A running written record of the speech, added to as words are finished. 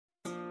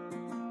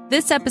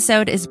This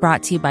episode is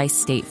brought to you by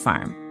State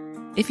Farm.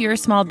 If you're a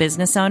small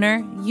business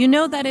owner, you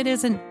know that it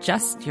isn't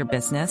just your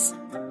business,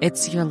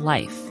 it's your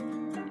life.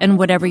 And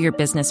whatever your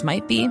business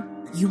might be,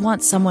 you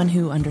want someone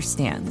who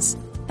understands.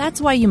 That's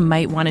why you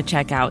might want to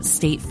check out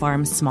State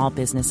Farm Small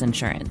Business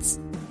Insurance.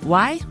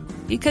 Why?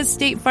 Because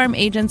State Farm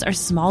agents are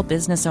small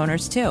business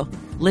owners too,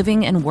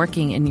 living and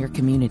working in your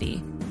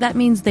community. That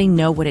means they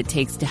know what it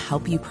takes to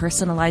help you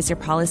personalize your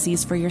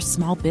policies for your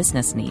small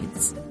business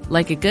needs.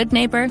 Like a good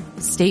neighbor,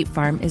 State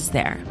Farm is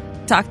there.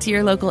 Talk to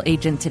your local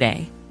agent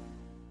today.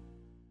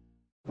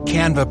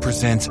 Canva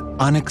presents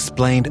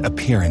Unexplained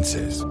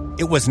Appearances.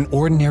 It was an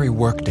ordinary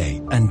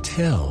workday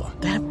until...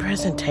 That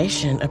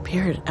presentation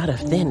appeared out of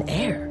thin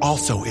air.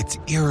 Also, it's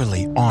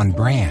eerily on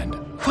brand.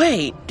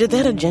 Wait, did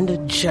that agenda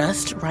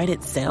just write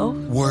itself?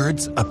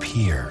 Words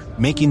appear,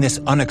 making this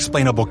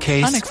unexplainable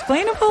case...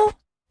 Unexplainable?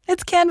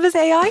 It's Canva's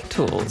AI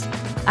tools.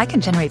 I can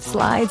generate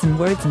slides and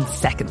words in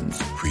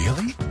seconds.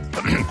 Really?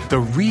 The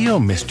real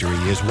mystery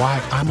is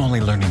why I'm only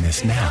learning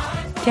this now.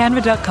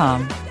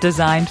 Canva.com,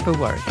 designed for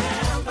work.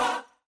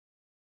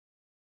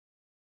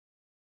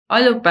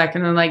 I look back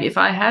and I'm like, if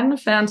I hadn't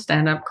found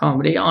stand-up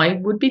comedy, I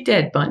would be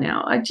dead by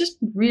now. I just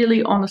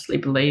really honestly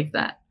believe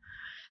that.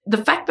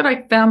 The fact that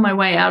I found my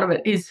way out of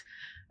it is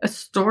a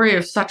story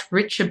of such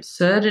rich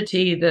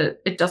absurdity that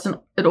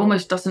it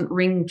almost doesn't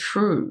ring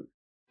true.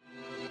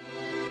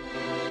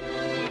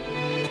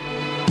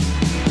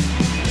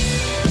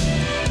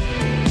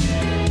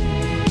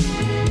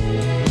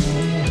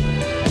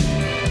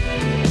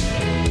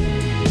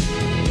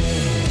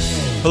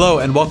 Hello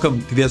and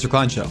welcome to the Ezra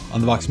Klein Show on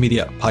the Vox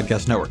Media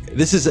Podcast Network.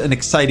 This is an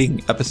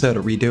exciting episode,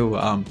 a redo,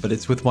 but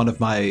it's with one of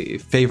my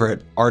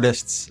favorite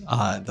artists.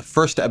 The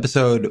first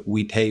episode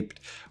we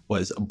taped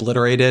was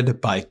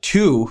obliterated by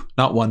two,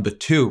 not one, but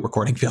two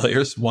recording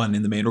failures, one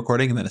in the main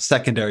recording and then a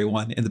secondary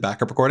one in the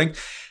backup recording.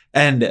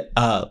 And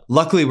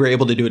luckily, we were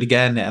able to do it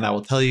again. And I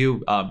will tell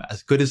you,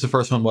 as good as the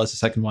first one was, the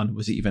second one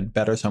was even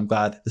better. So I'm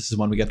glad this is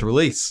one we get to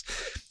release.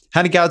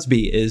 Hannah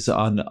Gadsby is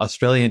an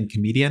Australian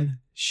comedian.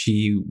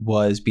 She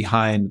was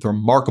behind the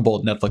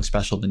remarkable Netflix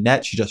special,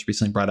 Nanette. She just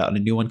recently brought out a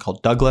new one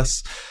called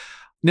Douglas.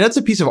 Nanette's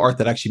a piece of art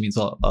that actually means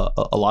a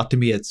lot to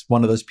me. It's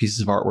one of those pieces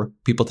of art where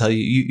people tell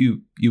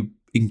you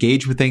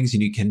engage with things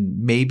and you can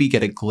maybe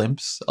get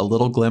a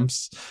little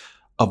glimpse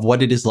of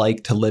what it is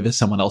like to live as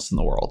someone else in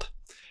the world.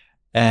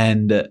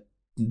 And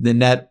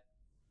Nanette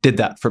did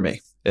that for me.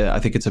 I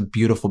think it's a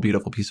beautiful,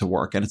 beautiful piece of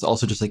work. And it's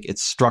also just like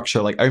its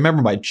structure. Like I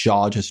remember my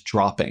jaw just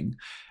dropping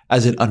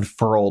as it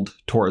unfurled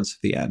towards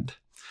the end.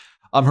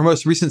 Her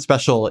most recent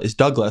special is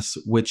Douglas,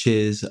 which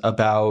is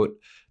about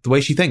the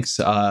way she thinks.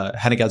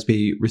 Hannah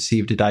Gadsby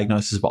received a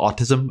diagnosis of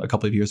autism a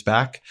couple of years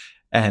back,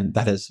 and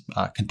that has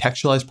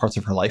contextualized parts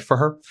of her life for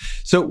her.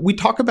 So we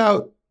talk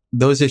about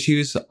those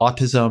issues,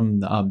 autism,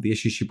 the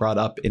issues she brought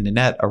up in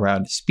Nanette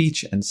around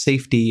speech and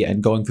safety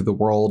and going through the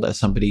world as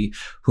somebody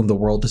whom the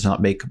world does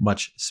not make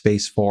much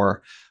space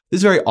for. This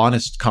is a very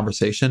honest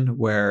conversation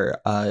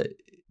where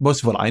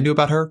most of what I knew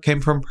about her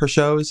came from her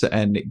shows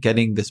and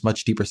getting this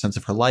much deeper sense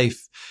of her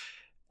life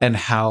and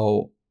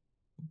how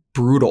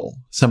brutal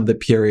some of the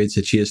periods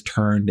that she has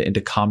turned into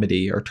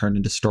comedy or turned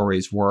into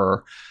stories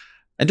were,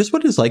 and just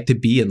what it is like to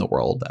be in the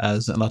world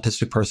as an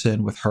autistic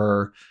person with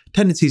her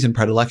tendencies and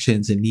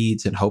predilections and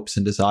needs and hopes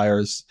and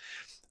desires.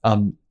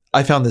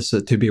 I found this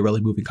to be a really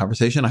moving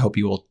conversation. I hope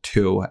you will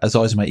too. As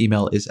always, my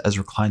email is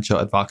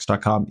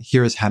EzraKleinShow@Vox.com.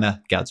 Here is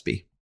Hannah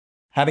Gadsby.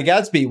 Hannah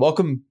Gadsby,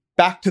 welcome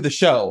back to the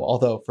show.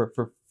 Although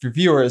for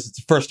viewers, it's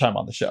the first time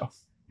on the show.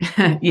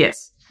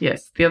 Yes.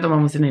 The other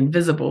one was an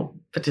invisible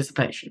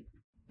participation.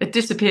 It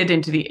disappeared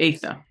into the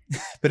ether.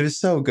 But it was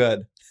so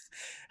good.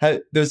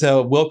 There's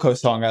a Wilco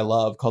song I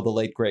love called The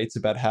Late Greats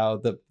about how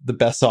the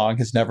best song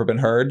has never been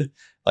heard.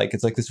 Like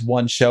it's like this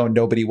one show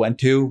nobody went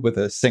to with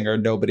a singer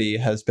nobody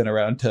has been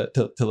around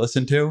to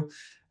listen to.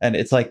 And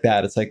it's like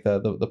that. It's like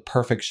the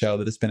perfect show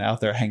that has been out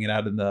there hanging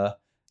out in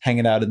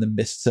the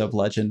mists of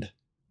legend.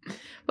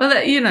 Well,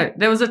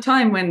 there was a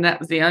time when that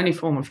was the only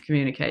form of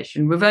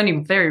communication. We've only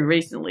very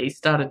recently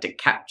started to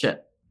capture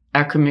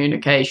our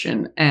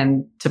communication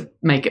and to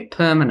make it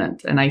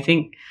permanent. And I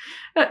think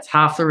that's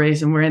half the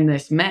reason we're in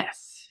this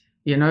mess,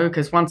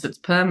 because once it's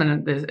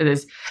permanent,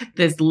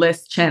 there's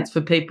less chance for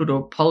people to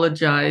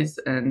apologize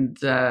and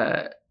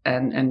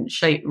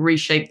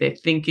reshape their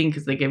thinking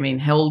because they're getting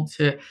held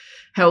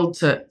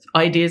to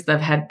ideas they've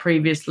had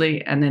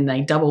previously, and then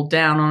they double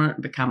down on it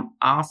and become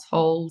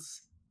assholes.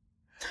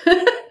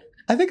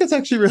 I think it's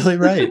actually really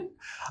right.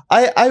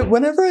 I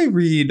whenever I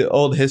read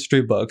old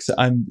history books,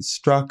 I'm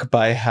struck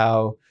by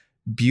how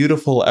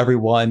beautiful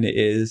everyone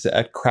is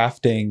at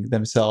crafting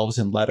themselves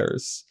in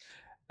letters.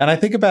 And I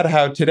think about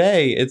how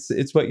today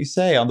it's what you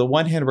say. On the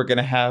one hand, we're going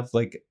to have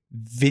like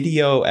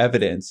video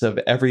evidence of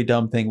every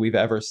dumb thing we've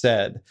ever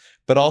said.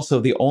 But also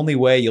the only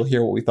way you'll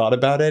hear what we thought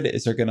about it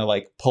is they're going to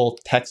like pull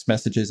text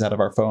messages out of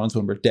our phones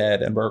when we're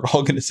dead. And we're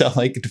all going to sound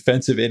like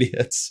defensive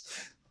idiots.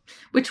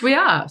 Which we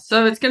are.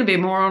 So it's going to be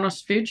a more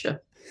honest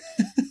future.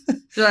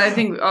 So I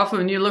think often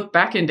when you look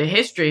back into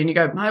history and you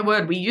go, my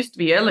word, we used to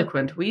be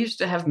eloquent. We used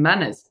to have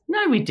manners.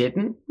 No, we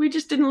didn't. We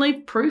just didn't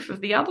leave proof of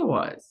the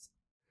otherwise.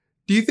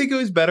 Do you think it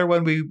was better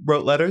when we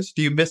wrote letters?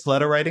 Do you miss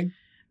letter writing?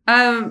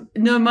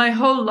 No, my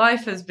whole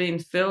life has been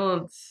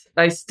filled.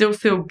 I still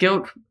feel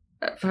guilt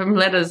from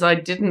letters I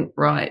didn't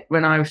write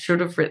when I should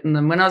have written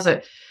them. When I was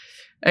a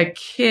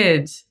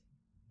kid,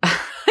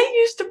 I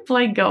used to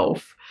play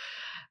golf.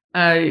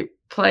 I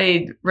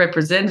played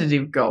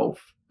representative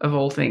golf, of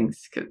all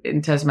things,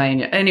 in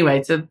Tasmania. Anyway,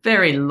 it's a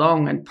very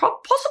long and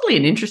possibly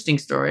an interesting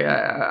story.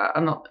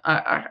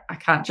 I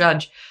can't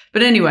judge.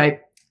 But anyway,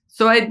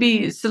 so I'd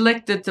be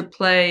selected to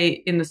play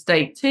in the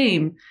state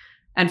team.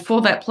 And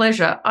for that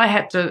pleasure, I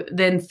had to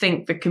then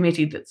thank the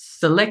committee that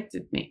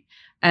selected me.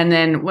 And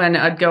then when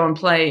I'd go and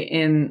play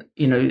in,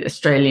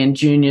 Australian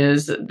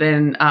juniors,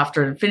 then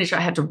after I'd finished,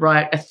 I had to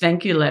write a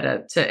thank you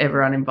letter to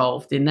everyone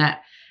involved in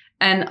that.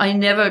 And I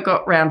never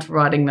got round to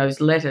writing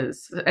those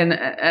letters. And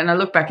I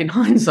look back in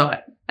hindsight,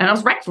 and I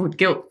was racked with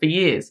guilt for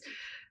years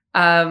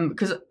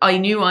because I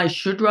knew I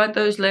should write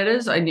those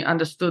letters. I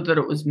understood that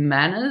it was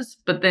manners,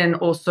 but then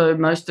also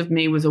most of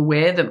me was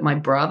aware that my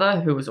brother,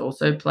 who was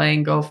also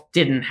playing golf,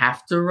 didn't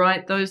have to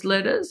write those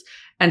letters.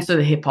 And so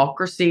the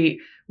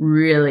hypocrisy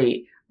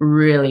really,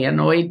 really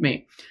annoyed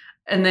me.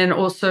 And then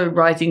also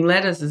writing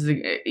letters is,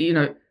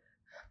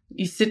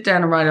 you sit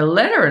down and write a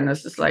letter and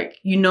it's just like,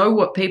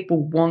 what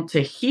people want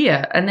to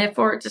hear. And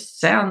therefore it just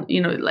sounds,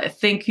 like a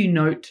thank you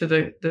note to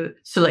the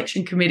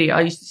selection committee.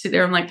 I used to sit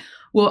there and I'm like,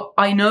 well,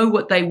 I know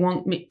what they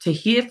want me to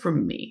hear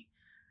from me.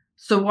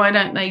 So why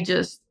don't they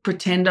just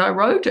pretend I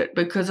wrote it?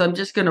 Because I'm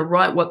just going to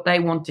write what they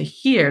want to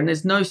hear. And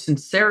there's no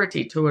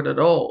sincerity to it at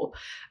all.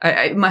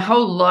 My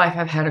whole life,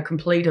 I've had a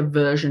complete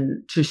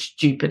aversion to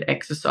stupid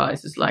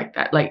exercises like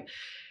that. Like,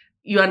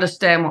 you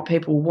understand what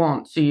people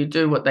want, so you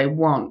do what they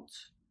want.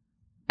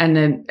 And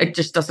then it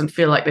just doesn't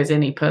feel like there's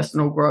any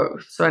personal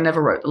growth. So I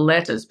never wrote the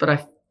letters, but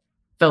I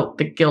felt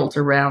the guilt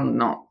around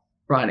not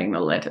writing the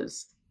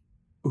letters.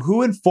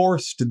 Who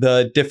enforced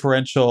the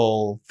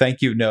differential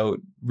thank you note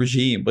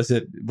regime? Was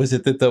it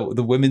that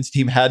the women's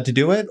team had to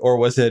do it, or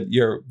was it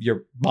your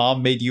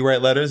mom made you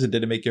write letters and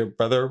didn't make your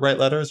brother write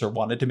letters, or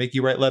wanted to make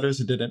you write letters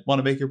and didn't want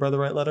to make your brother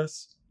write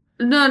letters?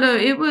 No,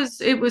 it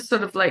was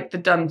sort of like the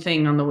done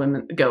thing on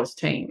the girls'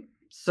 team.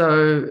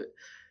 So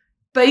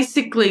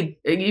basically,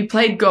 you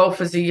played golf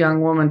as a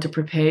young woman to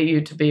prepare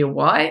you to be a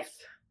wife,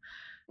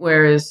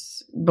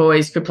 whereas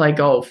boys could play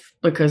golf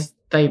because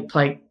they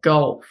play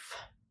golf.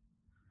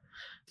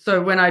 So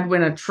when I'd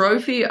win a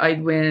trophy,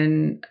 I'd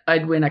win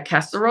a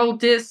casserole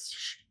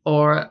dish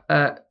or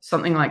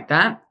something like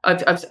that.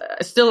 I've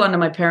still under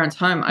my parents'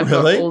 home. I've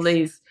got all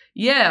these.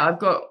 Yeah, I've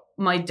got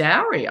my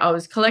dowry. I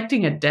was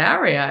collecting a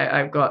dowry.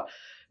 I've got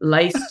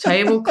lace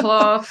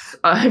tablecloths.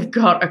 I've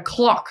got a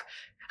clock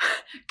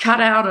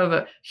cut out of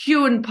a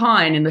hewn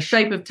pine in the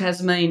shape of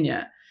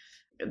Tasmania.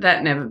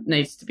 That never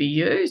needs to be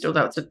used,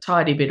 although it's a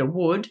tidy bit of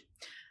wood.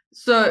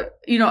 So,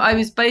 I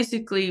was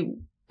basically,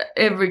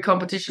 every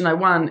competition I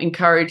won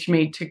encouraged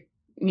me to,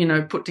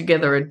 put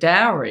together a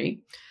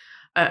dowry.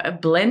 A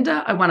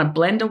blender. I won a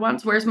blender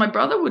once, whereas my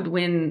brother would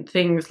win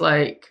things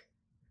like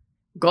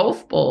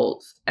golf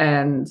balls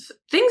and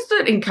things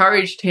that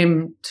encouraged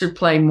him to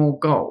play more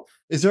golf.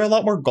 Is there a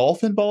lot more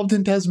golf involved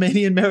in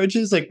Tasmanian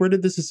marriages? Like, where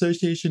did this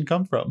association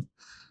come from?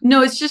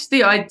 No, it's just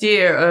the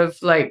idea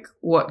of like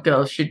what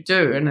girls should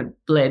do, and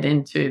it bled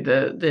into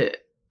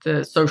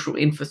the social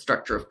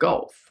infrastructure of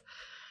golf.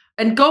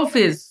 And golf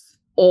is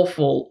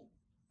awful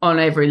on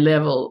every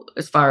level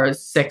as far as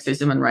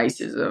sexism and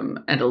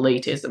racism and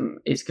elitism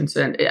is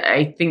concerned.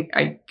 I think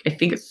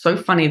it's so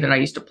funny that I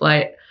used to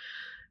play it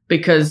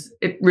because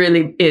it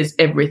really is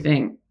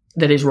everything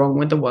that is wrong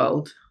with the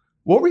world.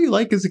 What were you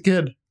like as a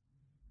kid?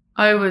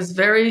 I was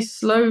very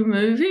slow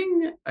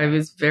moving. I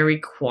was very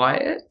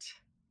quiet.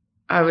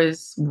 I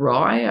was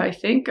wry, I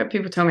think.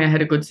 People tell me I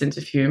had a good sense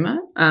of humor.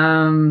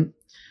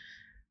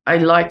 I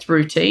liked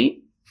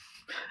routine.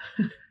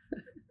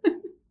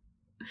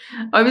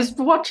 I was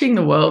watching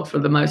the world for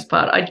the most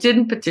part. I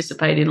didn't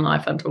participate in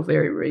life until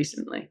very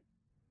recently.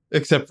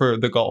 Except for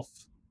the golf.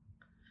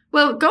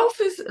 Well, golf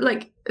is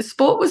like,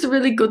 sport was a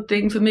really good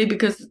thing for me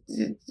because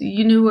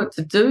you knew what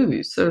to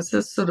do. So it's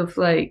just sort of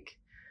like,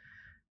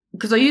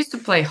 because I used to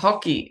play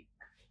hockey.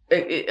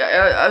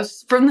 I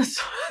was from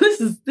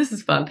the, this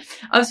is fun.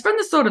 I was from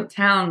the sort of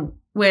town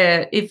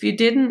where if you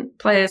didn't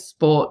play a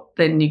sport,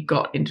 then you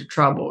got into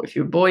trouble. If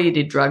you're a boy, you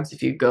did drugs.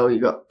 If you're a girl,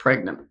 you got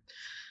pregnant.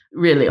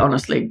 Really,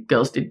 honestly,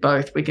 girls did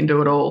both. We can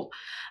do it all.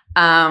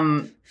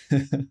 But,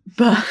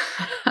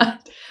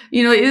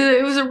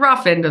 it was a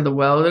rough end of the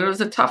world. It was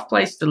a tough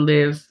place to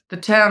live. The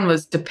town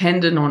was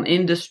dependent on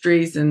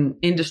industries, and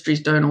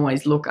industries don't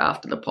always look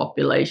after the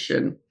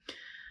population.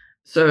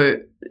 So,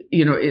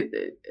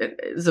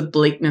 there's a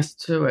bleakness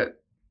to it.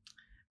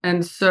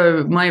 And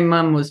so my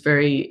mum was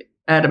very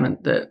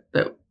adamant that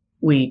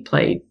we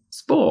played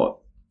sport.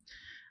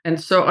 And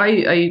so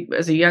I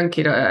as a young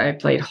kid, I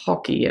played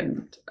hockey,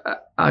 and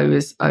I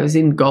was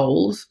in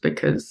goals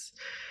because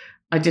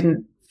I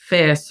didn't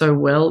fare so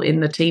well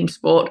in the team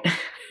sport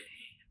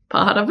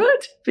part of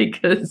it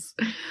because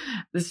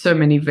there's so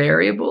many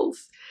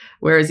variables.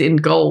 Whereas in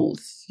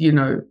goals,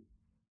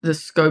 the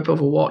scope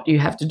of what you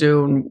have to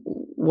do and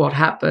what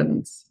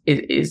happens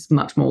is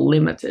much more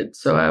limited.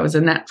 So I was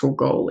a natural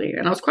goalie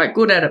and I was quite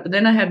good at it. But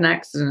then I had an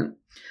accident.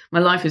 My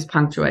life is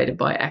punctuated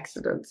by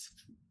accidents.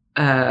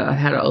 I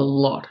had a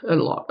lot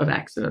of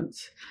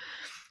accidents.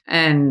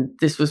 And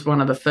this was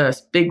one of the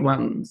first big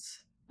ones.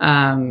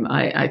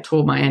 I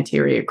tore my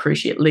anterior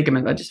cruciate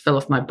ligament. I just fell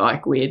off my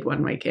bike weird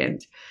one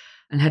weekend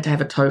and had to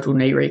have a total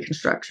knee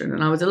reconstruction.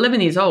 And I was 11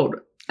 years old.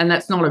 And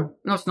that's not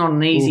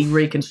an easy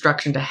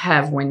reconstruction to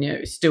have when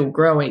you're still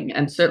growing,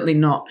 and certainly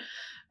not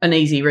an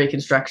easy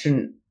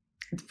reconstruction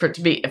for it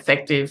to be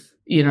effective,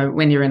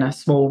 when you're in a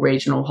small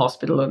regional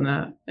hospital in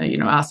the,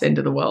 arse end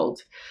of the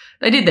world.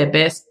 They did their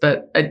best,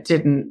 but it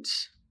didn't,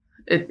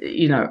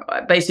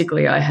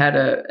 basically I had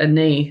a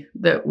knee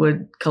that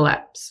would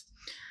collapse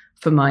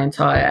for my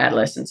entire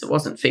adolescence. It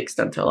wasn't fixed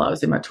until I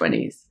was in my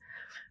 20s.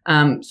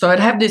 So I'd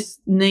have this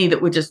knee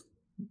that would just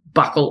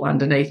buckle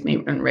underneath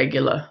me in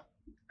regular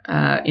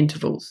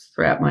intervals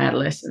throughout my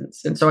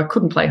adolescence. And so I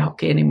couldn't play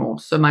hockey anymore.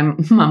 So my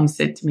mum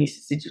said to me,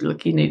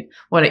 look,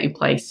 why don't you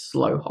play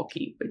slow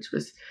hockey, which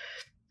was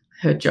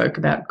her joke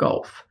about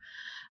golf.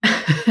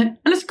 And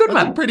it's a good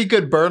one. A pretty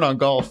good burn on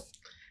golf.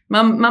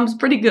 Mum's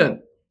pretty good.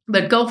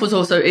 But golf was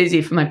also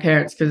easier for my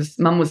parents because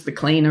Mum was the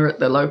cleaner at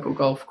the local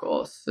golf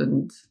course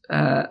and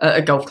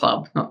a golf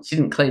club. She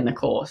didn't clean the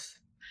course.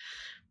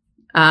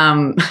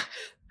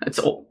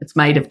 It's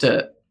made of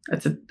dirt.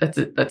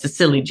 That's a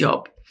silly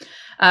job.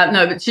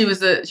 No, but she was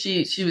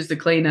the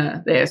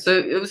cleaner there. So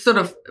it was sort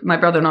of my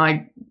brother and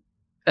I.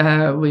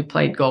 We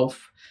played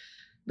golf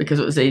because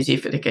it was easier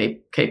to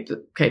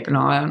keep an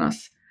eye on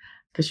us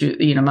because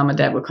Mum and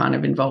Dad were kind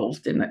of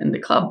involved in the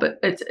club. But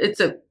it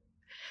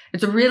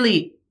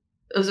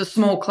was a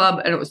small club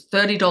and it was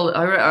 $30.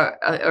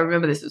 I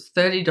remember this. It was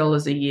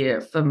 $30 a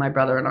year for my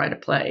brother and I to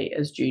play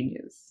as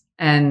juniors.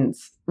 And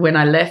when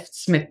I left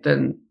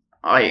Smithton,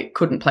 I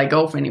couldn't play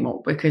golf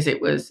anymore because it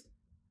was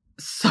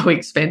so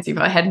expensive.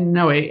 I had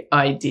no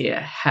idea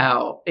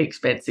how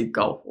expensive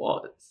golf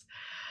was.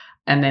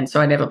 And then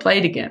so I never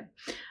played again.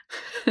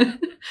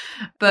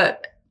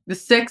 But the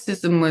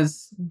sexism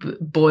was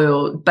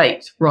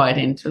baked right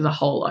into the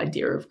whole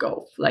idea of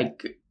golf.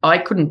 Like, I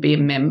couldn't be a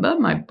member.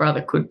 My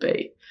brother could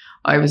be.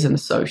 I was an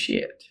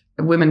associate.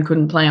 Women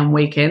couldn't play on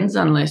weekends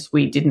unless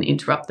we didn't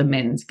interrupt the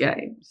men's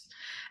games.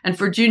 And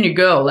for a junior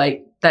girl,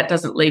 that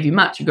doesn't leave you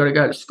much. You've got to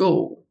go to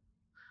school.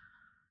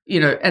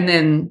 And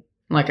then,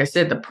 like I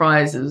said, the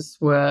prizes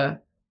were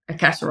a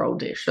casserole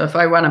dish. So if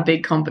I won a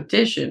big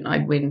competition,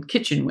 I'd win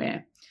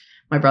kitchenware.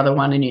 My brother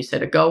won a new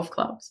set of golf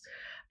clubs.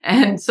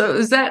 And so it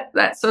was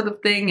that sort of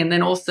thing. And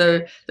then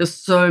also there's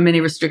so many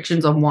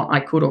restrictions on what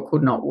I could or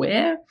could not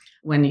wear.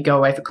 When you go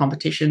away for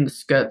competition, the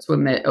skirts were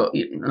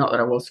not that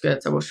I wore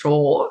skirts, I wore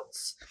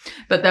shorts,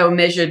 but they were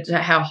measured to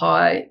how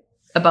high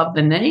above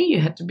the knee. You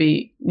had to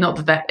be,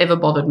 not that ever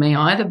bothered me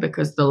either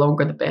because the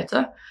longer the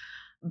better.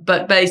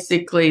 But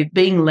basically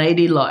being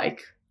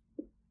ladylike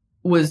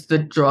was the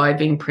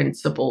driving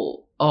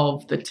principle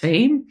of the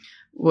team,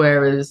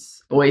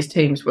 whereas boys'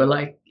 teams were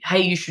like,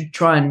 hey, you should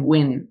try and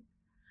win.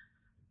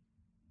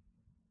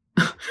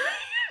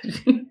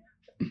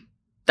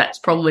 That's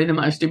probably the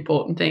most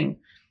important thing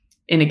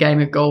in a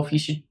game of golf. You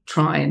should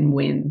try and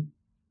win.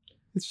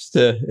 It's just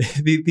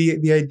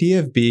the idea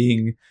of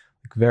being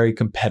very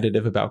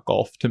competitive about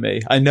golf to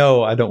me. I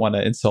know I don't want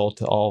to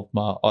insult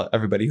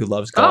everybody who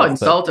loves golf. Oh,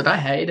 insulted! I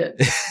hate it.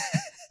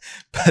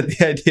 But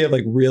the idea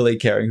of really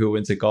caring who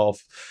wins at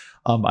golf,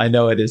 I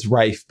know it is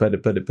rife, but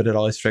it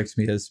always strikes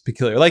me as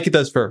peculiar, like it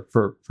does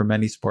for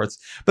many sports.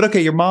 But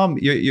okay, your mom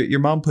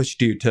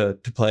pushed you to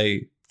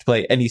play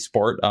any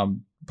sport,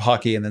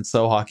 hockey and then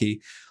slow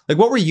hockey.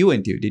 What were you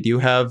into? Did you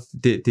have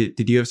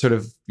sort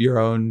of your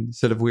own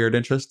sort of weird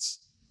interests?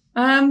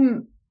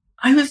 I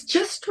was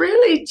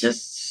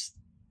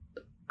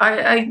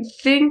I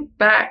think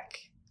back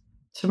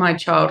to my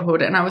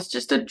childhood and I was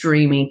just a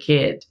dreamy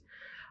kid.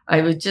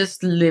 I would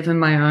just live in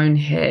my own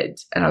head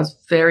and I was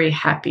very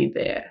happy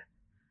there.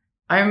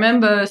 I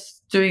remember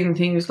doing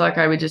things like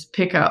I would just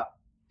pick up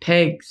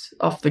pegs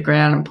off the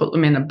ground and put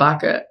them in a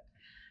bucket,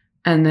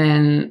 and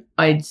then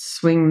I'd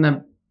swing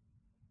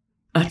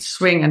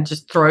and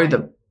just throw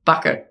the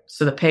bucket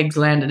so the pegs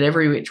landed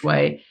every which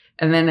way,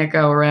 and then I'd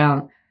go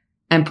around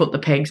and put the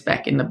pegs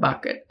back in the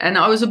bucket. And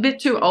I was a bit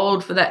too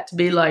old for that to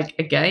be like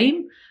a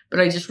game, but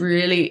I just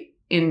really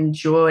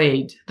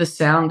enjoyed the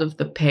sound of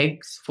the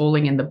pegs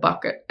falling in the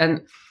bucket.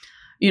 And,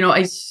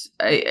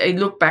 I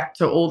look back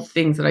to all the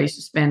things that I used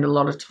to spend a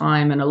lot of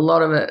time, and a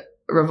lot of it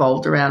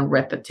revolved around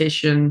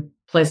repetition,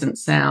 pleasant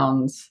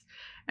sounds,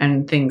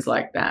 and things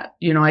like that.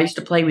 I used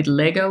to play with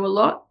Lego a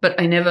lot, but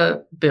I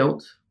never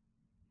built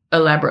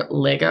elaborate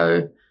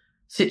Lego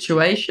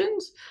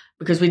situations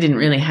because we didn't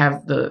really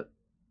have the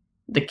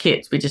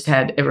kits. We just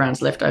had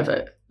everyone's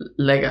leftover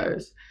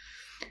Legos.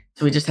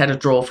 So we just had a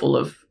drawer full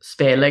of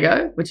spare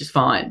Lego, which is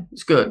fine.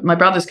 It's good. My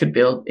brothers could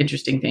build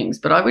interesting things,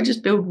 but I would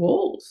just build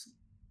walls.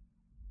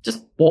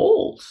 just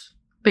walls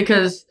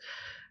because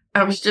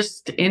I was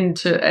just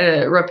into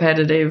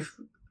repetitive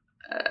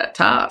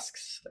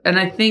tasks. And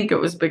I think it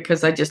was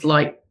because I just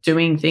liked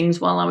doing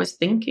things while I was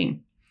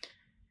thinking.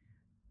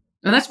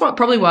 And that's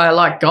probably why I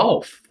like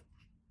golf.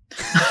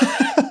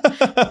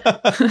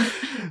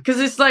 Because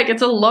it's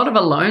a lot of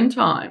alone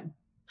time.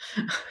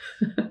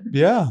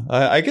 Yeah,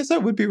 I guess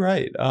that would be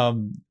right.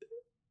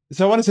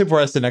 So I want to say before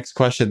I ask the next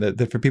question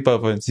that for people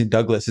who haven't seen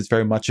Douglas, it's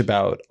very much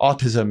about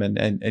autism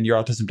and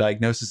your autism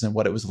diagnosis and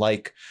what it was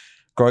like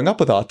growing up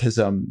with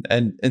autism.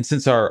 And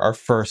since our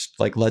first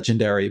like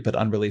legendary but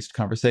unreleased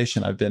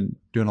conversation, I've been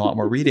doing a lot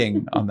more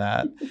reading on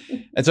that.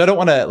 And so I don't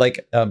want to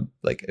like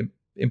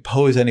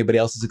impose anybody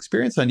else's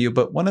experience on you,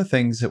 but one of the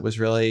things that was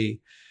really,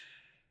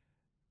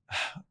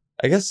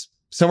 I guess,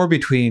 somewhere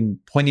between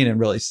poignant and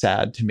really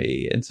sad to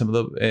me in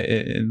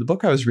the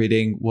book I was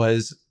reading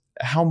was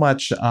how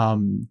much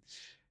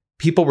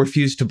people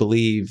refuse to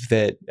believe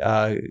that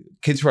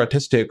kids who are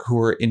autistic who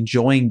are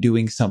enjoying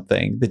doing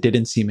something that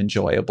didn't seem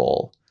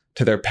enjoyable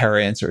to their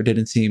parents or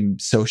didn't seem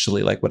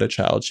socially like what a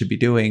child should be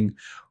doing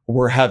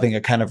were having a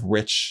kind of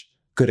rich,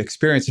 good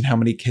experience, and how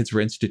many kids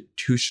were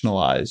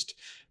institutionalized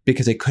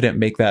because they couldn't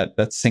make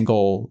that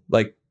single,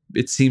 like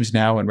it seems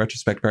now in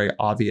retrospect, very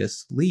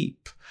obvious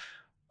leap.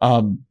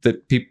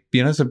 That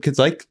people, some kids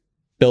like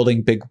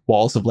building big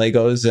walls of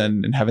Legos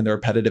and having the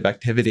repetitive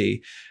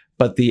activity,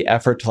 but the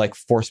effort to like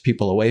force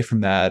people away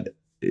from that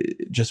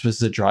just was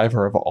the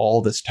driver of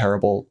all this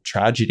terrible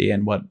tragedy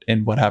and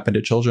what happened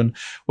to children.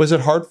 Was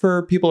it hard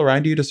for people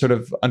around you to sort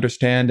of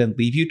understand and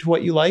leave you to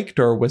what you liked,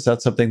 or was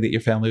that something that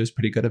your family was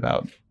pretty good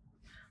about?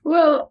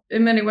 Well,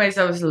 in many ways,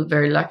 I was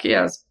very lucky.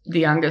 I was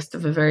the youngest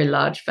of a very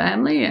large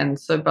family, and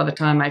so by the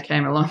time I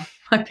came along,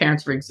 my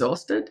parents were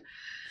exhausted.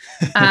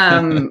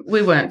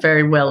 We weren't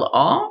very well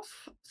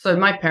off. So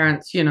my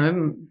parents, they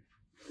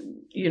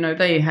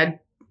had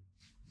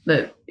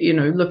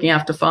looking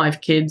after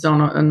 5 kids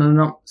on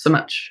not so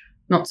much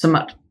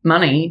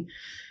money.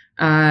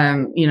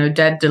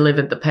 Dad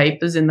delivered the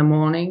papers in the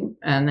morning,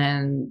 and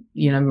then,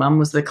 mum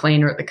was the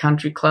cleaner at the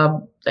country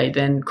club. They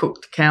then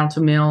cooked counter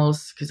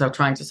meals because I was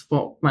trying to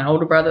support my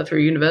older brother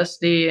through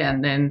university.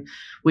 And then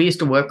we used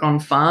to work on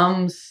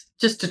farms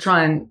just to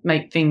try and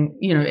make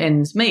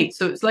ends meet.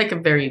 So it's like a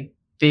very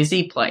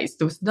busy place.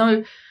 There was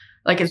no,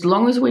 as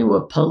long as we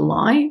were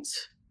polite,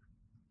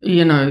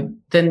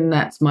 then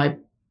that's my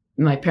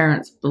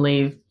parents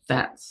believe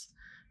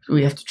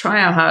we have to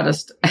try our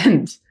hardest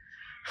and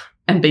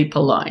be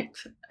polite.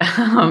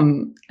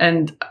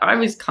 And I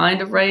was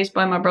kind of raised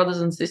by my brothers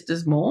and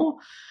sisters more,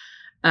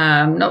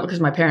 not because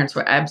my parents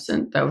were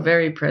absent, they were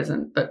very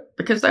present, but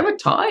because they were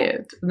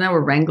tired and they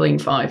were wrangling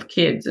 5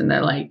 kids, and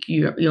they're like,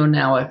 you're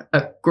now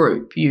a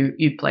group,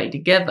 you play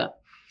together.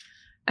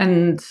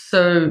 And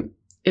so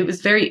it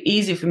was very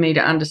easy for me to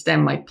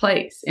understand my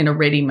place in a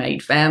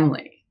ready-made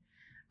family.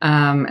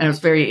 And it was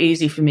very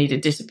easy for me to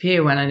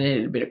disappear when I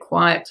needed a bit of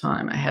quiet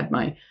time. I had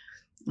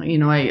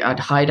I'd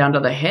hide under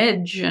the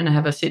hedge and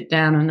have a sit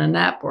down and a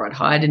nap, or I'd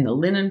hide in the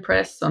linen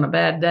press on a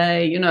bad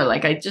day.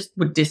 I just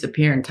would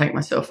disappear and take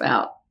myself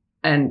out.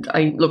 And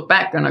I look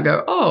back and I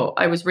go, oh,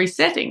 I was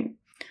resetting.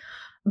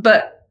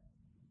 But,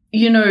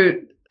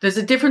 there's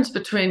a difference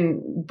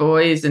between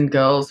boys and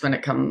girls when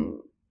it comes,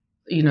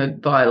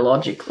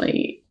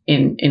 biologically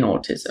in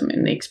autism,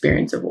 in the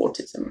experience of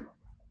autism.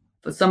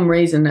 For some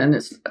reason, and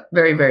it's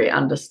very, very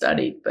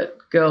understudied, but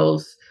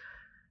girls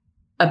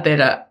are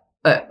better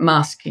at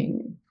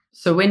masking.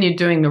 So when you're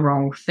doing the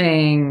wrong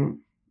thing,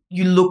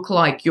 you look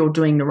like you're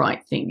doing the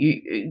right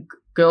thing.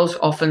 Girls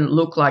often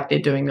look like they're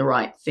doing the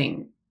right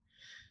thing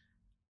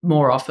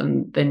more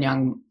often than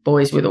young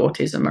boys with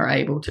autism are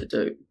able to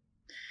do.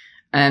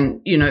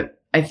 And,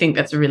 I think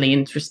that's a really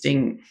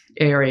interesting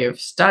area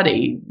of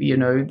study,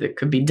 that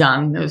could be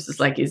done. It was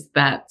just is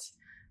that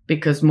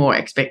because more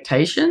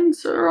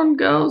expectations are on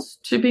girls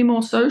to be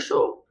more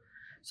social?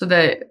 So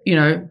that,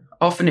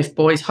 often if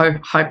boys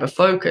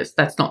hyper-focus,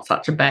 that's not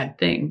such a bad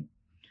thing.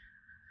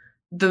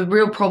 The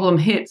real problem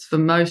hits for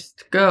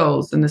most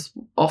girls, and this is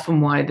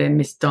often why they're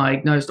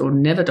misdiagnosed or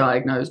never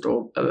diagnosed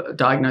or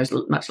diagnosed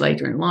much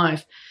later in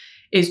life,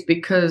 is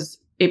because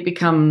it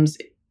becomes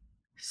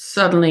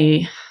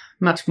suddenly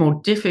much more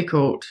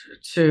difficult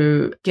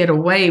to get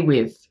away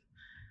with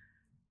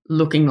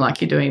looking like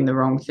you're doing the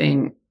wrong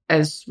thing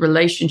as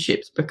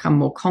relationships become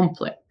more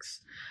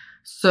complex.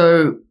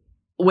 So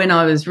when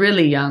I was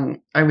really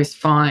young, I was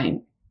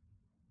fine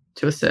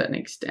to a certain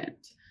extent.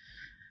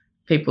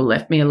 People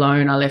left me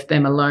alone. I left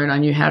them alone. I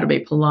knew how to be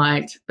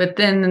polite. But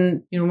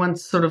then,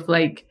 once sort of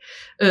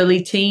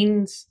early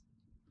teens,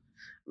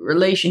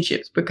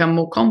 relationships become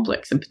more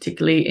complex, and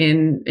particularly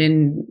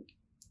in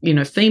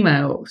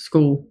female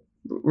school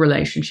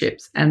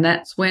relationships. And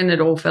that's when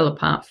it all fell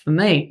apart for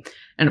me.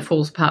 And it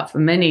falls apart for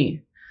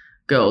many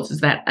girls is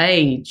that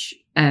age.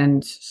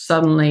 And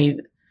suddenly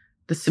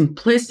the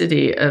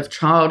simplicity of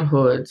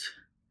childhood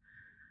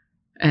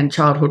and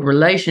childhood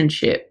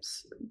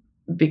relationships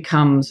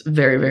becomes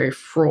very, very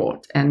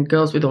fraught. And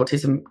girls with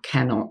autism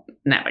cannot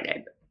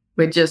navigate them.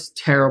 We're just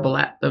terrible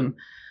at them.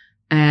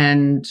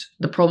 And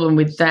the problem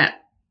with that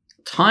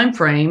time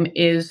frame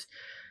is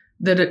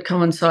that it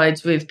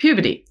coincides with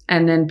puberty.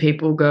 And then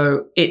people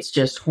go, it's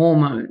just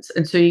hormones.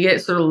 And so you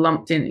get sort of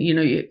lumped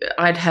in,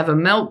 I'd have a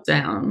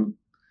meltdown.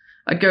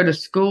 I'd go to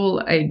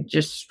school. I'd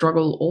just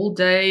struggle all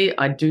day.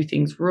 I'd do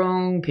things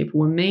wrong. People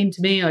were mean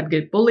to me. I'd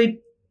get bullied.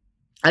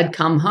 I'd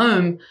come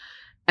home,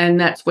 and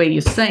that's where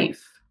you're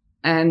safe.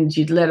 And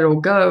you'd let it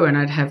all go, and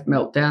I'd have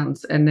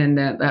meltdowns. And then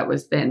that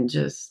was then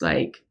just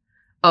like,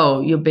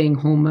 oh, you're being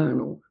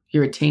hormonal.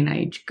 You're a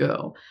teenage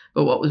girl.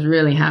 But what was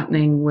really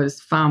happening was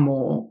far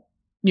more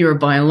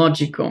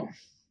neurobiological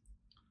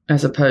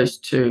as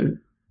opposed to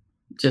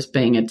just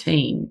being a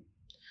teen.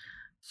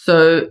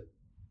 So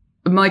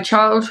my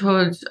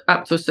childhood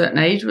up to a certain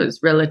age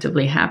was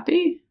relatively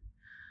happy.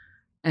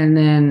 And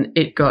then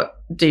it got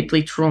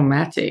deeply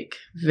traumatic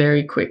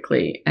very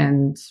quickly,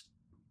 and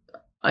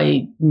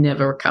I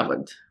never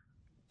recovered.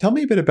 Tell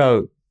me a bit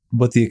about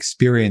what the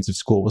experience of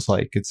school was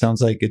like. It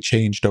sounds like it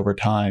changed over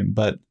time,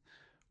 but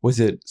was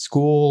it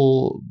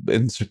school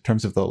in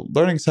terms of the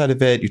learning side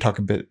of it? You talk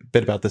a bit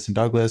about this in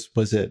Douglas.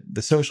 Was it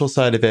the social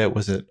side of it?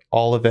 Was it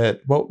all of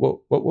it? What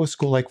was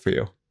school like for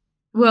you?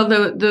 Well,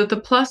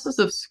 the pluses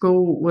of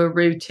school were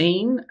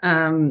routine.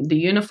 The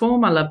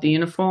uniform, I loved the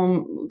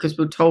uniform because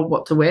we were told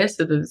what to wear,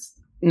 so there's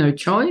no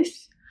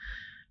choice.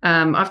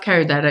 I've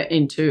carried that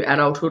into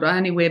adulthood. I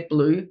only wear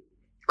blue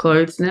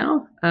clothes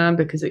now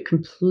because it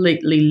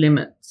completely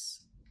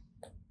limits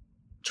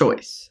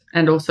choice.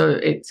 And also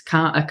it's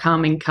a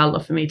calming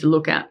color for me to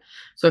look at.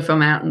 So if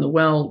I'm out in the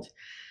world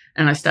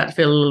and I start to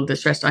feel a little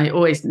distressed, I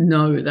always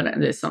know that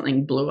there's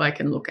something blue I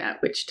can look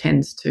at, which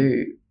tends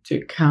to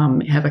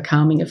have a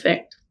calming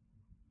effect.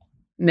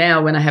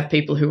 Now, when I have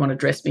people who want to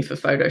dress me for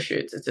photo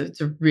shoots,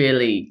 it's a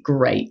really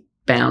great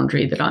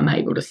boundary that I'm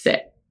able to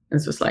set.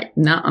 It's just like,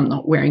 no, I'm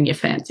not wearing your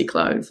fancy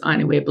clothes. I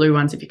only wear blue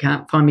ones. If you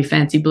can't find me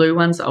fancy blue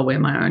ones, I'll wear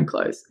my own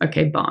clothes.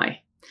 Okay, bye.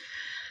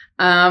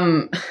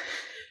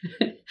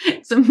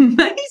 It's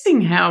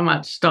amazing how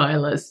much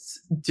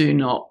stylists do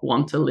not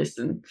want to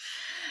listen.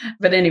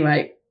 But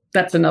anyway,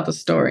 that's another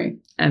story,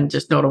 and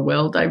just not a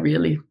world I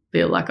really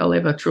feel like I'll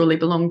ever truly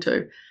belong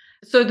to.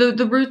 So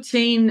the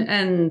routine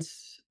and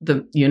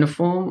the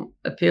uniform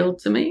appealed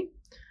to me.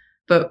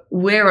 But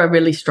where I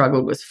really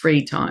struggled was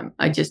free time.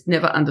 I just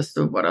never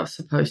understood what I was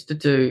supposed to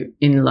do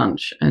in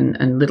lunch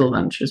and little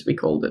lunch, as we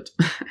called it.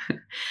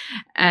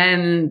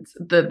 And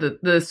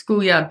the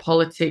schoolyard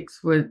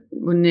politics were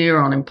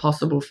near on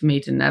impossible for me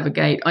to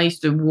navigate. I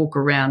used to walk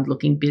around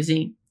looking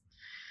busy.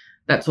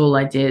 That's all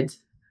I did.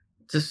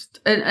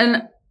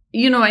 And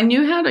I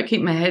knew how to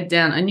keep my head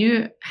down. I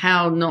knew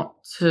how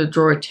not to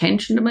draw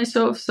attention to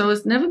myself. So I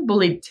was never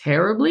bullied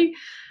terribly.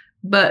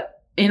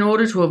 But in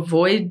order to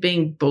avoid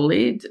being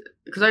bullied,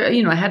 because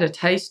I had a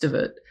taste of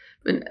it,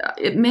 but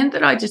it meant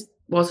that I just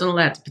wasn't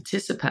allowed to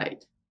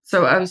participate.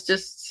 So I was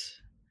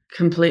just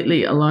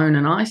completely alone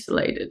and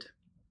isolated.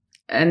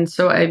 And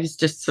so I was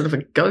just sort of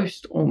a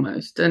ghost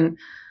almost. And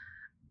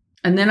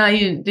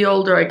then the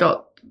older I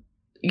got,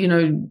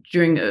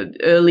 during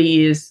early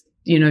years,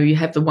 you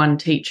have the one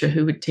teacher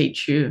who would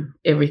teach you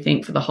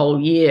everything for the whole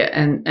year.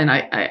 And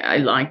I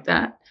liked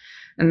that.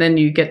 And then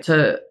you get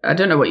to, I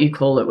don't know what you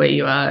call it where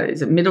you are.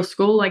 Is it middle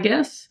school, I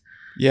guess?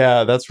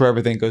 Yeah, that's where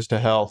everything goes to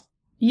hell.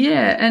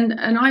 Yeah, and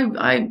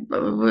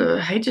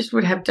I just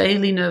would have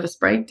daily nervous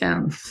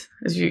breakdowns.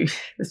 This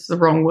is the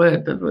wrong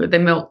word, but they're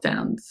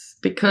meltdowns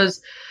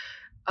because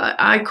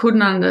I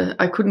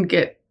couldn't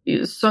get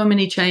so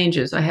many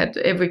changes.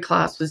 Every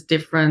class was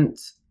different.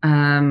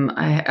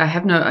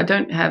 I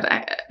don't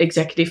have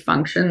executive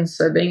functions,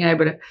 so being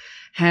able to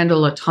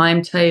handle a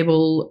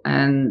timetable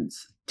and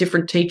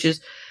different teachers.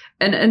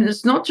 And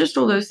it's not just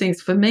all those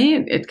things. For me,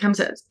 it comes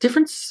out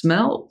different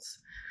smells.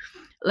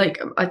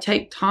 Like I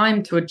take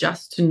time to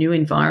adjust to new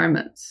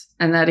environments,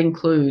 and that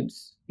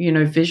includes,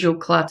 visual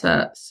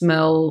clutter,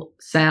 smell,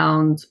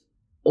 sound,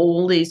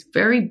 all these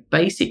very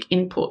basic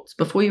inputs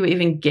before you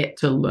even get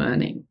to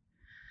learning.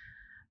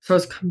 So I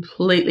was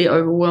completely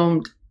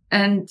overwhelmed.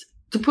 And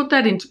to put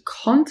that into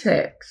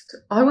context,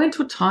 I went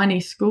to a tiny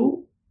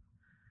school.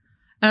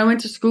 And I went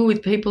to school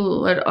with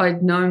people that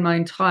I'd known my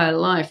entire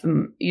life.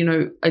 And,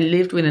 I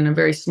lived within a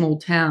very small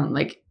town.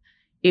 Like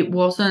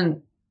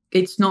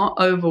it's not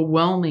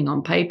overwhelming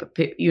on paper.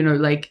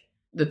 Like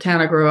the town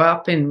I grew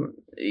up in,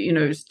 it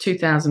was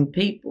 2,000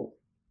 people.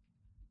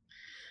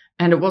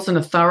 And it wasn't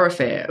a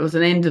thoroughfare. It was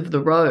an end of the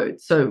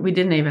road. So we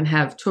didn't even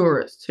have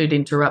tourists who'd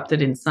interrupt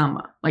it in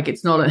summer. Like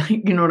it's not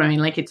you know what I mean?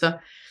 Like it's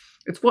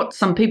what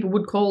some people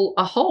would call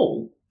a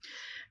hole.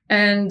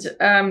 And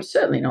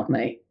certainly not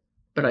me,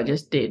 but I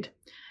just did.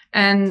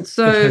 And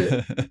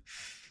so,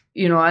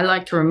 I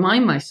like to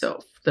remind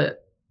myself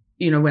that,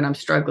 when I'm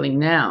struggling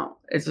now,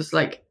 it's just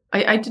like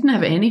I didn't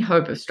have any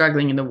hope of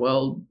struggling in the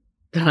world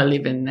that I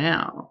live in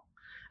now.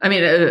 I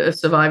mean,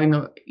 surviving,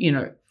 I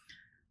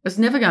was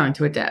never going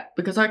to adapt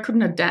because I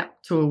couldn't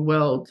adapt to a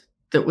world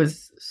that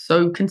was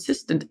so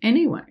consistent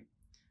anyway.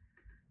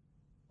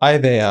 I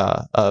have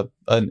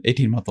an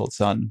 18-month-old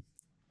son,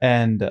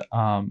 and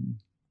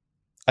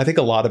I think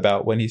a lot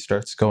about when he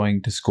starts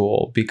going to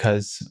school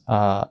because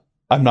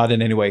I'm not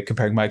in any way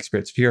comparing my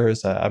experience to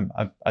yours.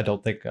 I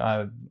don't think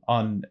I'm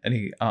on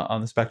any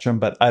on the spectrum,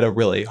 but I had a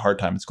really hard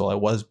time in school. I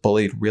was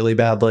bullied really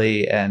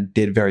badly and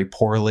did very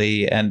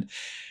poorly, and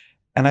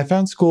I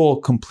found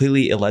school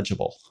completely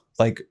illegible.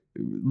 Like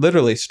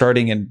literally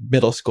starting in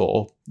middle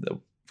school,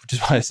 which is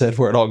why I said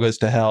where it all goes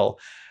to hell.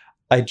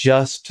 I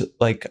just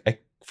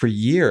for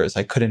years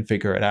I couldn't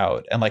figure it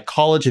out, and like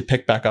college it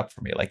picked back up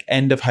for me. Like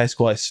end of high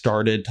school I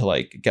started to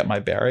like get my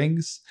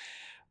bearings,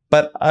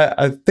 but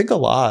I think a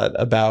lot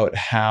about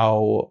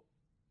how,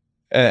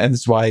 and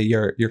this is why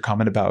your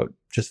comment about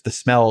just the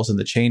smells and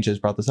the changes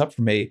brought this up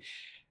for me,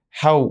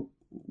 how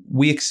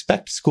we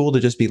expect school to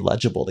just be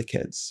legible to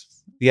kids.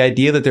 The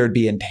idea that there would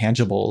be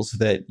intangibles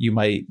that you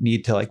might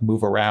need to like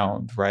move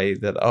around, right?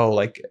 That, oh,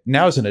 like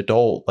now as an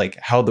adult, like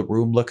how the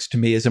room looks to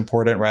me is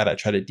important, right? I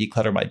try to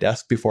declutter my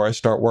desk before I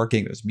start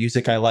working. There's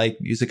music I like,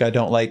 music I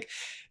don't like.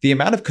 The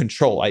amount of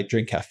control, I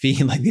drink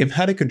caffeine, like the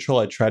amount of control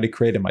I try to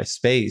create in my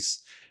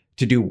space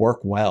to do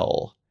work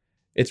well,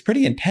 it's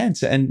pretty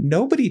intense. And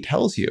nobody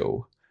tells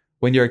you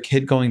when you're a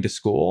kid going to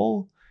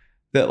school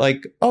that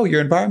like, oh,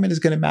 your environment is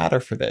going to matter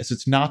for this.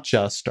 It's not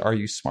just, are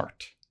you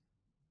smart?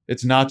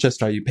 It's not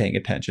just, are you paying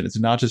attention? It's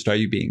not just, are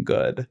you being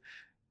good?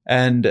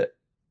 And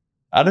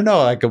I don't know,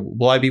 like,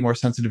 will I be more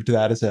sensitive to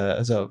that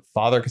as a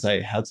father because I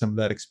had some of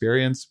that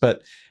experience?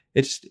 But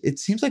it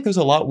seems like there's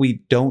a lot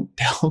we don't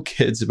tell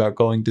kids about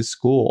going to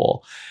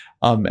school.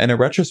 And in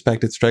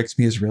retrospect, it strikes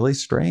me as really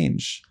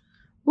strange.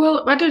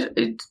 Well,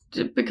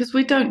 because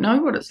we don't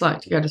know what it's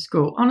like to go to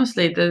school.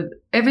 Honestly, the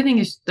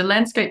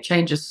landscape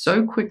changes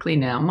so quickly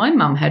now. My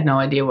mum had no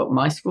idea what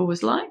my school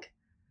was like.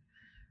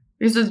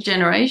 Because of the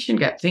generation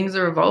gap, things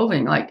are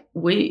evolving. Like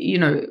we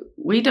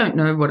don't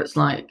know what it's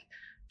like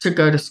to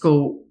go to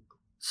school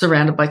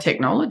surrounded by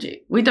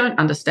technology. We don't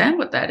understand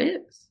what that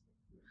is.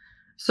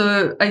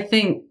 So I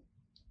think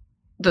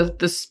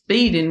the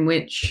speed in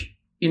which,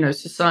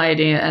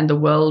 society and the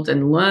world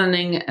and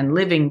learning and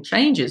living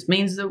changes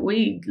means that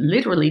we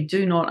literally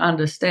do not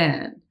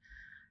understand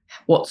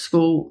what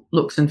school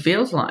looks and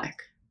feels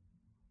like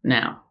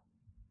now.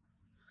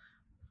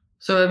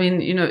 So, I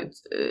mean,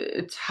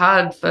 it's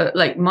hard for,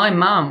 like, my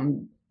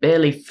mum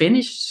barely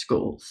finished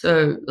school.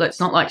 So it's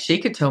not like she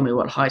could tell me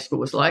what high school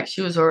was like.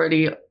 She was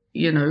already,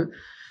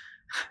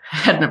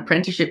 had an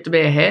apprenticeship to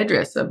be a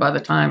hairdresser by the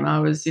time I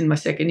was in my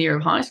second year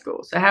of high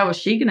school. So how is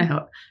she going to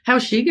help? How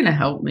is she going to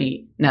help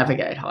me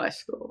navigate high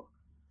school?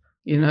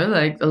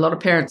 Like a lot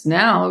of parents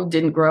now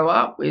didn't grow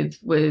up with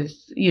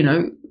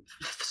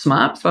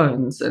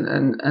smartphones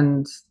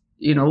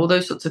and all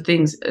those sorts of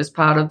things as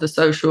part of the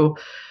social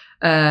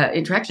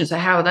interaction. So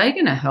how are they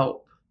going to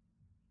help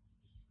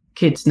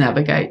kids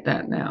navigate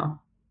that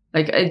now?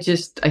 Like, I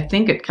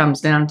think it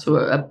comes down to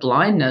a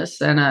blindness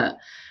and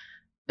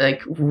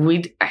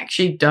we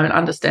actually don't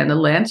understand the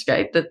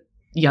landscape that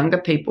younger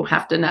people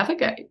have to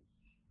navigate.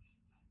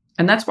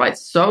 And that's why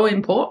it's so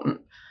important.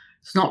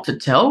 It's not to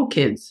tell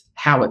kids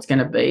how it's going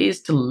to be,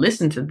 it's to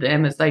listen to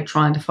them as they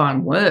try to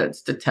find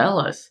words to tell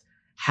us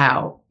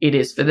how it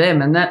is for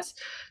them. And that's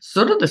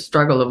sort of the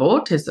struggle of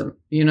autism,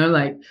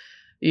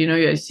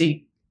 you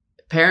see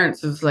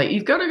parents is like,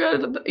 you've got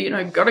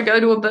to go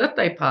to a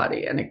birthday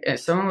party. And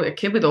a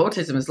kid with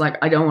autism is like,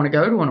 I don't want to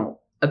go to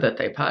a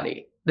birthday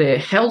party. They're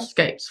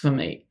hellscapes for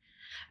me.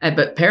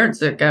 But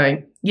parents are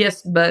going,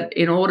 yes, but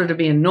in order to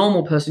be a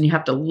normal person, you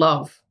have to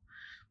love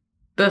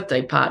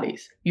birthday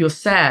parties. You're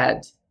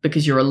sad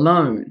because you're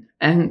alone.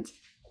 And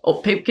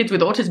kids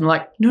with autism are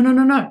like,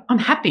 no, I'm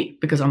happy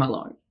because I'm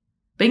alone.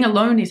 Being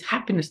alone is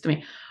happiness to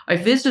me. I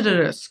visited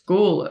a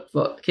school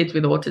for kids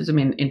with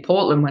autism in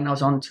Portland when I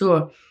was on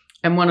tour,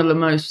 and one of the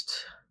most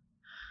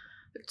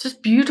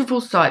just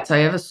beautiful sights I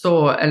ever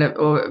saw, and it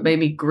made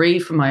me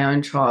grieve for my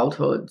own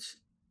childhood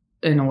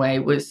in a way,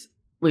 was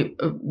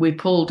we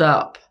pulled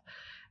up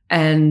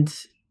and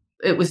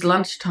it was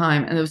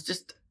lunchtime and there was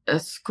just a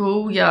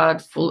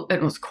schoolyard full,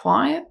 and it was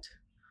quiet,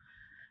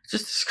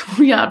 just a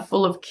schoolyard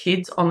full of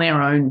kids on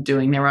their own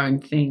doing their own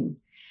thing.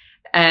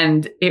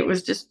 And it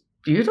was just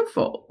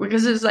beautiful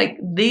because it's like,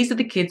 these are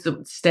the kids that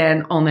would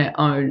stand on their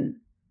own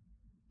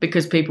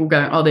because people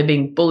go, oh, they're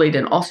being bullied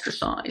and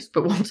ostracized.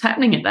 But what's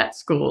happening at that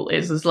school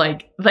is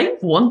like, they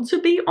want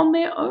to be on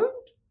their own.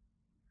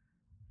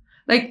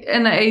 Like,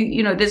 and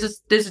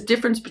there's a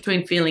difference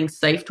between feeling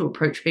safe to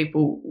approach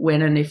people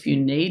when and if you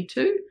need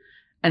to,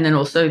 and then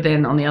also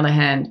then on the other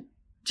hand,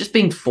 just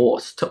being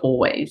forced to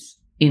always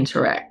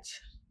interact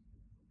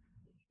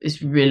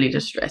is really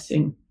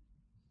distressing.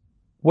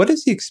 What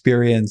was the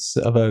experience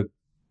of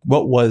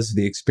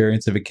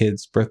a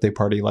kid's birthday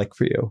party like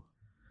for you?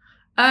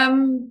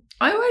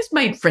 I always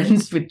made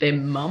friends with their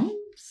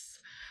mums.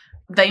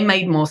 They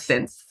made more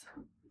sense.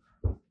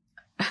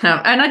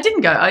 And I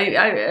didn't go.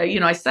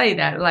 I say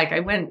that, like, I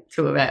went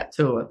to about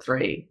 2 or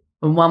 3.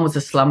 And one was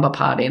a slumber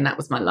party, and that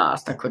was my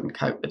last. I couldn't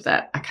cope with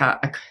that.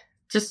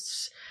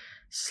 Just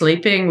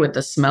sleeping with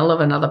the smell of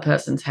another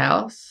person's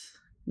house.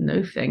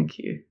 No, thank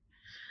you.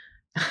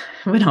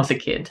 When I was a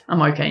kid.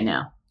 I'm okay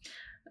now.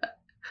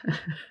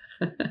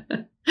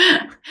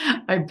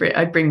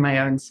 I bring my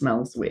own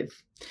smells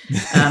with.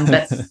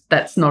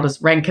 That's not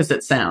as rank as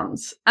it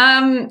sounds.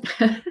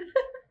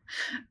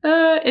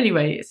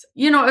 Anyways,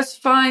 it's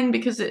fine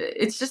because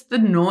it's just the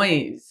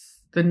noise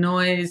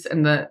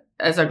and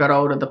as I got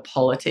older, the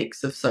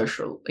politics of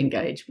social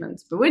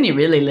engagements. But when you're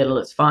really little,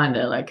 it's fine.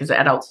 They're like, because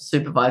adults are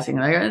supervising,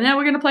 and I go, now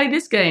we're going to play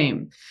this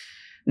game.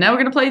 Now we're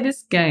going to play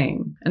this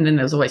game. And then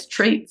there's always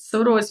treats.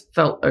 So it always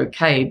felt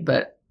okay,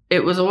 but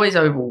it was always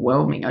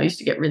overwhelming. I used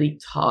to get really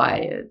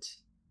tired,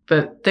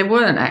 but there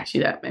weren't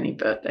actually that many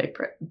birthday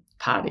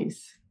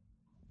parties.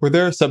 Were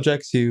there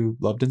subjects you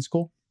loved in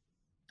school?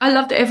 I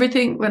loved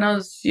everything when I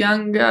was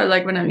younger,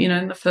 like when I'm,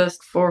 in the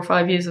first 4 or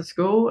 5 years of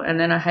school, and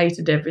then I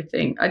hated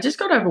everything. I just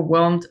got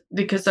overwhelmed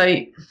because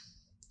I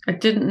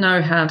didn't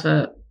know how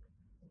to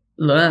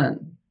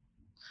learn.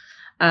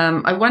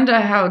 I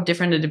wonder how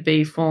different it'd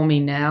be for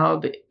me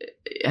now,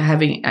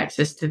 having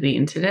access to the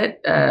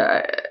internet.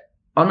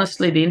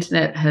 Honestly, the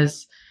internet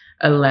has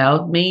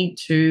allowed me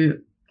to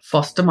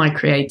foster my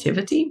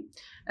creativity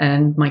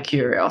and my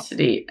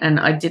curiosity, and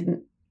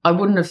I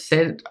wouldn't have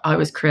said I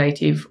was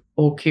creative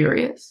or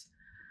curious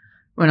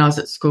when I was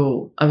at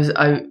school.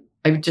 I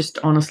just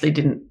honestly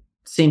didn't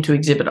seem to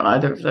exhibit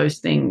either of those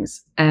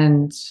things.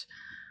 And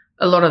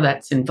a lot of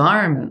that's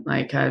environment.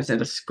 Like I was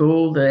at a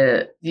school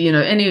that,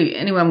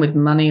 anyone with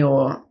money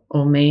or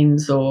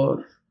means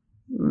or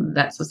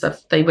that sort of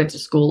stuff, they went to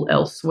school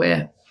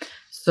elsewhere.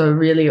 So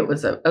really it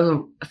was a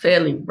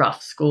fairly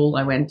rough school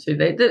I went to.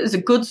 It was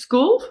a good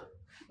school,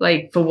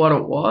 like for what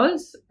it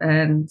was.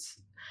 And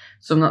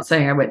so I'm not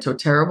saying I went to a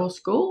terrible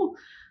school,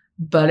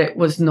 but it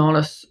was not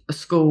a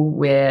school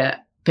where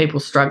people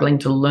struggling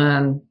to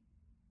learn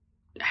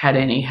had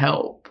any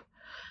help,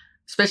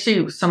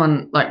 especially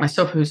someone like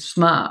myself who's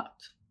smart.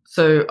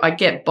 So I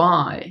get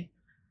by,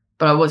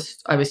 but I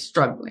was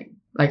struggling.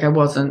 Like I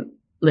wasn't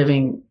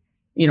living,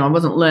 I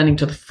wasn't learning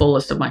to the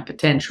fullest of my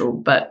potential,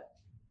 but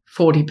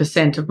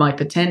 40% of my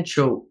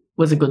potential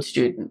was a good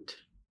student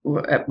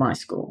at my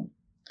school.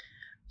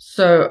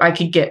 So I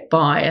could get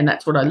by, and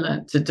that's what I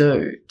learned to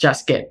do,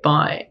 just get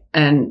by.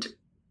 And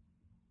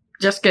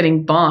just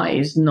getting by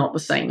is not the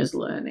same as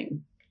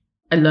learning.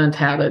 I learned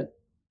how to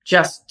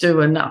just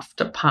do enough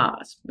to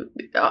pass.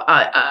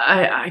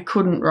 I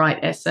couldn't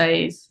write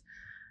essays.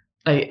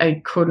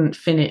 I couldn't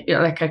finish.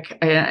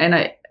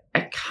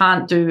 I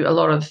can't do a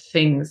lot of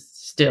things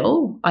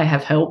still. I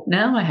have help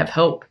now. I have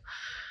help.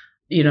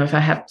 If I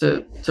have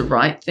to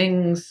write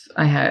things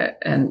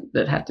and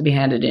that have to be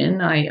handed in,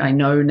 I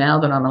know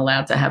now that I'm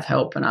allowed to have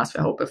help and ask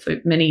for help. But for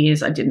many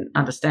years, I didn't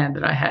understand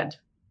that I had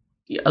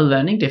a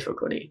learning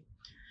difficulty.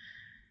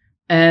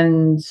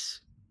 And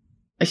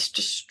I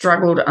just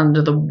struggled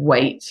under the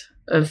weight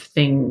of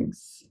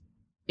things.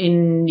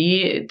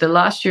 The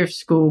last year of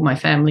school, my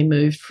family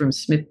moved from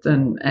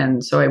Smithton,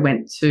 and so I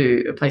went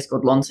to a place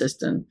called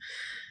Launceston,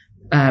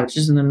 which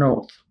is in the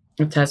north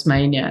of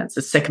Tasmania. It's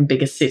the second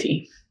biggest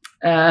city.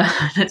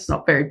 It's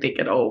not very big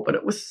at all, but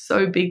it was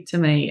so big to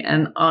me,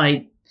 and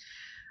I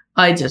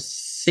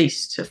just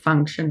ceased to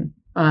function.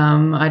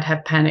 I'd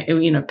have panic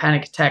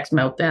attacks,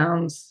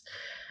 meltdowns.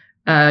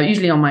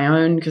 Usually on my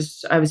own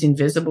because I was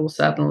invisible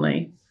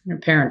suddenly. My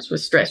parents were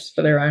stressed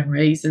for their own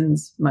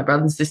reasons. My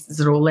brothers and sisters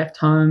had all left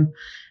home,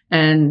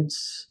 and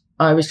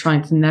I was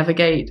trying to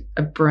navigate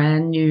a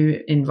brand new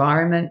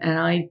environment, and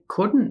I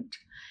couldn't.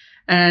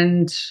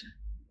 And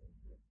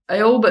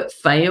I all but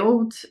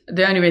failed.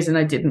 The only reason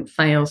I didn't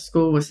fail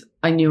school was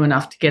I knew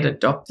enough to get a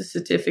doctor's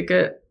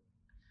certificate.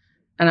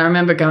 And I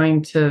remember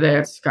going to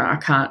there, I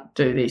can't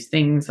do these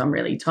things. I'm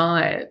really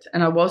tired.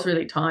 And I was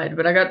really tired,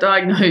 but I got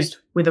diagnosed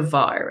with a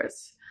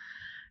virus.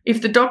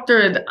 If the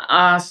doctor had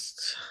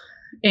asked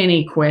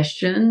any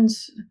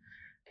questions,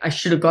 I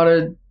should have got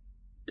a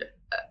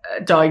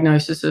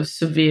diagnosis of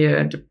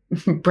severe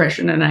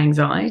depression and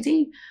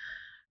anxiety.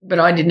 But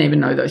I didn't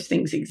even know those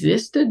things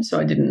existed, so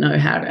I didn't know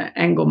how to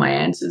angle my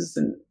answers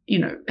and,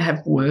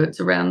 have words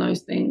around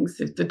those things.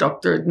 If the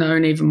doctor had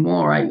known even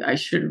more, I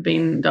should have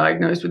been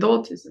diagnosed with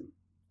autism.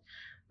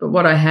 But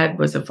what I had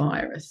was a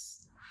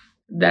virus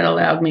that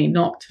allowed me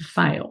not to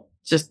fail,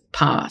 just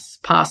pass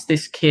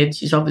this kid.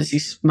 She's obviously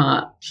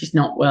smart. She's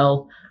not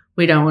well.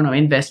 We don't want to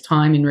invest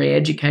time in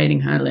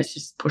re-educating her. Let's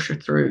just push her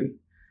through.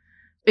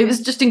 It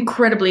was just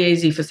incredibly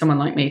easy for someone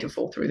like me to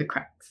fall through the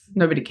cracks.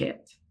 Nobody cared,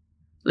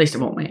 least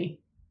of all me.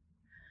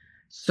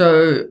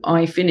 So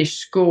I finished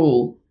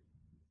school,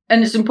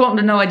 and it's important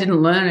to know I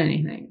didn't learn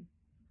anything.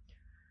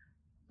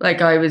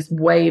 Like I was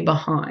way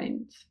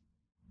behind.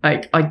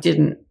 Like I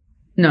didn't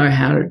know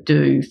how to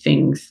do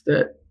things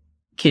that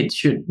kids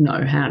should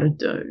know how to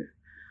do.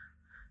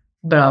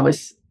 But I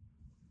was,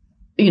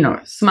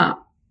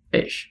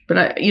 smart-ish. But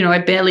I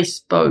barely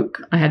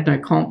spoke. I had no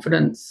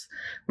confidence.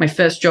 My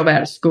first job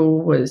out of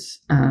school was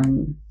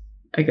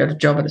I got a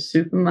job at a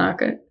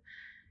supermarket.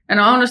 And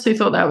I honestly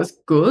thought that was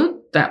good.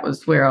 That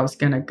was where I was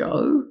going to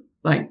go.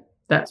 Like,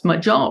 that's my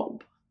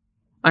job.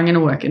 I'm going to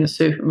work in a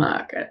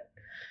supermarket.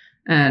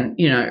 And,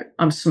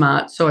 I'm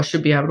smart, so I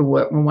should be able to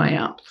work my way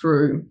up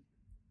through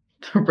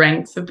the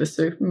ranks of the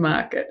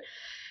supermarket.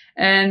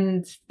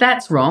 And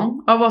that's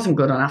wrong. I wasn't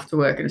good enough to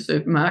work in a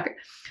supermarket.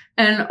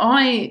 And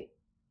I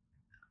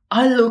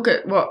look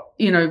at what,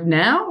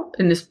 now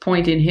in this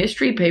point in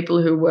history,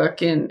 people who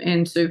work in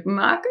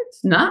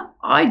supermarkets,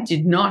 I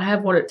did not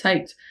have what it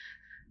takes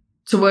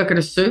to work at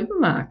a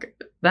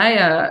supermarket. They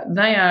are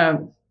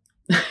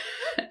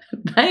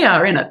they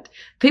are in it.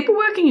 People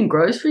working in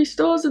grocery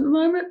stores at the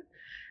moment,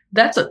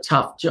 that's a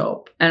tough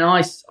job. And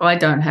I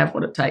don't have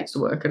what it takes to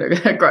work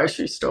at a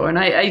grocery store. And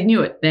I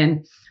knew it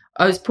then.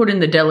 I was put in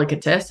the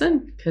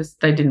delicatessen because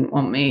they didn't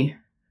want me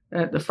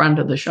at the front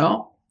of the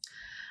shop.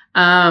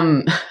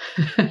 Because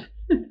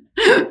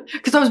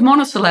I was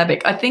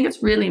monosyllabic. I think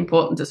it's really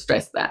important to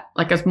stress that.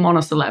 Like, I was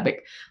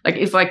monosyllabic. Like,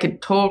 if I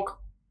could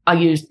talk, I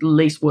used the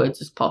least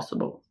words as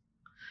possible.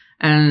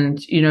 And,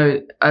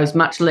 I was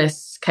much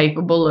less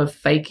capable of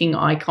faking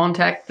eye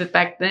contact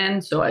back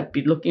then. So I'd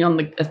be looking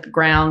at the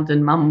ground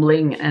and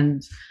mumbling,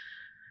 and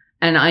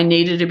I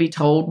needed to be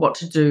told what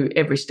to do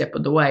every step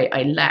of the way.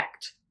 I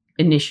lacked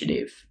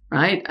initiative,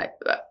 right?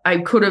 I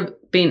could have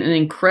been an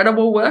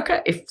incredible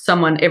worker if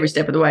someone every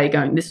step of the way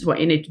going, this is what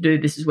you need to do,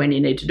 this is when you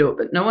need to do it.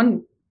 But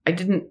I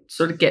didn't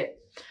sort of get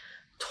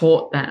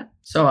taught that.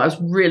 So I was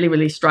really,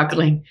 really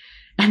struggling.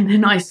 And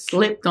then I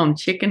slipped on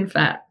chicken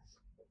fat.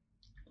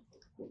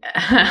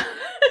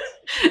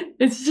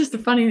 It's just a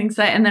funny thing to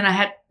say. And then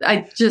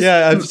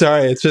I'm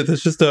sorry. I'm sure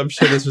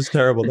this was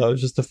terrible. That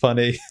was just a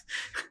funny.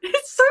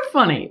 It's so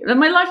funny.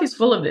 My life is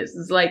full of this.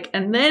 It's like,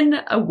 and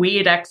then a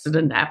weird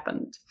accident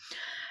happened.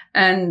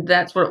 And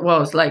that's what it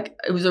was. Like,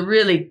 it was a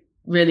really,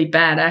 really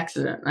bad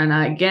accident. And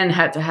I again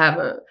had to have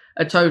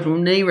a total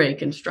knee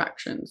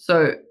reconstruction.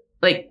 So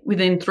like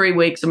within 3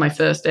 weeks of my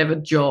first ever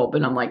job,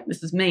 and I'm like,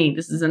 this is me.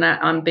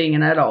 I'm being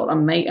an adult.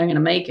 I'm going to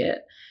make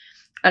it.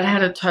 I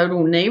had a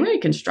total knee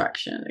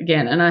reconstruction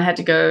again, and I had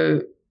to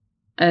go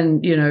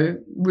and,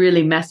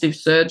 really massive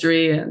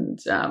surgery and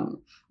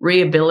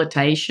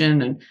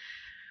rehabilitation. And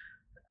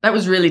that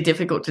was really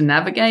difficult to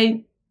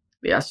navigate.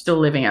 I was still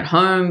living at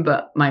home,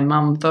 but my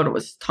mum thought it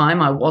was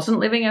time I wasn't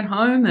living at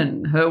home,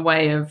 and her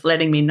way of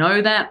letting me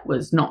know that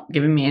was not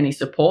giving me any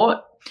support.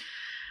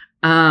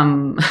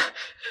 And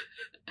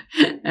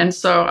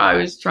so I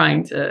was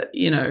trying to,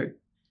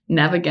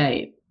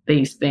 navigate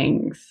these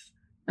things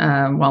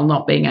while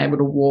not being able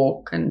to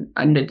walk, and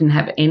I didn't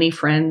have any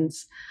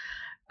friends.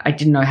 I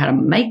didn't know how to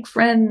make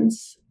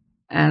friends,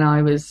 and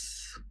I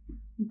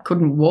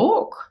couldn't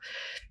walk.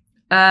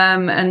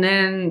 And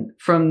then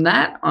from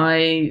that,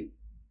 I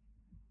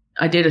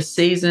did a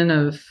season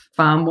of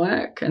farm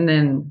work, and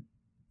then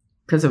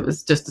because it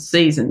was just a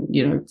season,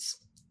 it's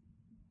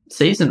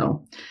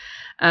seasonal.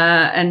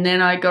 And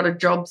then I got a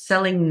job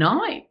selling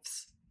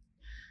knives.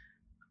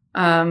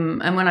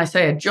 And when I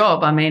say a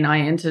job, I mean I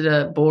entered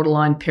a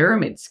borderline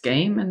pyramid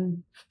scheme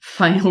and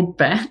failed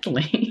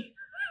badly.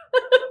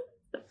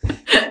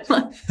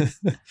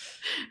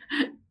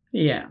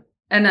 Yeah.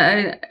 And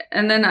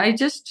then I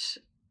just,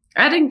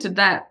 adding to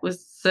that was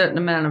a certain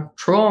amount of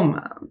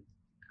trauma,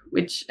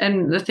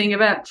 and the thing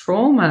about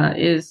trauma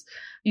is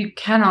you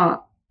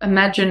cannot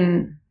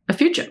imagine a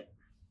future.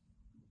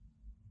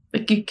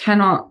 Like, you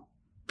cannot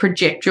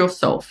project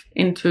yourself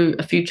into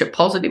a future,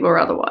 positive or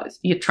otherwise.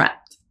 You're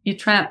trapped.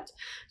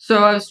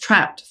 So I was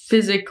trapped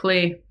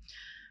physically,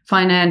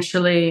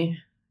 financially,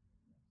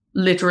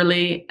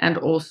 literally, and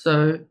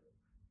also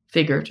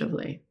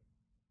figuratively.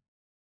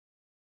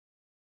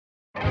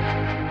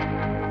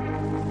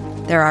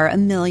 There are a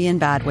million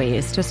bad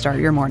ways to start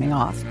your morning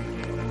off.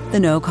 The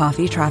no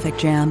coffee traffic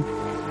jam,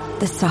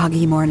 the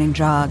soggy morning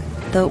jog,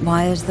 the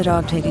why is the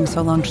dog taking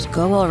so long, just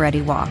go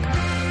already walk.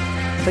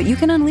 But you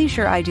can unleash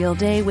your ideal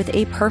day with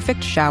a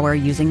perfect shower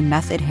using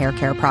Method hair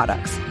care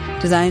products.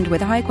 Designed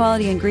with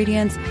high-quality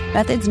ingredients,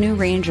 Method's new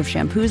range of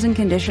shampoos and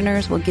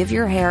conditioners will give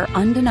your hair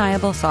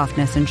undeniable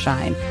softness and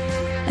shine.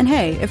 And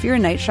hey, if you're a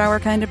night shower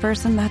kind of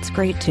person, that's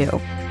great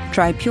too.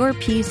 Try Pure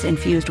Peace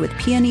infused with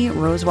peony,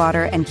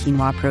 rosewater, and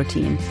quinoa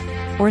protein.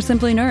 Or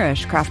Simply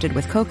Nourish, crafted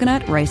with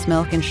coconut, rice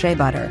milk, and shea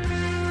butter.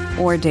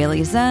 Or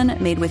Daily Zen,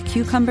 made with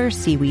cucumber,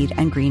 seaweed,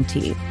 and green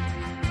tea.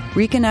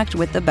 Reconnect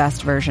with the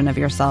best version of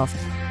yourself.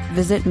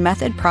 Visit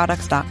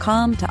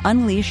methodproducts.com to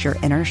unleash your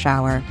inner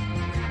shower.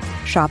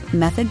 Shop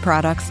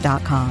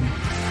methodproducts.com.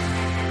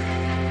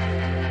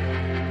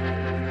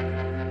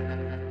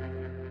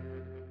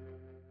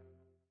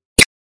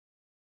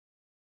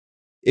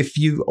 If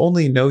you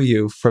only know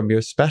you from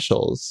your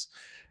specials,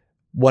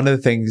 one of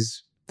the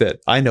things that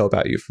I know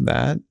about you from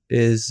that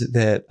is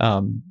that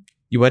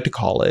you went to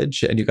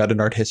college and you got an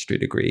art history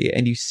degree,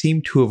 and you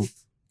seem to have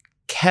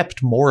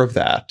kept more of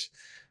that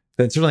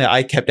than certainly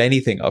I kept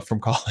anything of from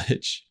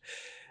college.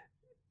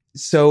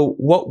 So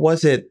what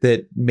was it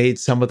that made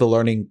some of the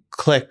learning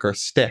click or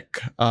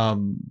stick?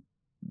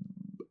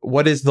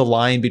 What is the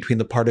line between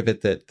the part of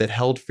it that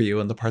held for you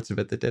and the parts of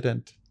it that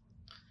didn't?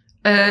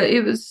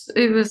 It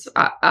was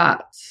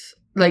art,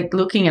 like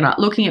looking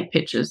at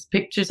pictures.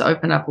 Pictures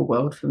opened up a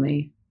world for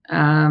me,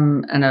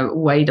 and a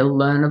way to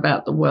learn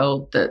about the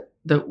world that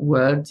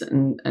words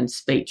and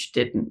speech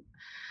didn't.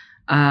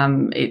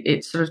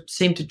 It sort of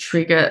seemed to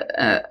trigger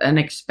an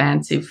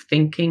expansive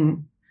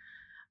thinking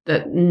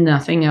that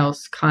nothing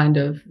else kind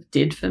of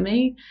did for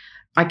me.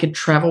 I could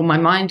travel, my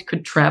mind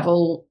could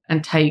travel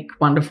and take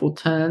wonderful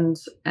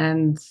turns.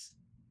 And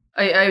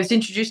I was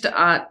introduced to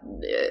art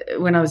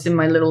when I was in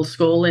my little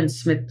school in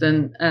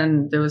Smithton,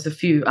 and there was a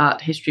few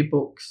art history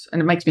books,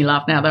 and it makes me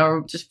laugh now. They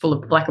were just full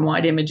of black and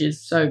white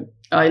images. So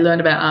I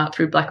learned about art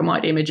through black and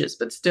white images,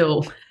 but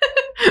still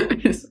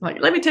it's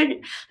like, let me tell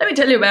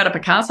you about a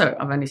Picasso.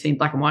 I've only seen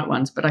black and white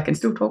ones, but I can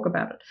still talk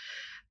about it.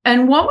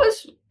 And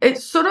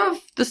it's sort of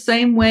the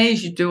same way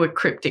as you do a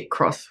cryptic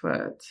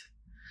crossword.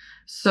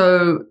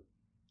 So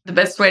the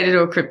best way to do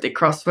a cryptic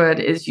crossword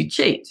is you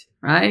cheat,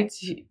 right?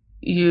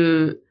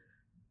 You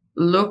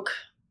look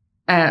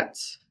at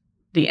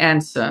the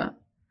answer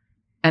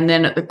and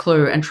then at the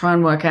clue and try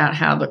and work out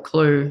how the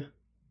clue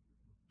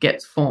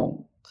gets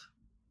formed.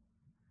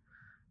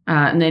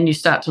 And then you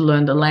start to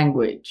learn the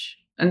language.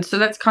 And so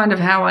that's kind of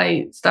how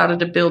I started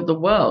to build the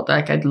world.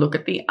 Like, I'd look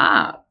at the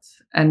art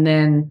and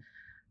then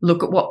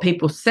look at what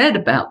people said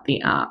about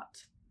the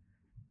art,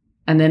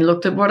 and then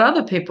looked at what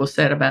other people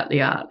said about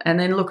the art, and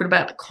then look at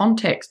about the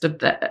context of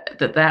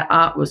that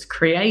art was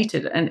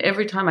created. And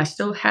every time I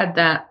still had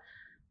that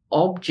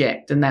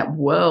object and that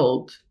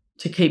world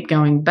to keep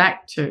going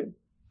back to,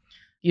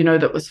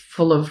 that was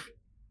full of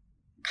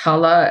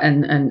color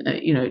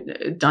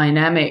and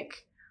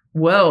dynamic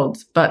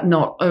worlds, but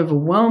not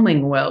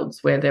overwhelming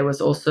worlds where there was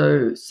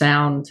also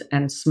sound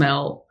and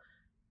smell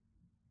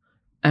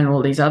and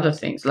all these other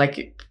things.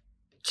 Like,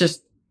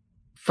 just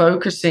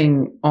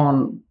focusing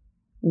on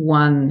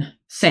one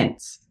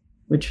sense,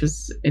 which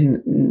was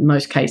in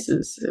most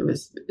cases, it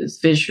was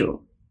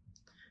visual.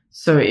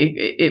 So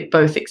it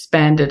both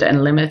expanded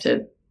and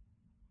limited,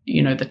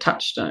 the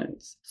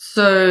touchstones.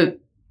 So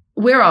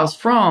where I was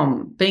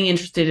from, being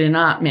interested in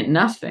art meant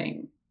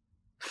nothing.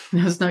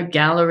 There was no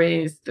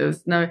galleries. There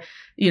was no,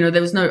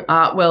 there was no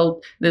art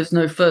world. There was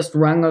no first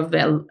rung of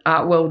the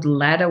art world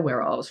ladder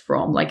where I was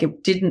from. Like,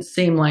 it didn't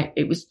seem like,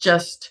 it was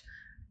just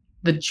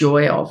the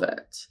joy of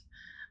it.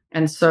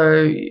 And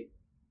so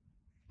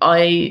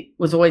I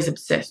was always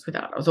obsessed with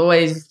art. I was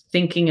always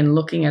thinking and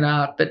looking at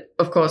art. But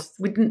of course,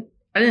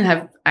 I didn't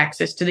have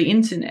access to the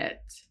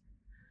internet.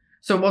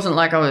 So it wasn't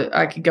like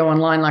I could go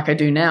online like I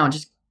do now and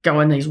just go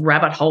on these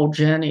rabbit hole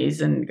journeys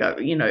and go,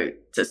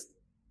 just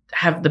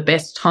have the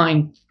best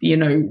time,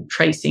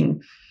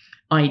 tracing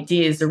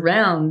ideas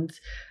around.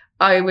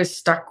 I was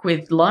stuck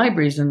with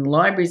libraries, and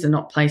libraries are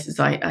not places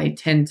I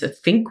tend to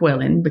think well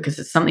in, because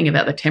it's something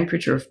about the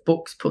temperature of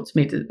books puts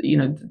me to,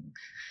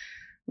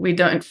 we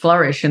don't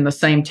flourish in the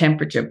same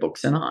temperature,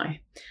 books and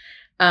I.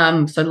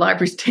 So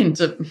libraries tend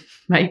to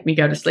make me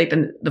go to sleep,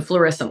 and the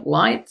fluorescent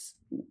lights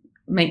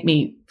make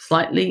me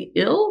slightly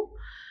ill.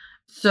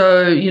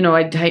 So,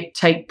 I'd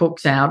take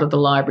books out of the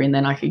library, and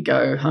then I could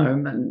go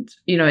home and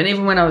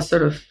even when I was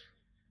sort of,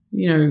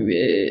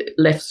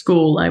 left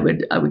school, I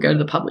would go to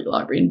the public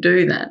library and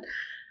do that.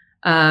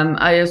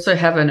 I also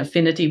have an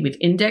affinity with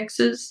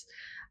indexes.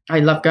 I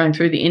love going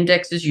through the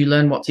indexes. You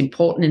learn what's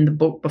important in the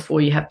book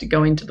before you have to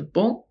go into the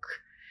book.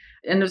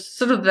 And it's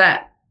sort of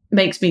that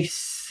makes me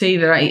see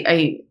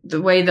that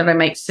the way that I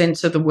make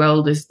sense of the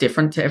world is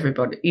different to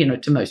everybody,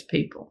 to most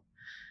people.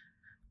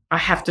 I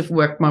have to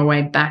work my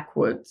way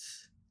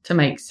backwards to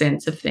make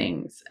sense of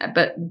things.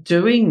 But in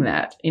doing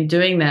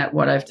that,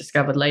 what I've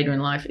discovered later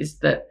in life is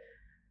that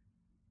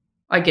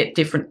I get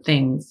different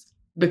things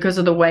because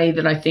of the way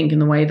that I think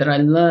and the way that I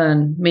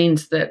learn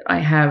means that I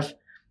have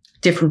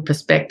different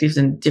perspectives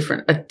and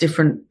a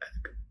different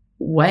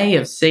way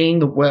of seeing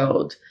the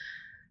world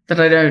that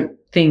I don't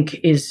think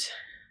is,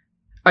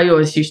 I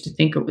always used to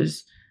think it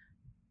was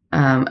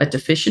a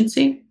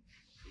deficiency,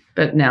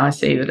 but now I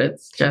see that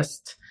it's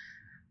just,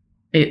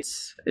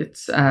 it's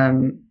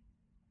a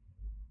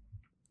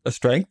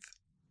strength.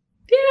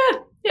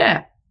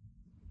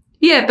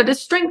 Yeah, but a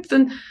strength,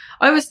 and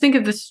I always think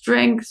of the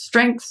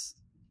strengths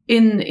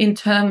in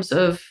terms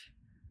of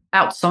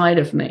outside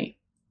of me.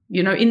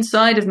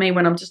 Inside of me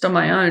when I'm just on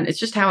my own, it's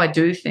just how I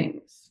do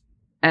things.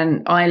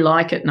 And I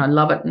like it and I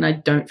love it, and I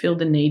don't feel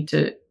the need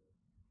to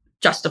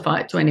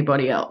justify it to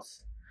anybody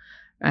else.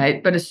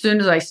 Right? But as soon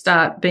as I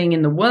start being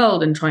in the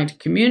world and trying to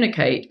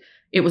communicate,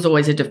 it was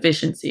always a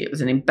deficiency. It was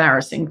an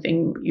embarrassing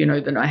thing,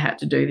 that I had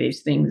to do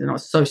these things, and I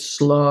was so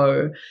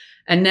slow.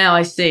 And now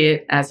I see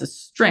it as a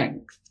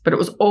strength, but it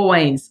was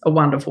always a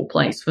wonderful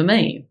place for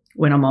me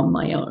when I'm on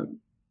my own.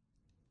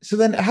 So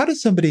then how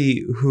does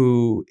somebody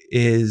who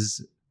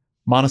is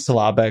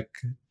monosyllabic,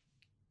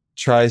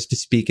 tries to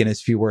speak in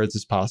as few words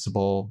as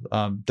possible,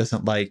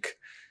 doesn't like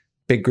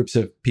big groups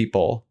of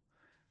people,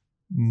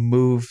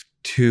 move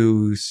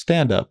to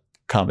stand-up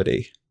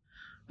comedy?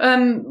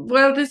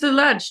 Well, there's a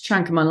large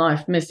chunk of my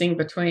life missing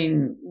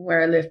between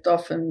where I left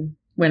off and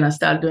when I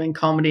started doing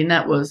comedy, and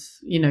that was,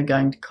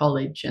 going to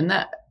college. And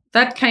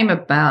that came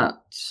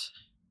about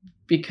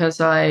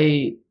because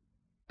I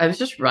was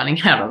just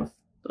running out of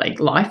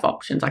life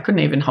options. I couldn't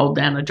even hold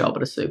down a job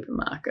at a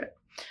supermarket.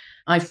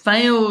 I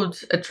failed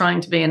at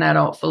trying to be an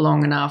adult for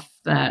long enough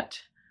that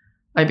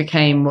I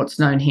became what's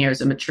known here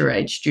as a mature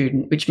age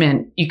student, which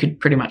meant you could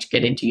pretty much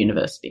get into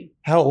university.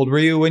 How old were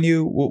you when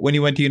you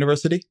went to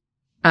university?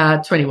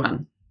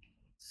 21.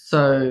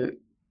 So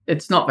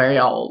it's not very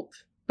old,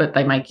 but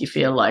they make you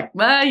feel like,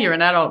 well, you're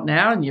an adult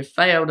now and you've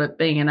failed at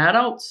being an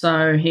adult,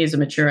 so here's a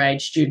mature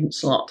age student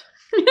slot.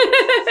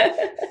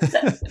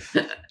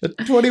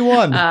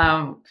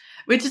 21.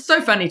 Which is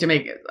so funny to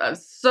me.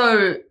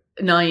 So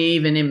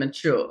naive and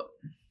immature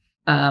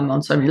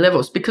on so many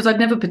levels, because I'd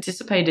never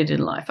participated in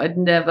life. I'd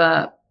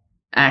never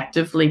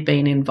actively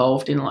been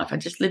involved in life. I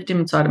just lived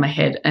inside of my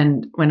head,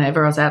 and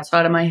whenever I was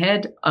outside of my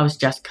head, I was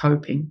just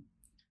coping.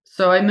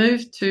 So I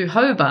moved to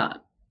Hobart,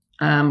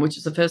 which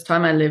is the first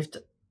time I lived.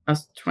 I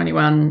was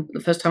 21,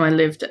 the first time I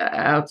lived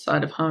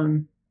outside of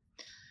home.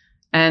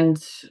 And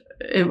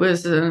it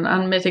was an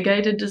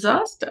unmitigated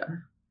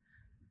disaster.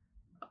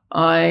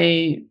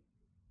 I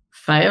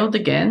failed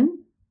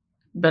again,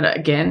 but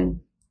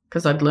again,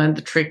 because I'd learned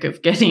the trick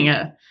of getting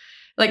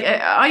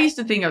I used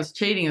to think I was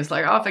cheating. It's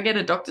like, if I get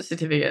a doctor's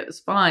certificate, it's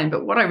fine.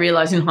 But what I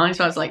realized in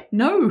hindsight, I was like,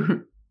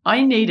 no,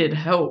 I needed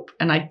help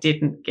and I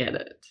didn't get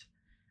it.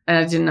 And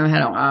I didn't know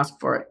how to ask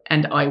for it.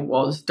 And I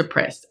was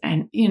depressed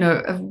and,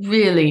 a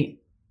really,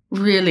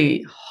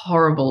 really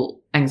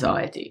horrible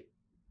anxiety.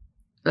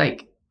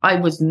 Like I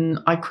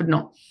could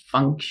not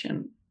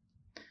function.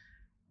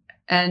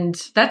 And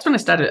that's when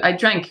I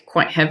drank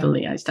quite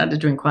heavily. I started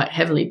drinking quite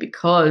heavily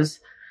because,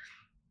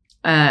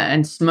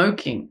 and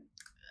smoking,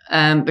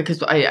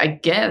 because I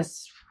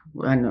guess,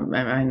 I'm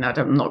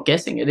not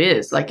guessing, it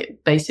is like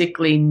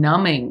basically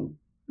numbing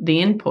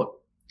the input.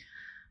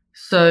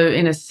 So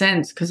in a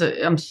sense, because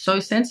I'm so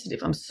sensitive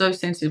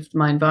to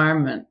my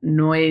environment,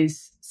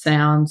 noise,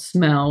 sound,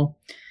 smell.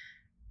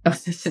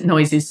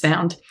 Noise is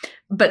sound,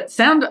 but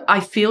sound,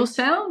 I feel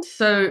sound.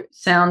 So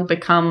sound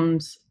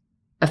becomes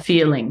a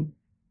feeling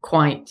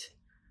quite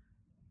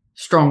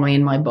strongly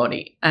in my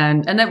body.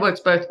 And that works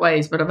both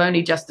ways, but I've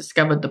only just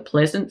discovered the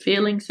pleasant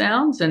feeling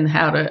sounds and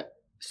how to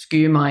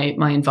skew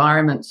my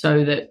environment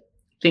so that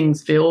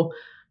things feel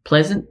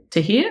pleasant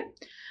to hear.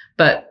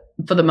 But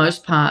for the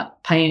most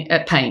part, pain.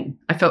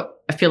 I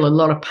feel a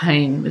lot of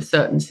pain with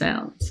certain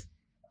sounds.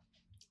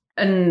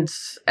 And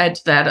add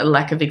to that a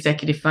lack of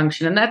executive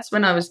function. And that's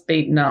when I was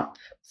beaten up.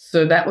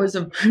 So that was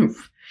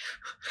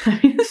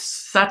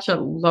such a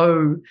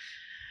low,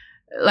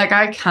 like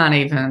I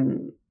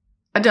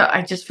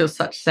just feel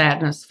such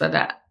sadness for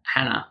that,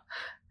 Hannah,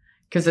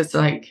 because it's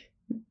like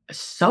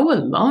so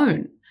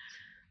alone.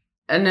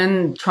 And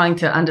then trying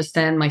to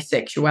understand my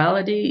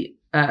sexuality.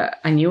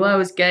 I knew I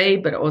was gay,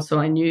 but also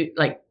I knew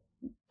like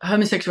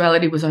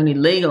homosexuality was only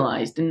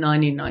legalized in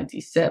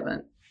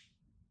 1997.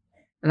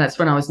 And that's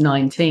when I was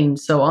 19.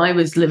 So I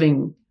was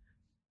living,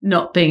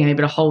 not being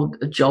able to hold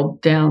a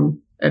job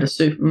down at a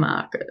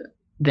supermarket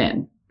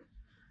then.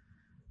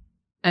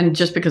 And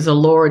just because the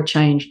law had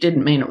changed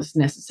didn't mean it was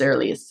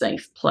necessarily a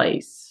safe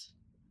place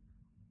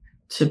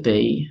to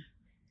be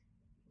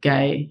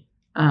gay.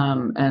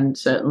 And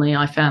certainly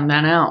I found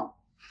that out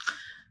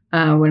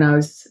when I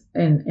was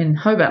in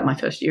Hobart, my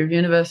first year of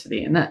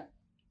university and that.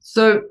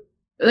 So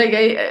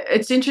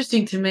it's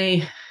interesting to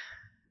me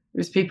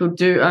because people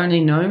do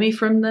only know me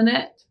from the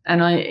net.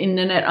 And in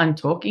the net, I'm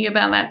talking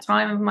about that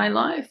time of my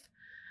life.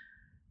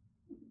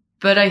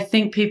 But I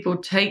think people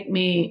take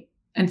me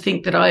and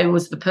think that I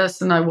was the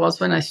person I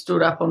was when I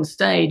stood up on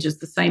stage as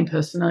the same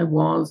person I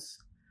was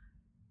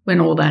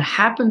when all that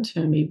happened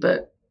to me.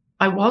 But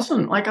I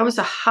wasn't. Like I was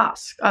a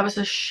husk. I was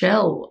a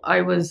shell. I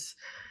was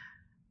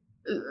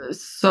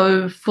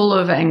so full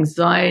of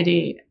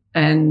anxiety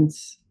and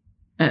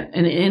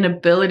an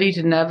inability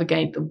to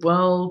navigate the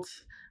world.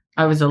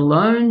 I was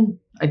alone.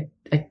 I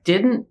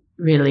didn't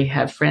really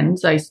have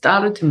friends. I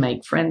started to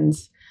make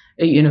friends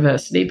at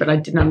university, but I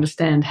didn't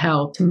understand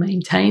how to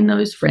maintain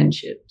those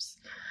friendships.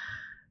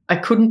 I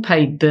couldn't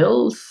pay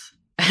bills.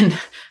 And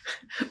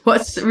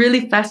what's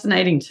really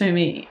fascinating to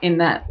me in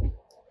that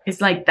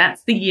is like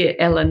that's the year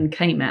Ellen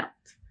came out.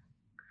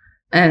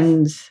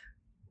 And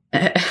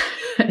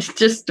it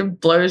just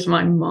blows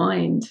my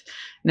mind.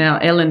 Now,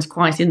 Ellen's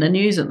quite in the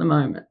news at the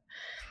moment.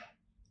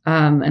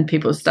 And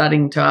people are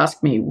starting to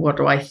ask me, what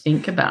do I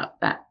think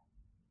about that?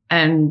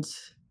 And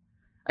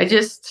I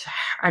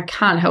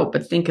can't help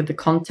but think of the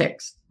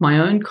context, my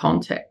own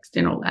context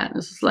in all that. And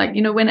it's just like,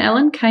 when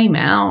Ellen came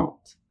out,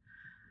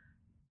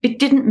 it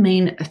didn't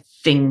mean a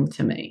thing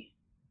to me.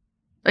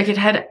 Like it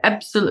had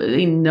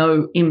absolutely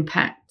no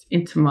impact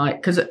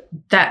because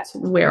that's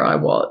where I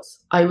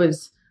was. I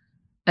was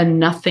a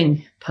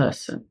nothing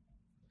person.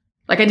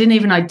 Like I didn't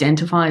even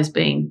identify as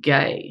being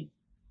gay.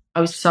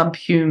 I was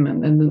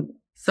subhuman. And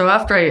so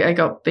after I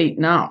got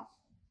beaten up,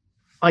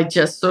 I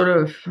just sort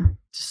of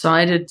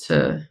decided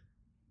to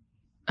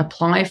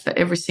apply for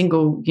every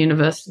single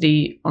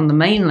university on the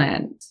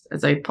mainland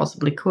as I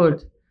possibly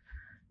could,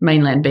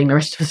 mainland being the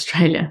rest of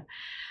Australia.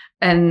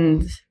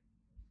 And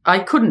I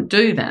couldn't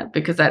do that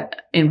because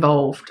that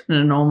involved an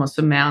enormous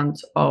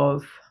amount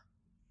of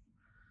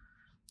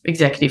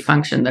executive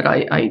function that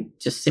I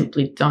just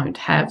simply don't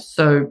have.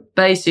 So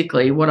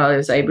basically what I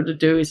was able to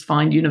do is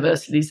find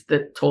universities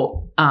that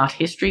taught art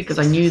history, because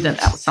I knew that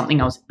that was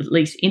something I was at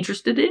least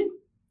interested in.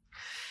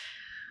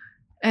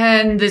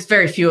 And there's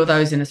very few of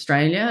those in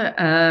Australia.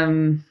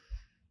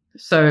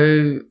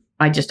 So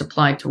I just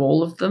applied to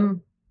all of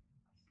them,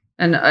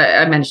 and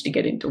I managed to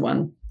get into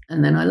one,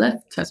 and then I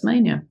left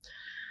Tasmania.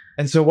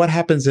 And so what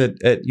happens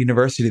at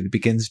university that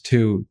begins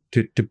to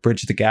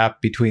bridge the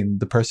gap between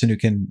the person who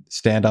can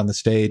stand on the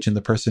stage and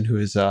the person who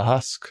is a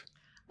husk?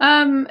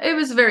 It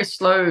was a very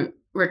slow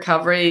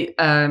recovery.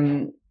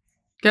 Going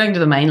to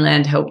the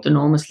mainland helped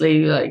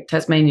enormously. Like,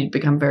 Tasmania had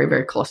become very,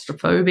 very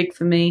claustrophobic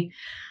for me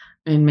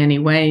in many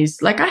ways.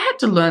 Like, I had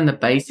to learn the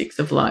basics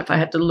of life. I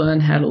had to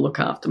learn how to look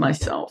after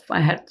myself. I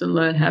had to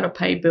learn how to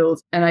pay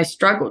bills. And I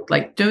struggled.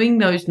 Like, doing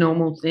those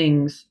normal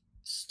things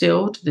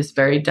still to this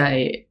very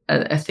day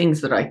are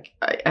things that I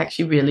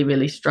actually really,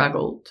 really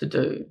struggle to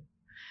do.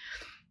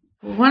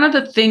 One of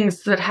the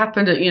things that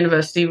happened at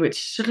university,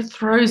 which sort of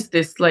throws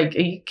this, like,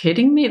 are you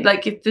kidding me?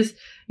 Like, are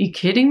you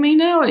kidding me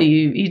now? Are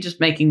you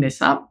just making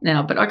this up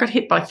now? But I got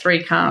hit by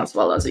 3 cars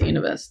while I was at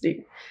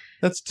university.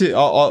 That's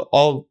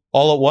all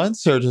at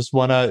once, or just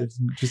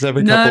just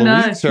every couple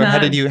of weeks, or how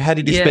did you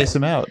space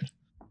them out?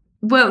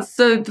 Well,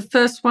 so the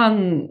first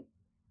one,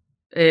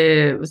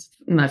 it was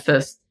my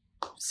first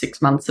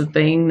 6 months of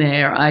being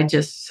there. It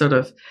just sort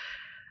of,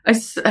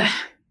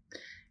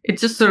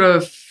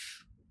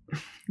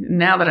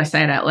 now that I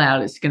say it out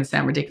loud, it's going to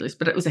sound ridiculous,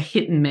 but it was a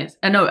hit and miss.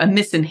 A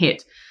miss and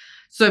hit.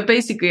 So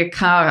basically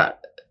I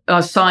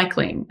was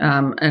cycling,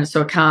 and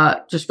so a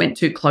car just went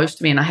too close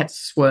to me and I had to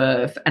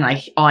swerve, and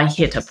I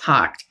hit a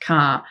parked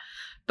car,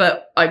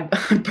 but I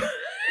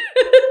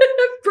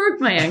broke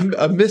my ankle.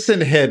 A miss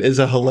and hit is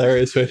a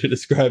hilarious way to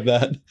describe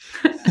that.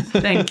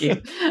 Thank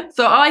you.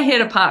 So I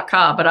hit a parked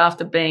car, but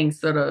after being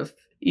sort of,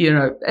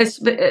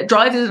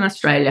 drivers in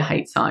Australia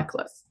hate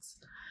cyclists.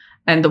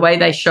 And the way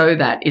they show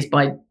that is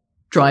by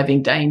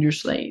driving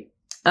dangerously.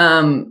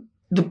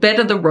 The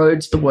better the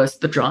roads, the worse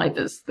the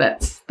drivers.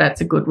 That's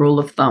a good rule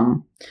of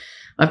thumb.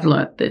 I've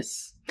learnt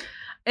this.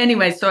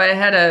 Anyway, so I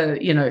had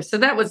so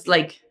that was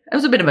it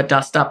was a bit of a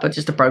dust up, but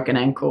just a broken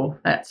ankle.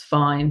 That's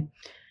fine.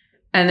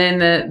 And then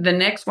the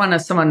next one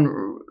is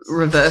someone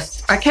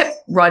reversed. I kept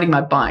riding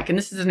my bike, and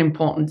this is an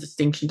important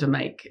distinction to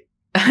make.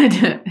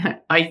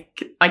 I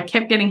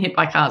kept getting hit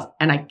by cars,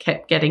 and I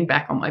kept getting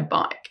back on my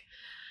bike.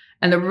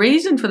 And the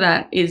reason for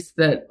that is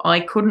that I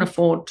couldn't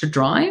afford to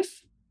drive,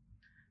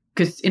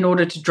 because in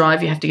order to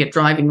drive, you have to get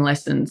driving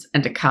lessons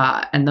and a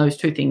car, and those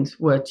two things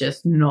were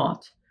just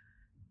not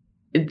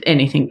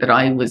anything that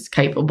I was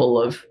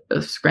capable of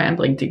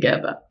scrambling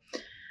together.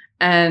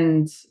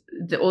 And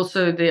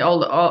also the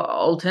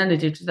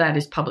alternative to that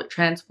is public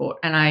transport,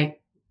 and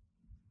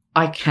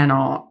I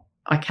cannot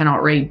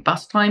read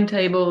bus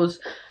timetables.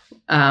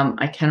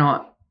 I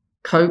cannot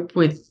cope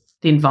with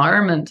the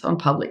environment on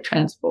public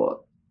transport.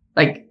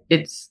 Like,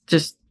 it's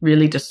just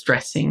really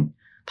distressing.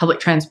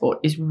 Public transport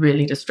is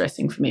really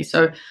distressing for me.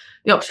 So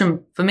the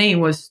option for me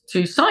was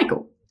to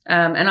cycle.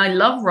 And I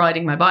love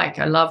riding my bike.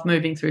 I love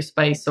moving through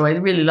space. So I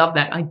really love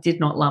that. I did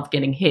not love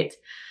getting hit.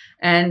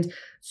 And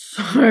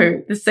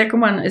so the second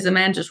one is a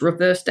man just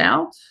reversed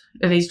out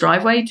of his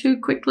driveway too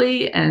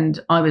quickly, and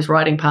I was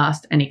riding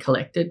past and he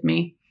collected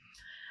me.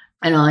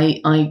 And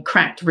I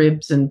cracked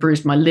ribs and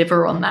bruised my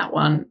liver on that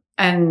one.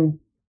 And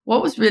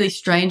what was really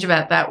strange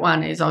about that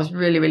one is I was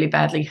really, really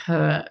badly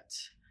hurt.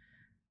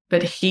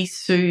 But he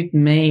sued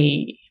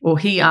me, or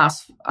he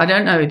asked, I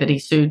don't know that he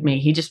sued me.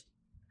 He just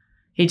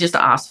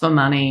asked for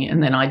money,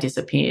 and then I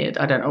disappeared.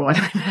 I don't know what.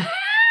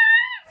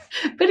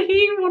 But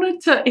he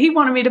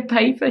wanted me to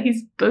pay for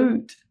his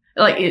boot.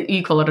 Like,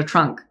 you call it a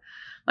trunk.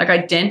 Like, I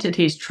dented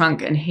his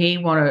trunk, and he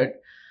wanted,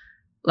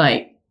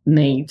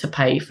 me to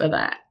pay for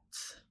that.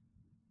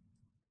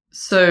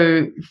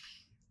 So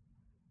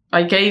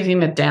I gave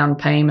him a down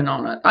payment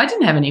on it. I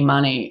didn't have any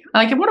money.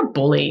 What a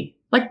bully.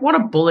 What a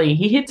bully.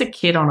 He hits a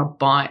kid on a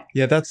bike.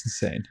 Yeah, that's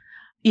insane.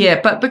 Yeah,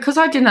 but because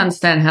I didn't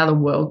understand how the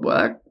world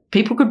worked,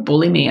 people could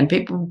bully me, and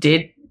people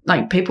did.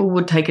 People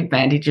would take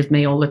advantage of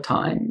me all the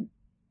time.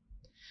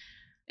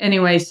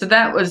 Anyway, so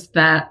that was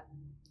that.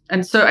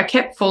 And so I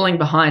kept falling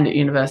behind at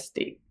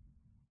university,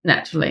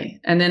 naturally.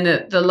 And then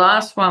the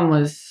last one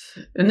was,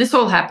 and this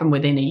all happened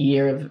within a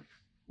year of,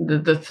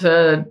 the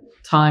third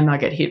time I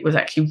got hit was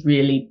actually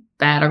really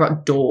bad. I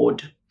got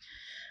doored.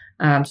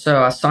 So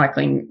I was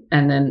cycling,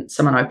 and then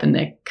someone opened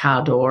their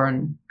car door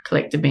and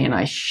collected me, and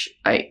I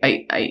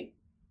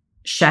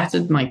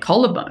shattered my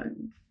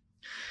collarbone.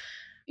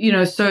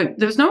 So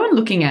there was no one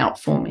looking out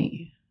for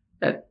me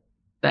at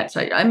that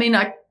stage. I mean,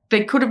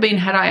 they could have been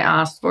had I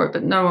asked for it,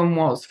 but no one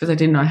was, because I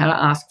didn't know how to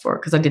ask for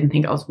it, because I didn't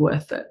think I was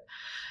worth it.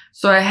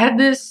 So I had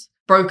this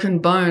broken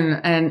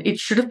bone, and it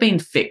should have been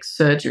fixed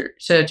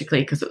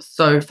surgically because it was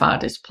so far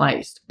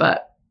displaced.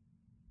 But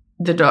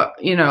the doc,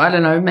 I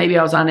don't know, maybe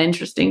I was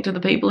uninteresting to the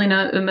people in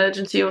an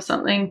emergency or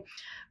something,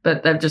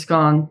 but they've just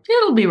gone,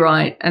 it'll be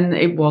right. And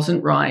it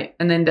wasn't right.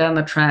 And then down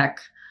the track,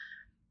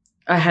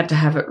 I had to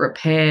have it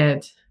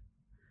repaired.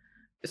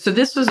 So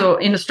this was all,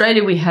 in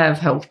Australia, we have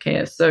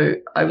healthcare. So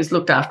I was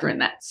looked after in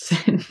that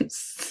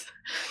sense.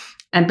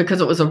 And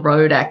because it was a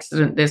road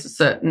accident, there's a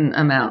certain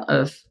amount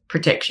of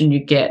protection you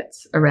get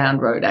around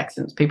road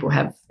accidents. People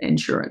have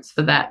insurance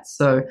for that.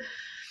 So,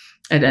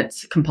 and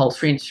it's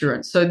compulsory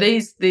insurance. So at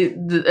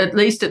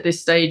least at this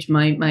stage,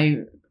 my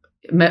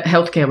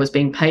healthcare was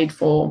being paid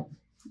for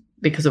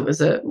because it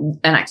was an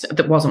accident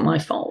that wasn't my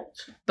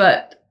fault.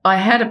 But I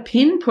had a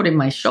pin put in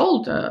my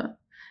shoulder,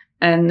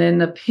 and then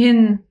the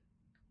pin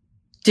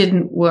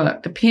didn't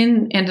work. The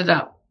pin ended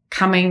up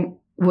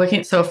working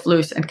itself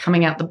loose and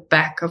coming out the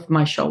back of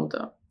my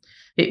shoulder.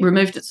 It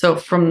removed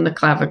itself from the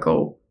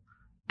clavicle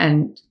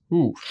and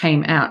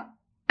came out.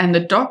 And the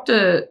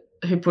doctor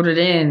who put it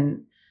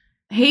in,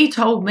 he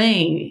told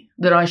me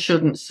that I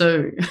shouldn't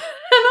sue. And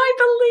I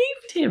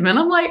believed him. And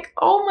I'm like,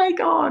 oh my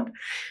God,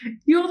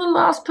 you're the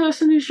last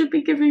person who should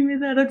be giving me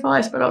that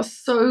advice. But I was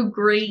so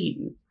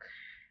green.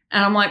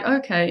 And I'm like,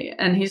 okay.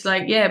 And he's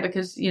like, yeah,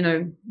 because,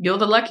 you're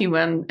the lucky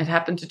one. It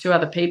happened to 2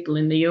 other people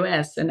in the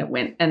US, and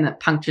it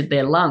punctured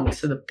their lungs.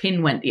 So the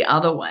pin went the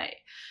other way.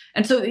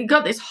 And so you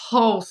got this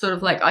whole sort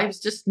of I was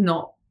just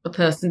not the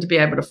person to be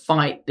able to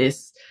fight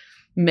this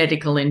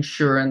medical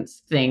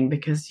insurance thing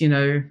because,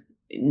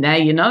 now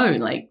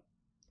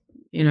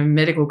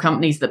medical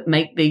companies that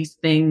make these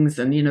things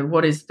and,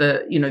 what is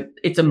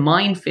it's a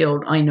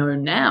minefield. I know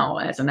now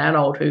as an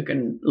adult who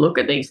can look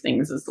at these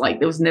things. It's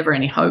there was never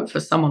any hope for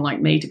someone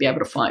like me to be able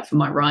to fight for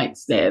my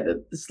rights there.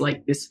 That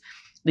it's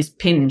this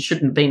pin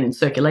shouldn't have been in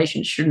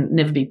circulation, shouldn't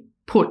never be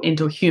put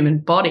into a human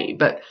body.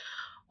 But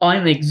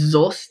I'm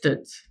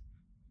exhausted.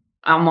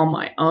 I'm on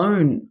my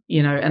own,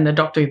 and the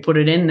doctor who put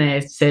it in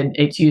there said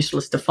it's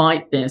useless to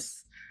fight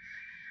this.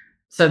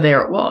 So there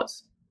it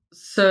was.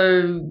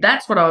 So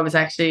that's what I was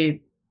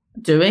actually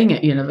doing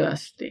at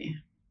university,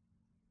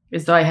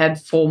 is I had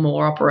 4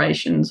 more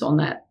operations on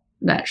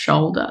that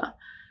shoulder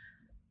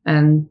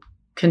and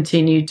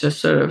continued to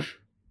sort of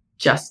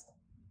just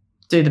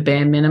do the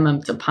bare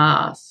minimum to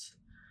pass.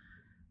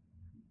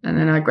 And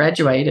then I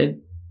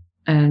graduated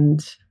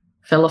and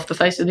fell off the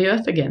face of the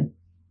earth again.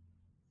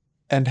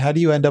 And how do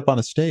you end up on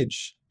a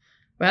stage?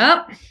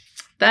 Well,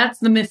 that's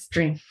the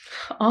mystery.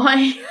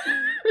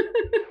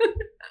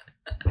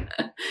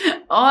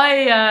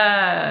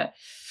 I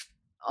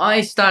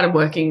started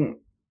working, I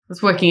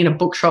was working in a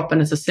bookshop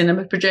and as a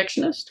cinema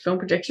projectionist, film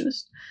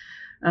projectionist.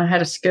 I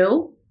had a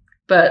skill,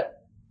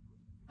 but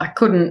I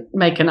couldn't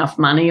make enough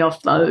money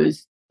off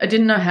those. I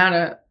didn't know how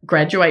to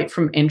graduate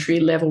from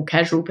entry-level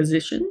casual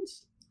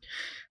positions.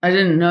 I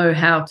didn't know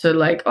how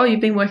to you've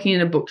been working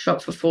in a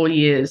bookshop for 4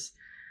 years.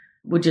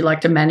 Would you like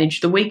to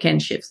manage the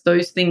weekend shifts?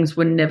 Those things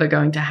were never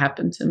going to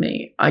happen to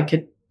me. I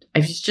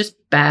was just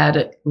bad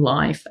at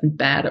life and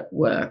bad at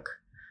work.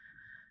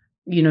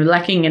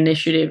 Lacking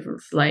initiative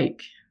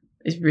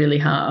is really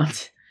hard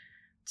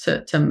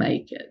to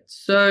make it.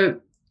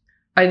 So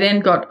I then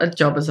got a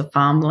job as a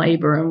farm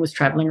laborer and was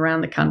traveling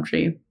around the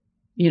country,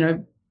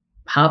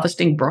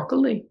 harvesting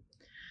broccoli,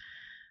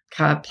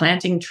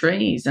 planting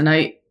trees.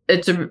 And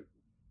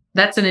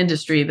that's an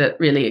industry that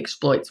really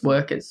exploits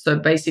workers. So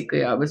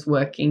basically I was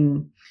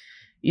working,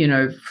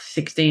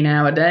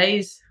 16-hour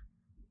days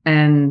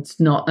and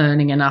not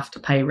earning enough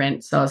to pay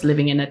rent. So I was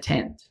living in a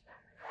tent.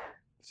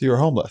 So you were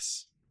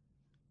homeless?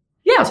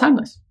 Yeah, I was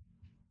homeless.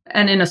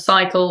 And in a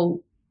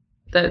cycle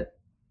that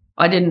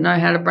I didn't know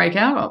how to break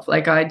out of.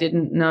 I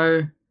didn't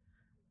know,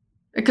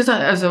 because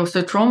I was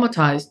also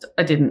traumatized.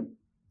 I didn't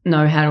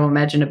know how to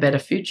imagine a better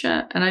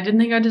future, and I didn't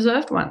think I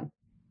deserved one.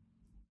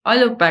 I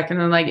look back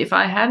and I'm like, if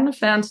I hadn't have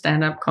found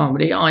stand-up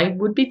comedy, I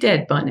would be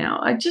dead by now.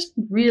 I just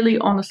really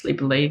honestly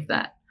believe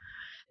that.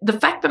 The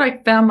fact that I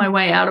found my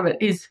way out of it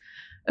is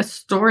a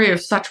story of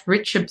such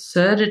rich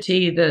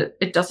absurdity that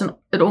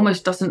it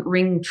almost doesn't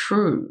ring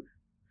true.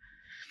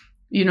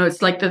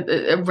 It's like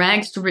a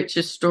rags to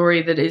riches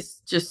story that is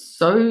just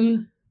so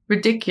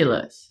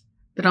ridiculous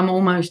that I'm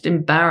almost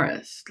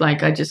embarrassed.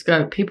 I just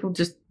go, people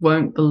just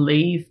won't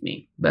believe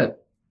me.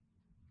 But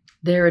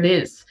there it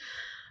is.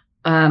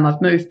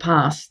 I've moved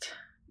past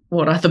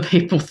what other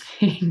people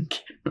think.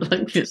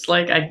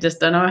 I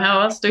just don't know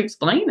how else to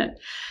explain it.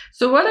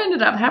 So what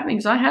ended up happening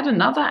is I had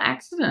another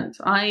accident.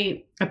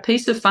 A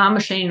piece of farm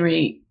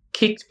machinery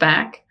kicked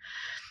back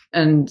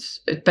and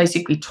it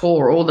basically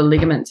tore all the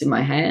ligaments in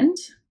my hand,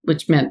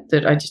 which meant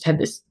that I just had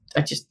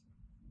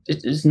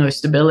there's no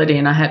stability,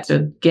 and I had to,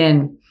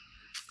 again,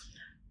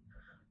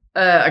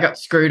 I got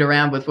screwed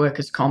around with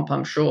workers' comp,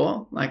 I'm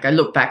sure. I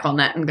look back on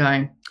that and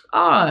going,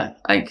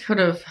 I could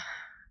have,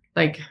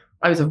 I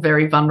was a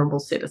very vulnerable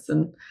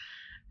citizen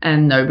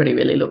and nobody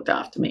really looked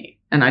after me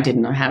and I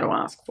didn't know how to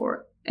ask for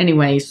it.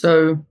 Anyway,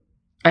 so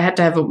I had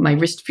to have my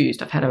wrist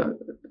fused. I've had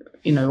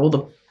all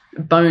the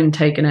bone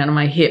taken out of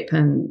my hip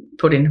and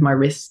put into my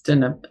wrist,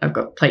 and I've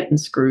got plate and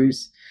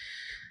screws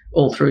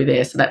all through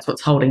there. So that's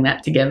what's holding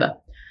that together.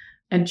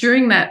 And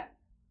during that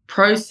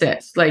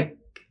process, I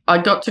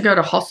got to go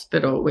to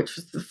hospital, which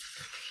was just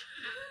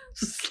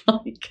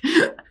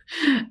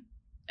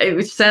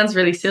which sounds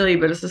really silly,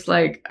 but it's just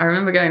I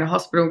remember going to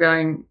hospital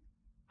going,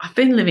 I've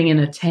been living in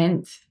a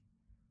tent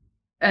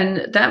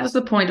And that was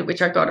the point at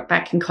which I got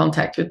back in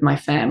contact with my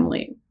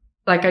family.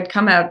 Like I'd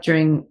come out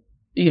during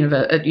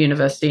at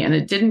university and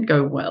it didn't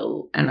go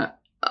well. And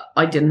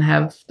I didn't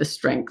have the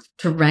strength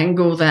to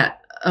wrangle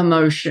that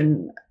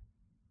emotion.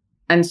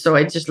 And so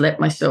I just let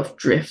myself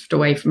drift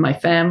away from my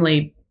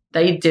family.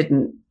 They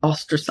didn't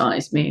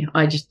ostracize me.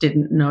 I just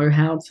didn't know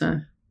how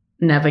to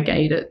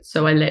navigate it.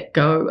 So I let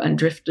go and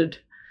drifted.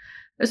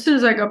 As soon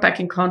as I got back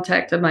in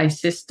contact with my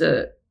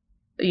sister,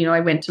 I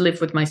went to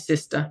live with my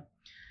sister.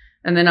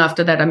 And then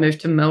after that, I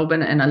moved to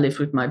Melbourne and I lived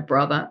with my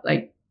brother.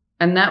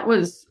 And that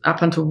was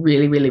up until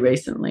really, really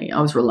recently.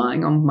 I was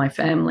relying on my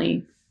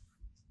family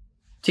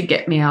to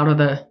get me out of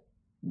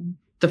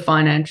the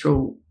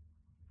financial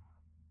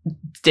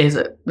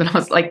desert. That I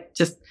was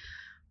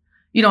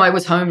I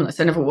was homeless.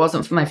 And if it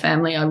wasn't for my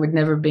family, I would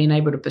never have been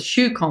able to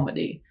pursue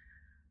comedy,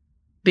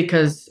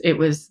 because it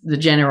was the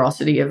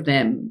generosity of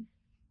them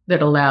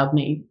that allowed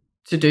me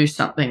to do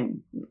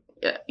something,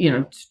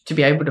 to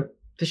be able to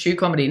pursue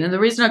comedy. And the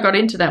reason I got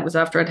into that was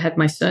after I'd had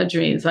my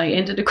surgery, is I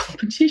entered a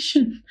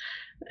competition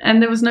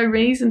and there was no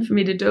reason for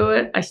me to do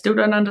it. I still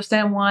don't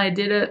understand why I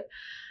did it,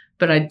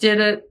 but I did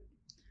it.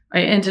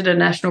 I entered a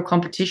national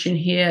competition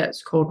here.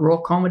 It's called Raw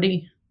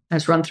Comedy.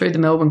 It's run through the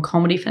Melbourne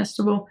Comedy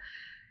Festival.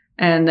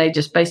 And they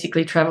just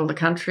basically travel the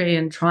country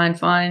and try and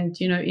find,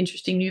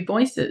 interesting new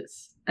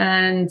voices.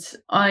 And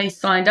I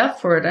signed up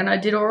for it and I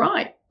did all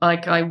right.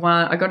 I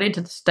won. I got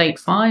into the state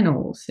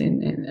finals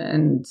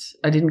and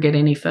I didn't get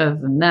any further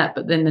than that.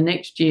 But then the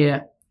next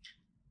year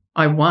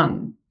I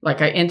won.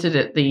 I entered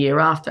it the year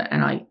after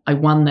and I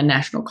won the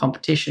national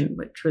competition,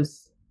 which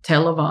was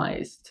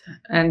televised.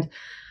 And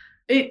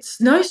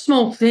it's no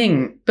small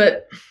thing,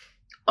 but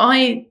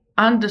I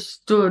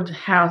understood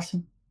how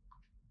to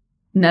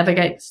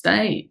navigate the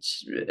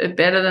stage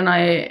better than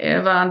I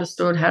ever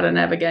understood how to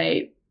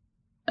navigate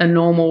a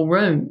normal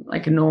room,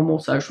 like a normal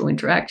social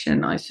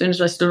interaction. As soon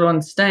as I stood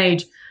on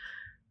stage,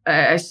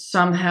 I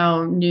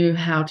somehow knew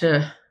how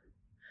to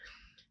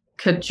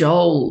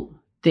cajole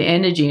the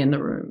energy in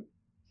the room.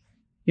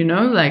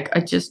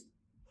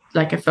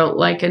 I felt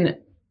like a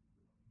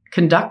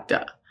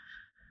conductor.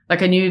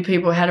 I knew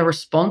people had a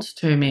response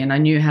to me and I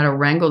knew how to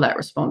wrangle that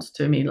response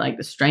to me.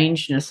 The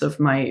strangeness of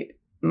my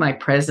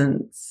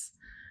presence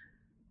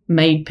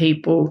made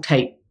people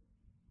take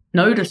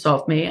notice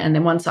of me. And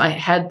then once I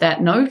had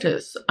that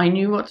notice, I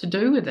knew what to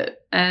do with it.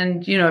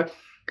 And,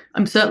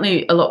 I'm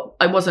certainly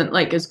I wasn't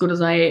as good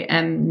as I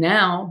am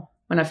now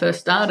when I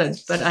first started,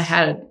 but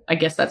I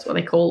guess that's what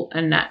they call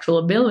a natural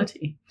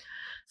ability.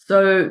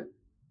 So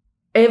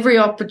every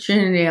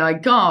opportunity I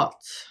got,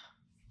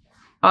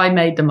 I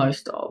made the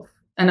most of.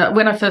 And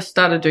when I first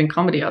started doing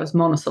comedy, I was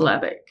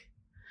monosyllabic.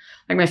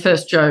 My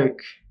first joke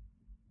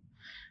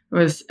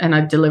was, and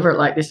I'd deliver it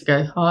like this, I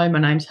go, "Hi, my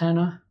name's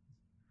Hannah."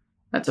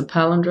 That's a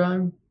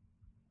palindrome.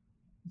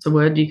 It's a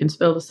word you can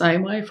spell the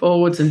same way,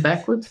 forwards and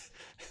backwards,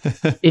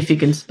 if you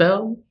can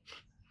spell.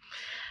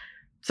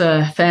 It's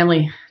a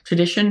family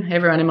tradition.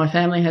 Everyone in my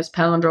family has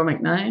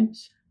palindromic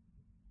names.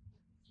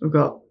 We've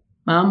got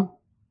Mum,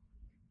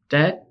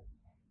 Dad,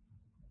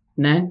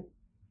 Nan,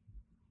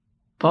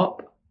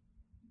 Pop,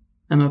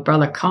 and my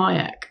brother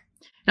Kayak.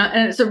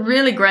 And it's a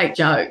really great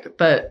joke,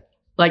 but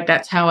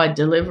that's how I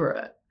deliver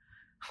it.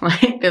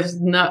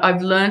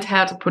 I've learned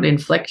how to put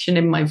inflection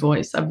in my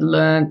voice. I've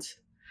learned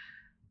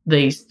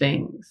these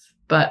things,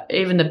 but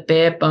even the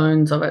bare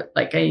bones of it,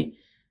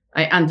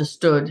 I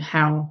understood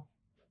how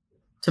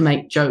to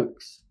make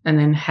jokes and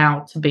then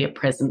how to be a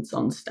presence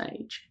on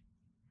stage.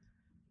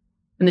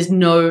 And there's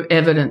no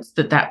evidence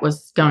that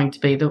was going to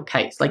be the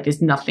case.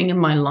 There's nothing in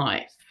my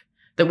life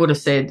that would have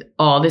said,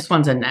 "Oh, this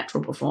one's a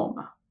natural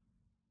performer."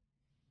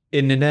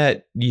 In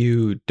Nanette,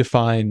 you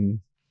define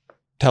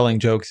telling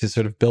jokes as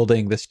sort of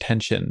building this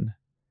tension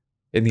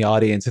in the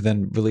audience and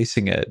then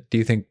releasing it. Do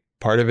you think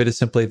part of it is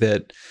simply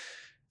that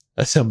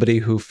as somebody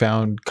who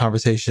found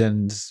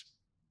conversations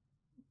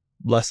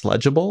less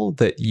legible,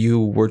 that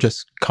you were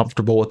just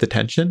comfortable with the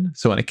tension?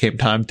 So when it came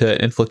time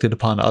to inflict it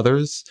upon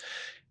others,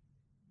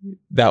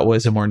 that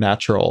was a more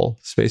natural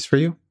space for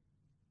you?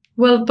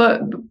 Well, but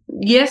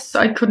yes,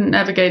 I couldn't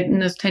navigate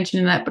and there's tension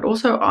in that, but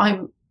also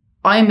I'm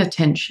a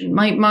tension.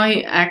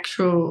 My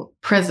actual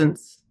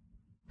presence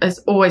has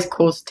always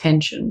caused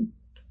tension.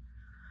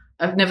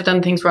 I've never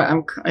done things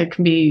right. I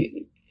can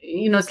be,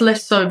 it's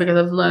less so because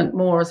I've learned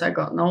more as I've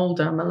gotten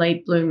older. I'm a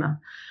late bloomer.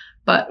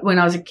 But when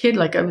I was a kid,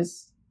 I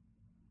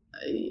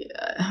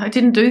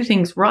didn't do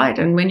things right.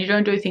 And when you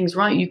don't do things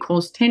right, you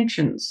cause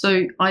tension.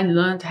 So I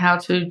learned how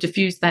to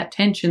diffuse that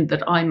tension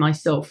that I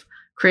myself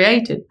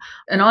created.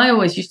 And I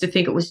always used to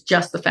think it was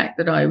just the fact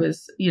that I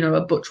was,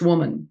 a butch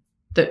woman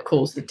that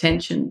caused the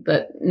tension.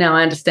 But now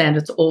I understand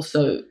it's how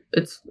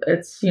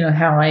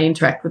I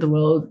interact with the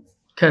world,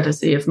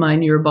 courtesy of my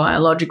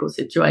neurobiological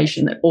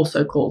situation, that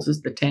also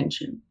causes the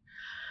tension.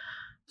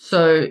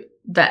 So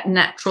that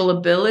natural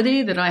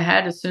ability that I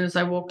had as soon as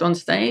I walked on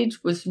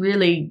stage was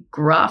really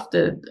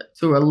grafted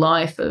through a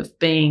life of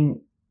being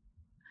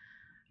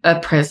a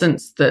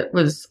presence that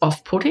was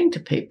off-putting to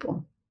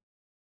people.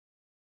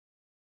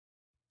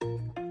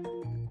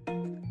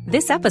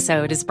 This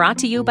episode is brought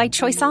to you by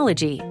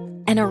Choiceology,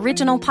 an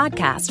original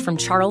podcast from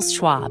Charles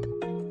Schwab.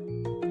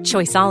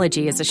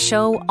 Choiceology is a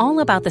show all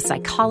about the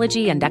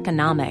psychology and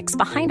economics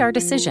behind our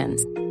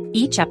decisions.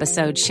 Each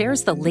episode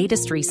shares the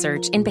latest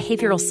research in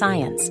behavioral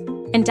science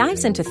and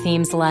dives into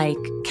themes like,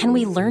 can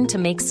we learn to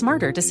make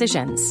smarter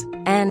decisions?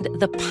 And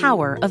the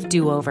power of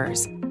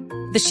do-overs.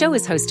 The show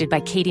is hosted by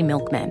Katie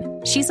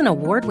Milkman. She's an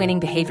award-winning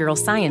behavioral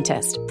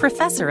scientist,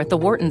 professor at the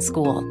Wharton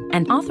School,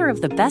 and author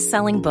of the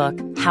best-selling book,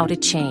 How to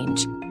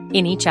Change.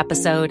 In each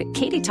episode,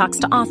 Katie talks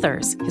to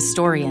authors,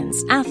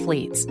 historians,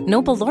 athletes,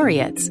 Nobel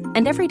laureates,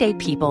 and everyday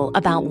people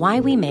about why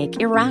we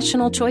make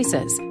irrational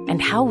choices and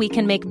how we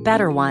can make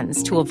better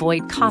ones to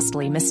avoid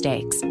costly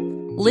mistakes.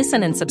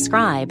 Listen and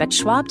subscribe at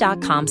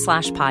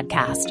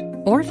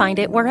schwab.com/podcast or find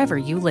it wherever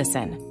you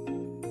listen.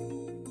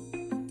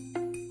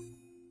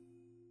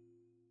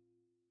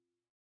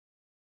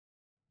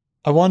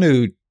 I want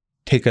to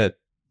take a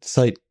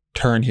slight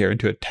turn here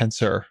into a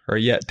tenser or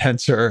yet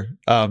tenser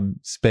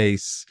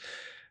space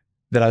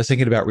that I was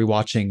thinking about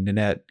rewatching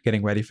Nanette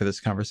getting ready for this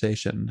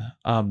conversation.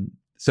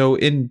 So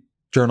in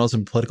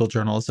journalism, political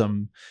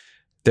journalism,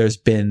 there's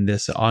been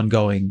this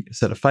ongoing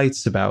set of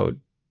fights about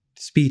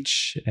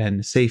speech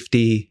and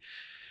safety.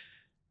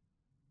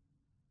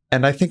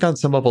 And I think on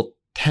some level,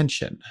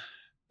 tension.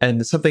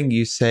 And something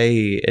you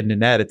say in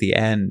Nanette at the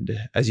end,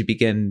 as you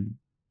begin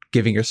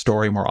giving your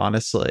story more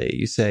honestly,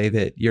 you say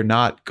that you're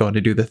not going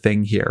to do the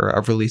thing here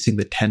of releasing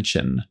the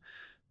tension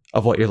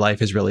of what your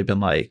life has really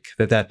been like,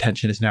 that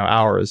tension is now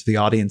ours, the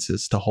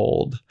audience's, to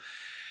hold.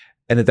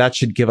 And that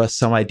should give us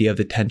some idea of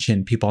the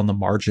tension people on the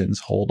margins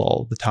hold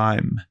all the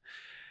time.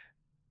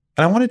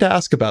 And I wanted to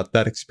ask about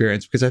that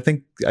experience because I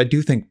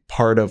do think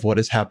part of what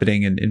is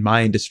happening in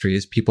my industry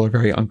is people are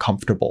very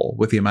uncomfortable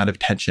with the amount of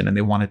tension and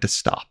they want it to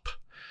stop.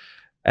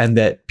 And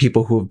that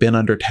people who have been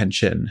under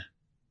tension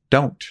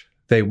don't.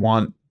 They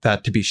want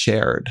that to be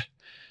shared.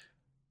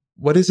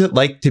 What is it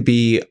like to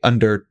be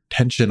under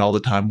tension all the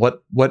time?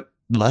 What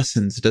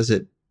lessons does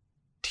it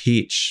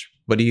teach?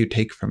 What do you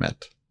take from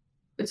it?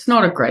 It's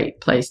not a great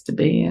place to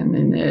be in,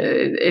 and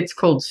it's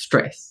called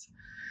stress.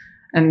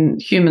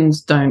 And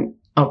humans don't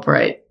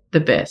operate the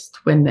best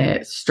when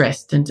they're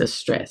stressed and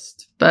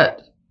distressed.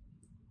 But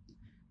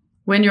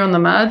when you're on the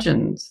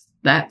margins,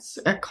 that's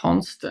a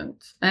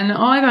constant. And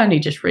I've only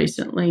just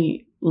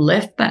recently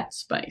left that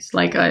space.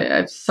 Like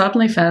I've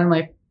suddenly found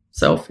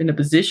myself in a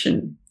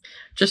position,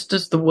 just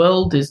as the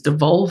world is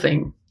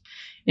devolving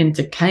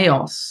into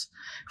chaos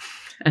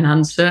and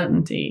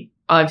uncertainty,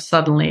 I've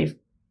suddenly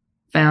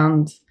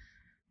found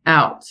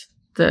out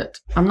that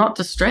I'm not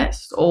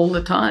distressed all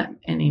the time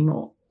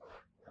anymore.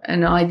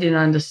 And I didn't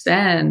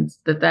understand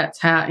that that's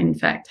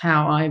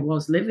how I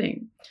was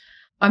living.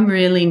 I'm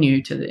really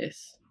new to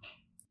this.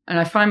 And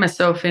I find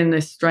myself in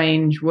this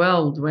strange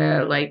world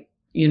where,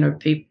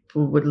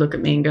 people would look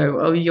at me and go,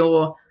 oh,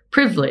 you're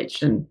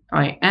privileged. And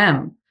I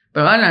am,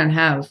 but I don't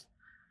have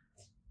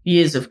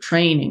years of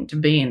training to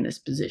be in this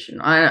position.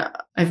 I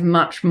have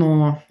much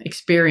more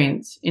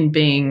experience in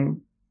being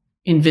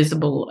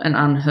invisible and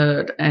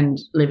unheard and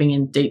living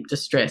in deep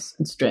distress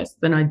and stress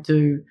than I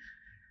do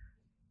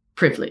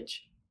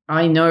privilege.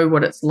 I know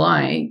what it's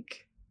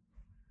like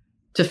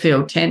to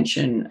feel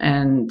tension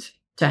and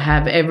to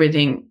have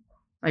everything,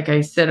 like I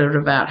said it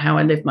about how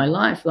I lived my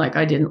life, like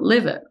I didn't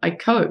live it. I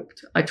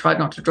coped. I tried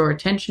not to draw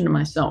attention to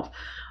myself.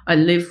 I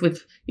lived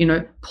with,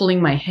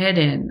 pulling my head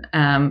in.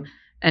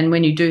 And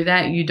when you do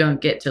that, you don't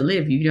get to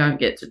live. You don't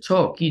get to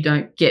talk. You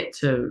don't get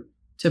to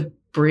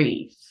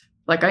breathe.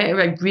 Like I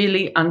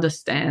really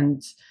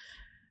understand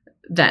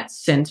that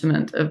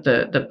sentiment of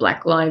the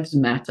Black Lives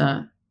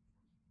Matter.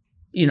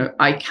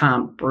 I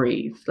can't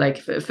breathe, like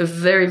for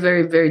very,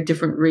 very, very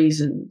different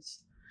reasons.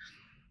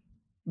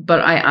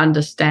 But I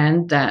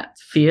understand that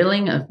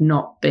feeling of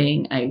not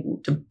being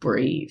able to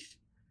breathe.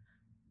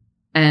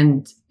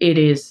 And it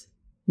is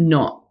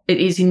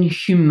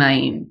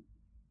inhumane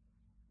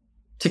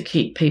to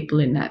keep people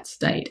in that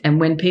state. And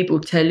when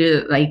people tell you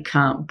that they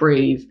can't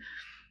breathe,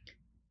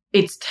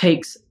 it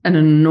takes an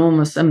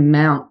enormous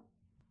amount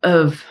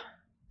of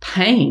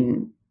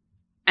pain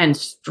and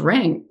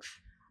strength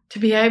to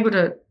be able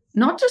to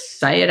not just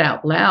say it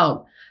out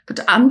loud, but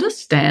to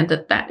understand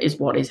that that is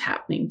what is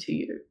happening to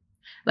you.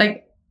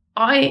 Like,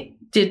 I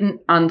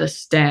didn't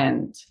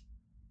understand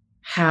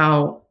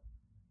how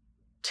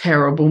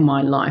terrible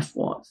my life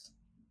was,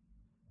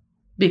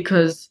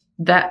 because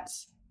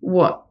that's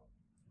what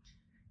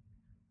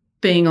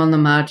being on the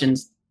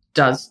margins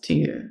does to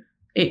you.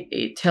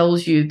 It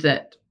tells you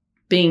that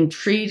being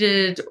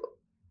treated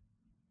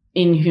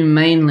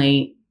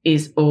inhumanely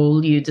is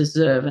all you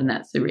deserve, and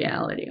that's the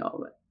reality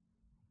of it.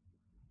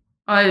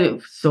 I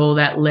saw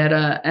that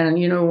letter, and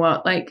you know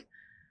what? Like,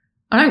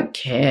 I don't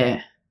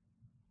care.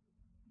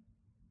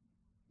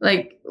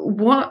 Like,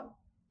 what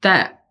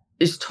that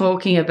is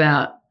talking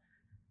about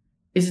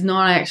is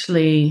not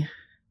actually,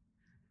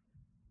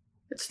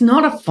 it's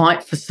not a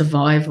fight for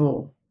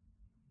survival.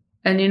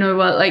 And you know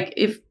what? Like,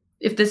 if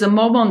there's a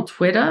mob on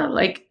Twitter,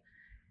 like,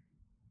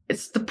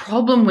 it's the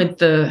problem with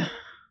the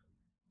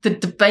the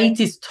debate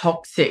is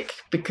toxic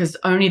because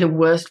only the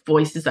worst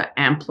voices are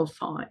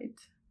amplified.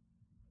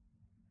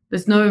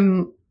 There's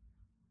no,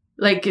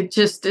 like, it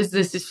just is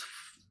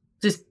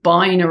this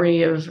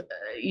binary of,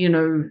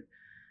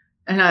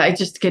 and I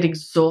just get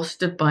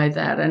exhausted by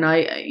that. And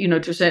I,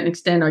 to a certain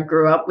extent, I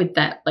grew up with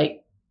that,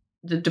 like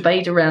the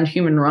debate around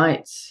human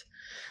rights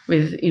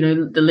with,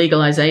 the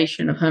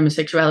legalization of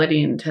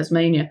homosexuality in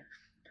Tasmania.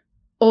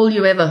 All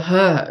you ever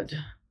heard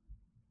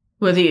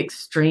were the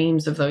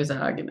extremes of those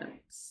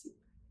arguments.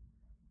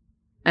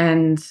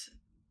 And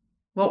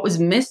what was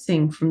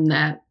missing from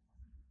that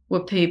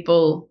were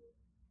people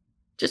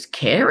just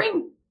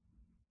caring.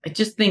 I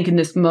just think in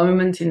this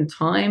moment in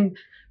time,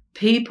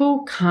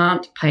 people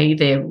can't pay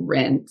their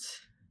rent.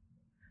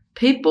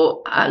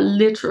 People are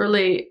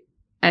literally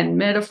and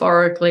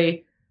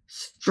metaphorically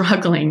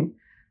struggling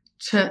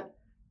to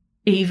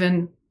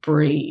even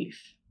breathe.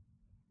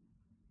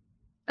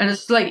 And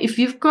it's like, if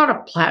you've got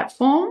a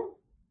platform,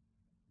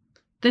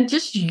 then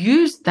just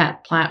use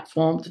that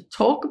platform to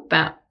talk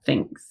about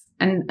things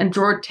and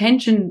draw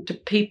attention to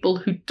people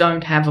who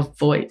don't have a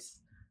voice,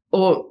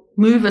 or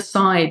move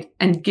aside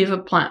and give a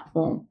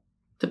platform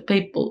to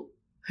people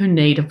who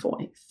need a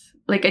voice.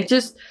 Like,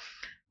 this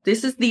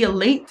is the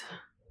elite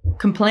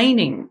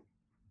complaining.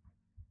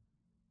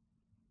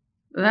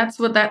 That's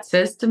what that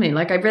says to me.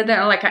 Like, I read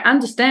that, like, I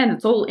understand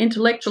it's all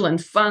intellectual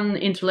and fun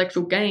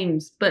intellectual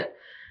games, but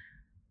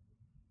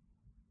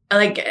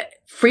like,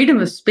 freedom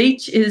of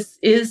speech is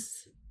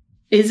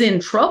in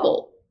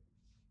trouble.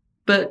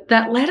 But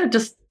that letter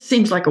just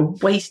seems like a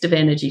waste of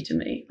energy to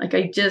me. Like,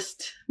 I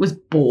just was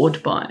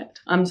bored by it.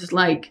 I'm just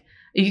like,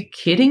 are you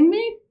kidding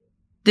me?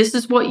 This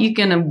is what you're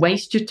going to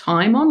waste your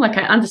time on? Like,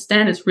 I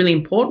understand it's really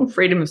important.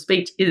 Freedom of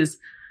speech is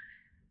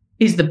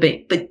the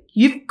big, but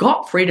you've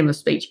got freedom of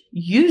speech.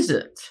 Use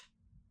it.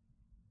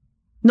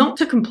 Not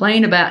to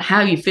complain about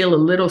how you feel a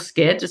little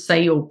scared to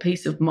say your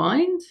peace of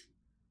mind.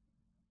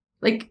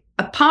 Like,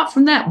 apart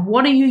from that,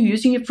 what are you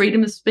using your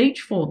freedom of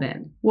speech for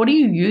then? What are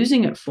you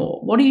using it for?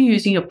 What are you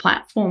using your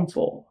platform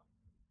for?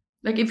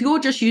 Like, if you're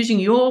just using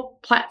your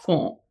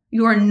platform,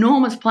 your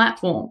enormous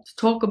platform, to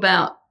talk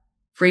about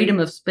freedom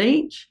of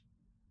speech,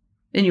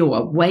 then you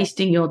are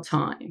wasting your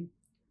time.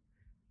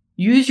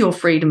 Use your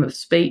freedom of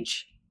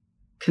speech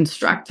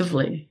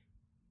constructively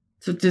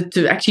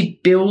to actually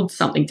build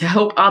something, to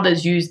help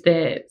others use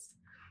theirs.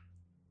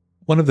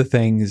 One of the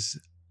things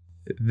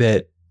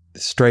that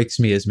strikes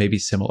me as maybe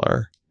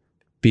similar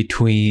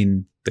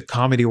between the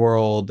comedy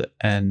world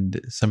and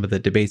some of the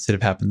debates that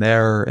have happened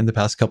there in the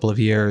past couple of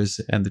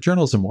years and the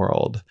journalism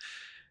world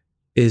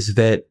is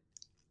that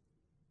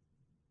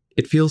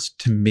it feels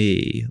to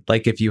me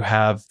like if you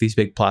have these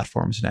big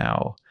platforms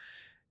now,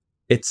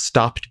 it's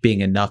stopped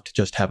being enough to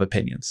just have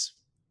opinions,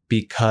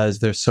 because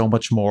there's so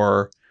much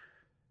more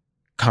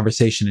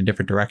conversation in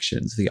different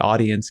directions. The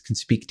audience can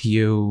speak to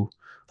you.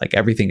 Like,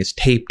 everything is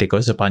taped. It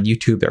goes up on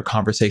YouTube. There are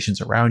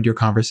conversations around your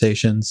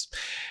conversations.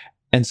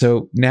 And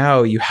so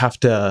now you have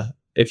to,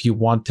 if you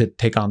want to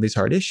take on these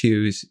hard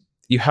issues,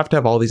 you have to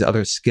have all these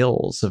other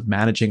skills of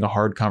managing a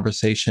hard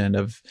conversation,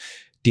 of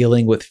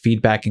dealing with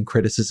feedback and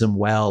criticism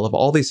well, of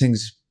all these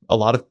things a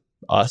lot of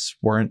us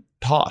weren't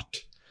taught.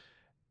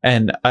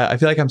 And I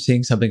feel like I'm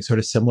seeing something sort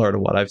of similar to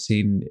what I've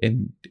seen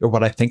or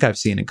what I think I've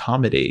seen in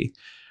comedy,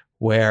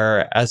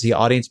 where as the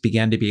audience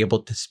began to be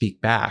able to speak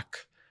back,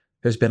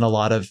 there's been a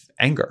lot of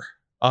anger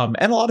and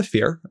a lot of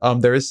fear.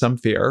 There is some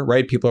fear,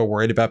 right? People are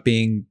worried about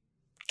being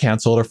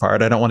canceled or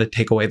fired. I don't want to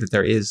take away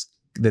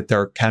that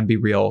there can be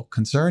real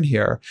concern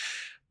here,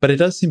 but it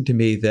does seem to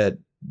me that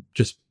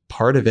just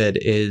part of it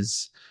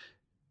is,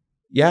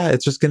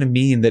 it's just going to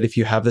mean that if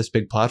you have this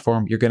big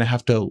platform, you're going to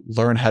have to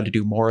learn how to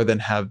do more than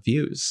have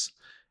views.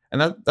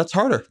 And that's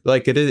harder.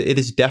 Like, it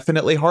is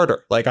definitely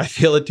harder. Like, I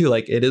feel it too.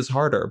 Like, it is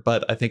harder,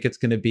 but I think it's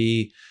going to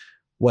be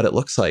what it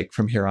looks like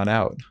from here on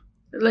out.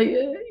 Like,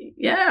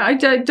 I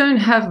don't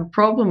have a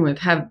problem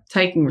with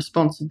taking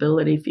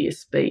responsibility for your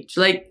speech.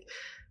 Like,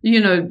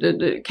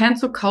 the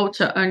cancel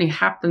culture only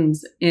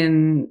happens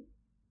in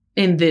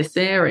this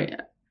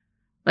area.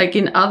 Like,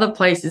 in other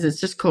places,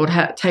 it's just called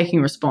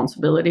taking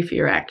responsibility for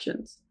your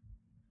actions.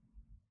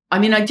 I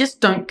mean, I just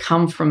don't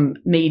come from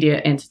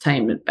media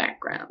entertainment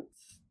backgrounds.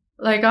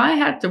 Like, I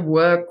had to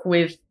work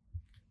with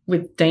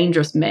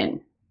dangerous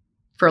men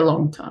for a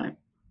long time.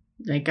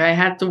 Like, I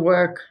had to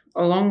work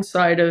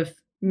alongside of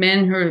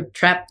men who are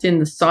trapped in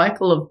the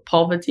cycle of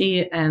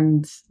poverty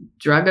and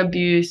drug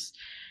abuse.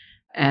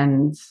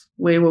 And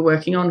we were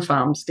working on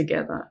farms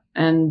together.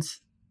 And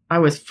I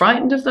was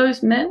frightened of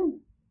those men.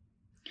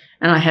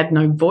 And I had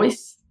no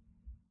voice.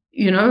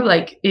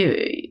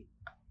 I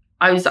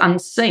was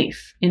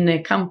unsafe in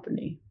their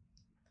company.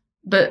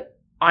 But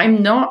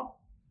I'm not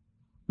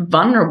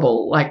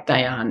vulnerable like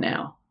they are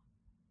now.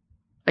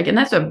 Like, and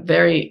that's a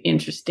very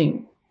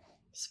interesting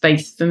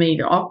space for me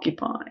to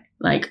occupy.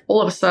 Like,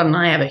 all of a sudden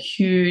I have a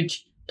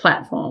huge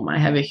platform. I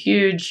have a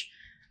huge,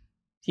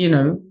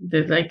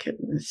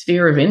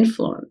 sphere of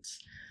influence.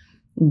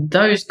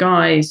 Those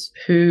guys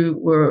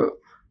who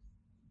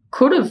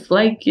could have,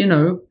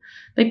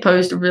 they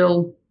posed a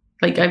real,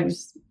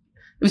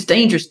 was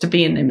dangerous to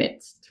be in their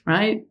midst,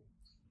 right?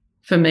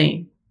 For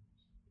me.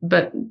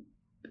 But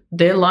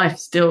their life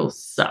still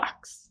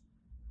sucks.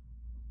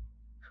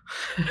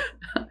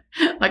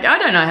 Like, I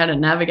don't know how to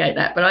navigate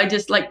that, but I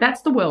just, like,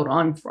 that's the world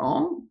I'm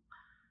from.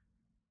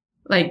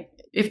 Like,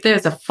 if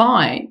there's a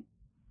fight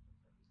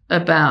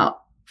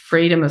about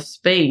freedom of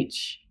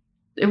speech,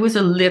 it was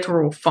a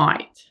literal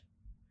fight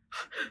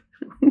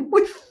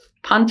with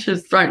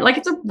punches thrown. Like,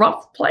 it's a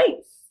rough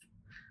place.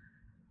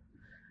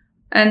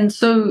 And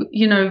so,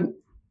 you know,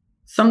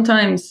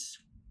 sometimes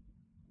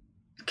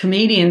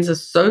comedians are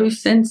so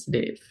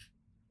sensitive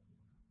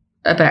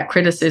about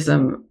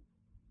criticism,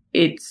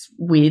 it's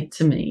weird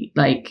to me.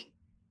 Like,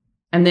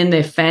 and then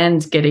their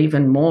fans get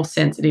even more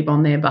sensitive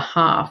on their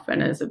behalf,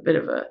 and there's a bit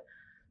of a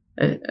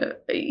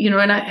you know,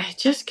 and I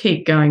just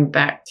keep going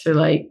back to,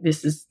 like,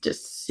 this is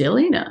just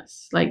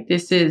silliness. Like,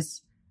 this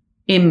is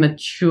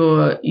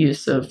immature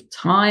use of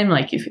time.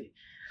 Like, if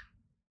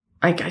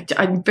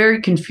I'm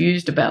very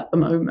confused about the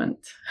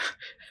moment,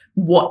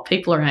 what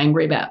people are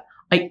angry about.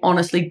 I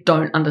honestly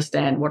don't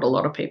understand what a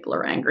lot of people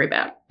are angry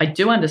about. I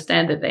do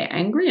understand that they're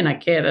angry, and I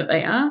care that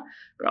they are,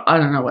 but I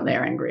don't know what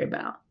they're angry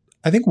about.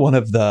 I think one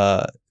of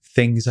the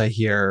things I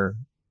hear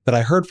that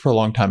I heard for a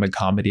long time in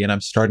comedy, and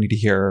I'm starting to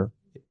hear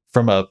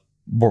from a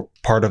more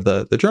part of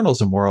the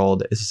journalism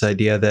world, is this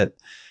idea that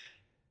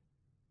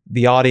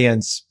the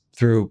audience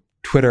through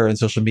Twitter and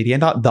social media,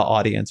 not the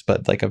audience,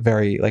 but like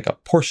a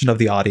portion of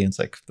the audience,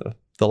 like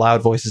the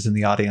loud voices in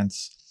the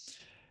audience,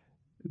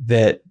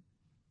 that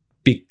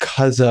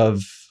because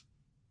of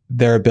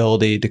their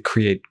ability to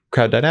create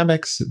crowd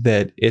dynamics,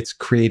 that it's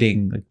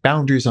creating, like,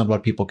 boundaries on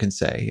what people can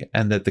say,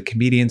 and that the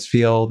comedians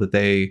feel that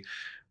they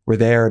were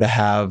there to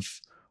have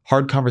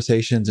hard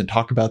conversations and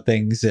talk about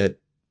things that,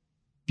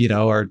 you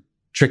know, are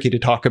tricky to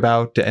talk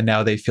about, and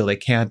now they feel they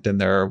can't,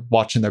 and they're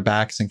watching their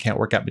backs and can't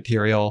work out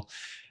material.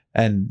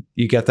 And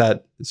you get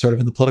that sort of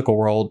in the political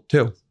world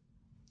too.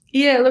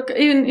 Yeah, look,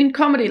 in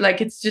comedy,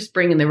 like, it's just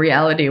bringing the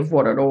reality of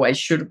what it always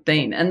should have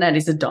been, and that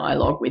is a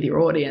dialogue with your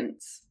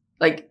audience.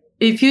 Like,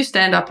 if you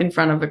stand up in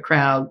front of a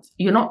crowd,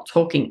 you're not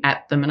talking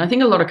at them. And I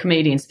think a lot of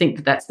comedians think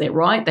that that's their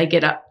right. They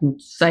get up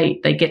and say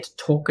they get to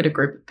talk at a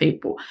group of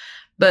people.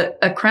 But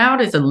a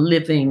crowd is a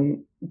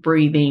living,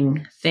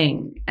 breathing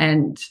thing.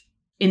 And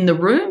in the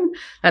room,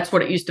 that's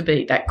what it used to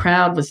be. That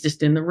crowd was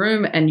just in the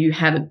room, and you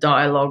had a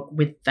dialogue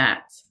with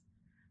that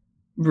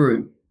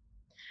room.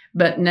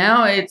 But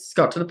now it's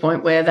got to the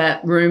point where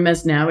that room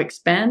has now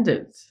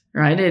expanded,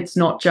 right? It's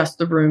not just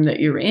the room that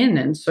you're in.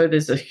 And so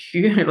there's a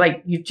huge,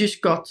 like, you've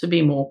just got to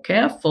be more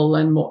careful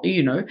and more,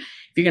 you know, if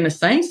you're going to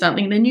say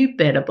something, then you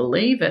better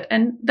believe it.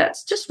 And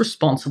that's just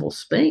responsible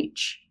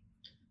speech.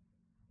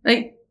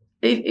 Like,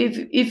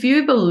 if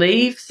you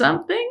believe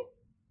something,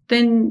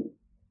 then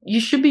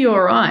you should be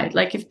all right.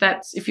 Like,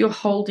 if you're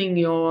holding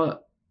your,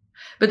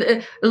 but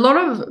a lot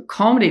of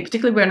comedy,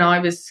 particularly when I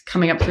was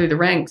coming up through the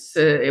ranks,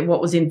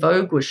 what was in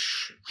vogue was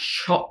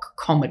shock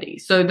comedy.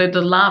 So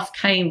the laugh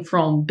came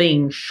from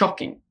being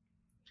shocking.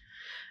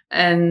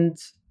 And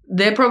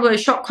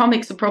shock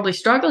comics are probably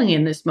struggling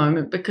in this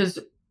moment because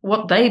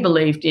what they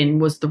believed in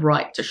was the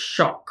right to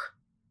shock,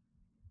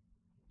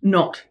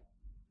 not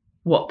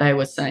what they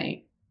were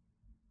saying.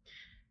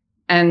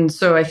 And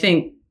so I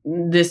think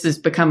this has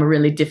become a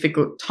really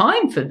difficult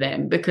time for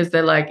them because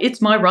they're like,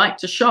 it's my right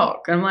to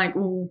shock. And I'm like,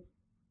 well,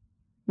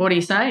 what are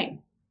you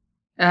saying?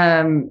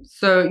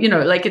 So, you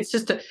know, like, it's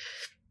just,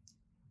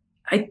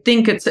 I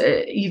think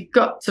you've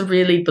got to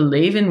really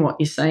believe in what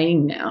you're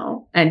saying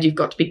now, and you've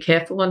got to be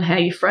careful on how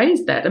you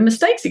phrase that. And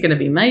mistakes are going to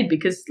be made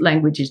because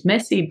language is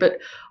messy, but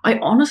I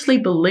honestly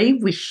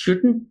believe we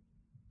shouldn't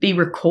be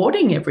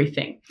recording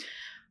everything.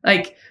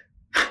 Like,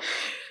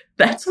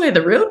 that's where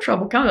the real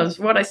trouble comes.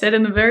 What I said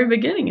in the very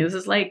beginning is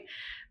it's like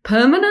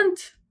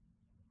permanent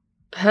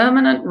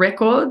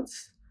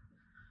records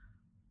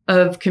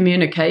of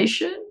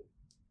communication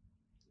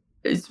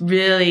is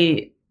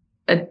really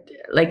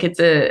it's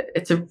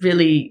a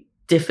really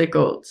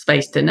difficult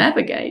space to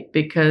navigate,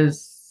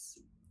 because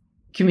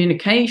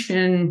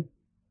communication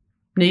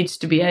needs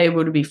to be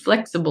able to be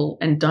flexible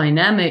and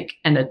dynamic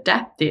and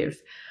adaptive.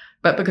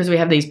 But because we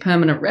have these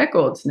permanent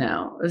records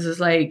now, this is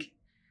like,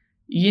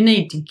 you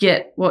need to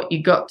get what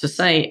you got to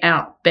say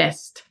out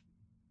best.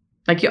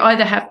 Like, you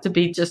either have to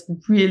be just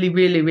really,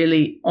 really,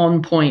 really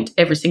on point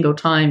every single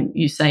time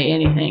you say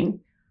anything,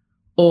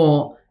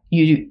 or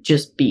you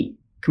just be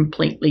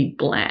completely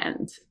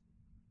bland.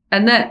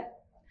 And that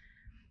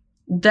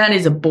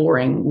is a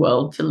boring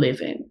world to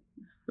live in,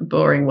 a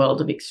boring world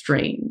of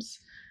extremes.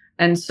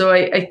 And so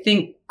I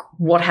think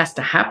what has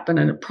to happen,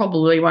 and it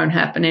probably won't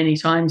happen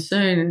anytime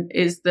soon,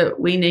 is that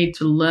we need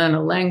to learn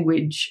a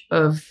language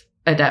of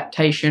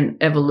adaptation,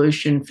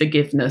 evolution,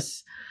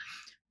 forgiveness,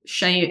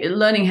 shame,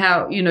 learning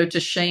how, you know, to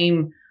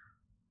shame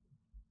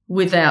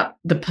without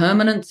the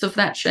permanence of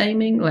that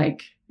shaming.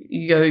 Like,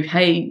 you go,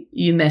 hey,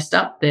 you messed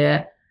up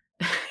there.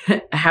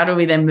 How do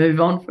we then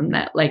move on from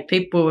that? Like,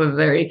 people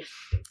are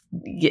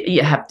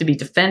you have to be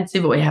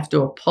defensive, or you have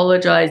to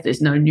apologize.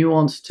 There's no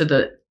nuance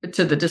to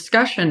to the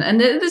discussion. And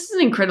this is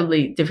an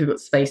incredibly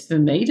difficult space for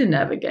me to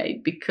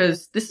navigate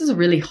because this is a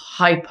really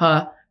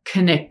hyper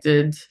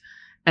connected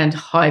and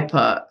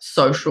hyper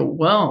social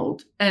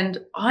world. And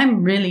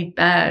I'm really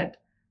bad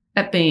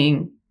at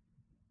being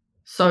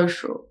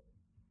social.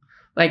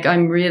 Like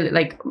I'm really,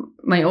 like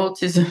my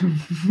autism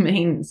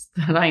means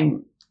that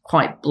I'm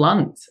quite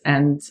blunt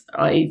and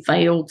I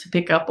fail to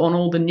pick up on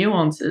all the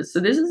nuances. So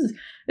this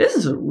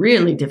is a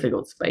really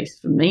difficult space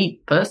for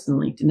me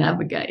personally to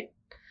navigate.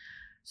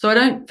 So I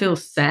don't feel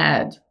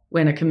sad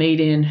when a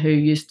comedian who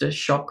used to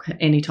shock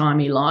anytime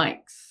he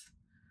likes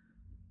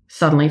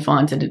suddenly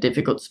finds it a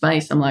difficult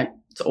space. I'm like,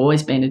 it's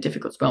always been a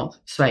difficult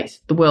space.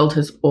 The world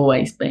has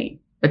always been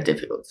a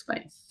difficult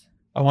space.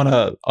 I want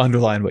to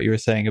underline what you were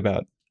saying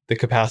about the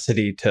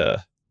capacity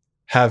to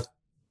have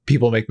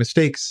people make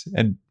mistakes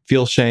and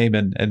feel shame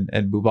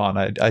and move on.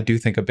 I do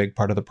think a big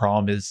part of the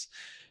problem is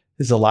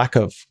a lack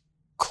of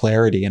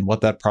clarity in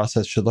what that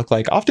process should look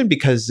like, often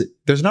because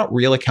there's not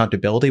real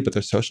accountability, but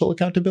there's social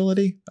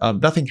accountability.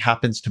 Nothing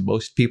happens to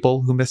most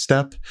people who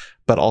misstep,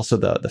 but also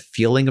the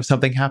feeling of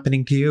something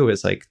happening to you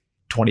is like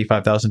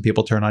 25,000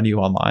 people turn on you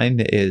online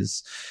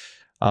is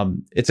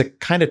it's a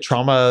kind of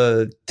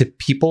trauma to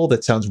people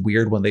that sounds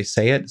weird when they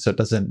say it. So it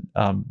doesn't,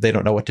 they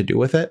don't know what to do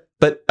with it.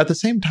 But at the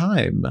same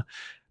time,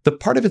 the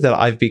part of it that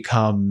I've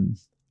become,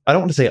 I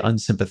don't want to say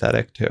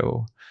unsympathetic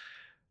to,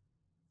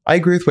 I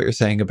agree with what you're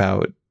saying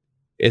about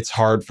it's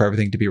hard for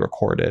everything to be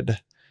recorded.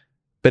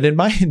 But in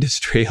my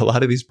industry, a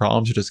lot of these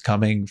problems are just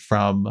coming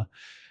from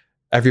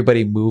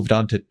everybody moved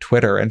onto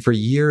Twitter. And for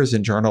years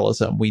in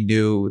journalism, we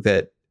knew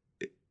that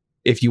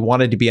if you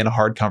wanted to be in a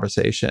hard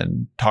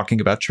conversation talking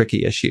about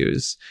tricky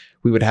issues,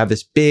 we would have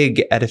this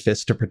big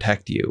edifice to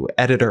protect you,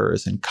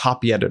 editors and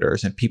copy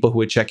editors and people who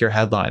would check your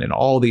headline and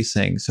all these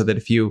things, so that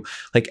if you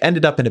like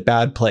ended up in a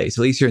bad place,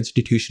 at least your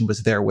institution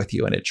was there with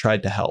you and it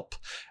tried to help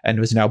and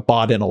was now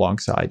bought in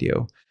alongside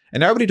you.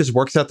 And everybody just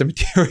works out the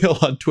material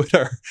on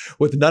Twitter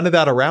with none of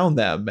that around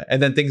them.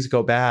 And then things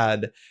go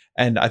bad.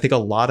 And I think a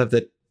lot of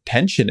the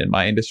tension in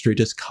my industry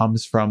just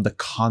comes from the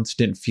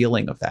constant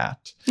feeling of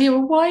that. Yeah,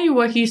 well, why are you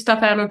working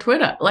stuff out on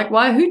Twitter? Like,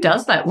 why? Who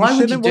does that? Why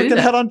would you do that? Work it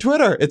out on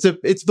Twitter.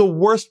 It's the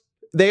worst.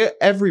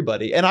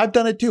 Everybody, and I've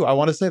done it too. I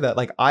want to say that,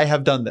 like, I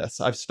have done this.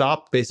 I've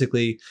stopped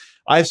tweeting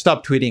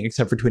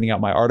except for tweeting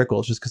out my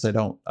articles, just because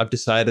I've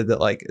decided that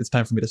like it's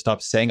time for me to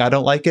stop saying I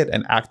don't like it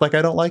and act like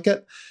I don't like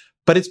it.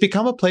 But it's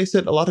become a place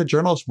that a lot of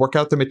journalists work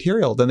out the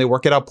material. Then they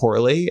work it out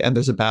poorly and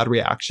there's a bad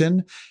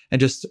reaction, and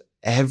just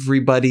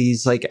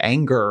everybody's like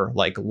anger,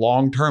 like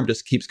long term,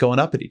 just keeps going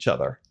up at each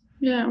other.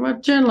 Yeah, well,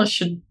 journalists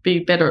should be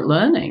better at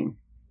learning.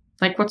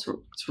 Like, what's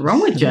wrong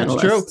with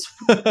journalists?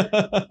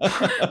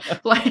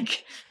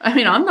 Like, I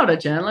mean, I'm not a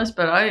journalist,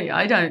 but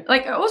I don't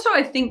like. Also,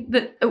 I think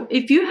that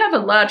if you have a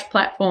large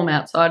platform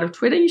outside of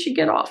Twitter, you should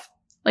get off.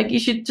 Like, you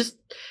should just,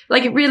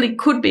 like, it really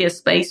could be a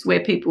space where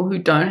people who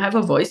don't have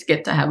a voice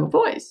get to have a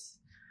voice.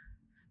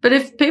 But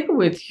if people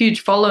with huge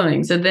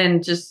followings are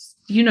then just,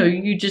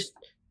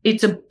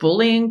 it's a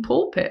bullying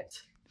pulpit.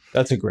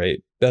 That's a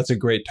great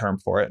term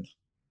for it.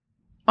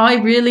 I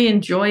really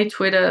enjoy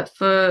Twitter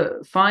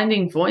for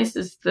finding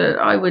voices that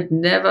I would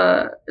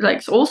never,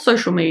 like, all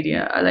social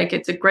media. Like,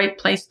 it's a great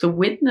place to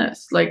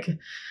witness, like,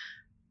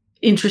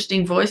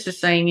 interesting voices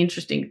saying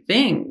interesting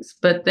things.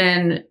 But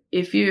then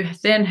if you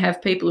then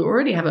have people who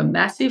already have a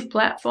massive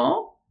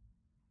platform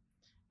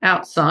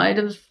outside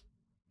of,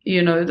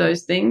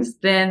 those things,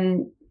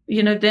 then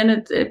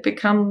it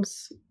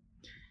becomes,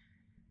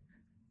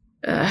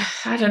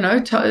 I don't know,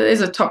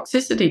 there's a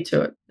toxicity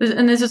to it.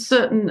 And there's a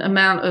certain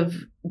amount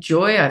of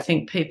joy I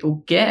think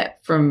people get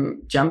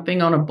from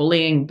jumping on a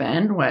bullying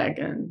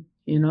bandwagon,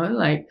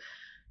 like,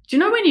 do you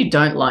know when you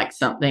don't like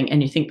something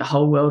and you think the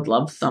whole world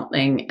loves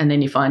something, and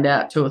then you find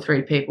out 2 or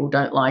 3 people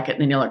don't like it,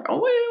 and then you're like,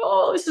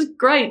 oh, this is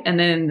great. And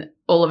then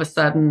all of a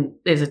sudden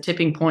there's a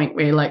tipping point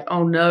where you're like,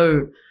 oh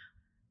no,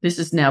 this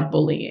is now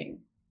bullying.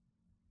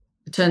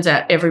 It turns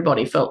out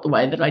everybody felt the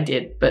way that I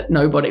did, but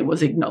nobody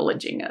was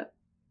acknowledging it.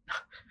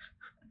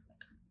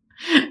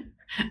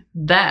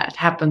 That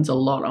happens a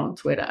lot on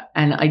Twitter.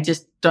 And I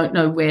just don't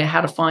know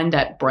how to find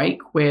that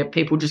break where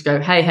people just go,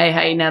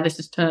 hey, now this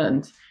has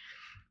turned.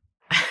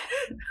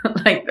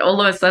 Like, all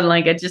of a sudden,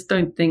 like, I just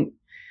don't think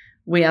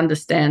we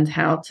understand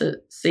how to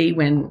see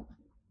when,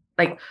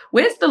 like,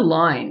 where's the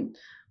line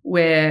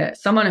where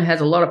someone who has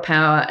a lot of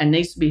power and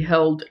needs to be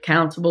held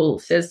accountable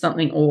says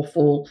something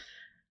awful.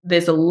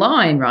 There's a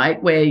line,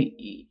 right, where,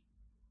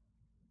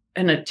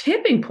 and a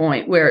tipping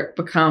point where it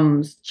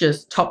becomes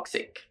just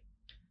toxic.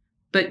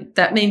 But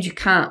that means you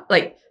can't,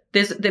 like,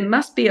 there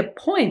must be a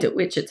point at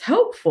which it's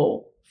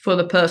helpful for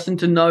the person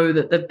to know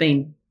that they've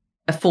been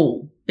a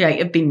fool,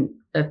 have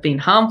been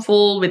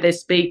harmful with their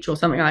speech or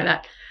something like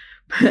that.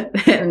 But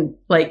then,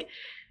 like,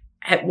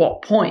 at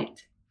what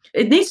point?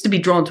 It needs to be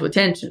drawn to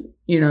attention,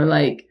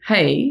 like,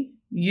 hey,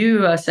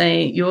 you are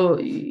saying you're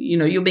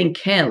being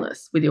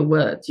careless with your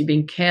words. You're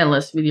being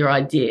careless with your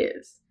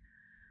ideas.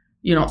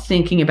 You're not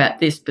thinking about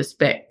this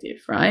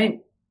perspective, right?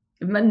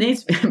 But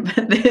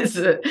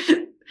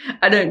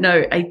I don't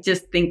know. I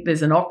just think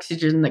there's an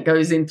oxygen that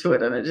goes into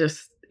it and it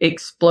just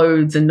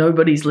explodes and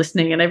nobody's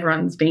listening and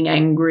everyone's being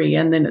angry.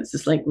 And then it's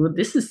just like, well,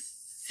 this is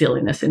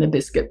silliness in a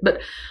biscuit.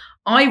 But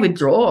I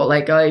withdraw.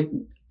 Like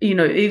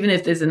even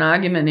if there's an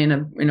argument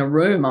in a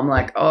room, I'm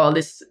like, oh,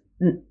 this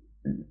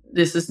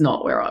is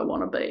not where I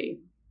want to be.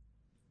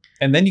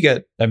 And then I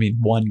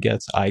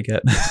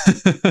get,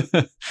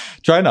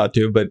 try not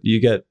to, but you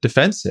get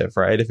defensive,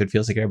 right? If it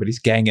feels like everybody's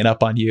ganging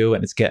up on you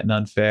and it's getting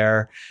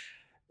unfair.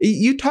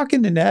 You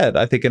talking to Ned,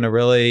 I think, in a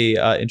really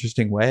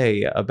interesting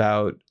way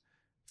about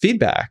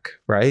feedback,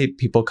 right?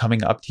 People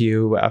coming up to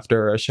you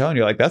after a show and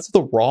you're like, that's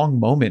the wrong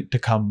moment to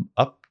come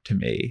up to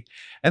me.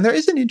 And there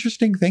is an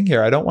interesting thing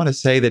here. I don't want to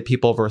say that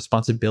people have a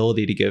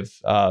responsibility to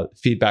give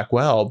feedback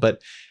well,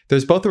 but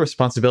there's both a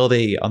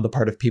responsibility on the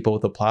part of people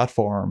with a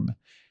platform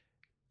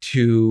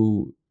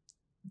to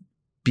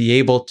be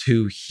able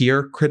to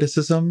hear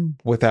criticism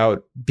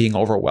without being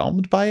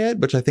overwhelmed by it,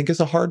 which I think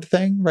is a hard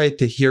thing, right?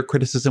 To hear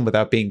criticism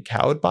without being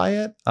cowed by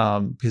it,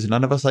 because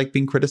none of us like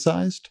being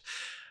criticized,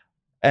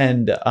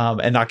 and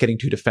not getting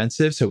too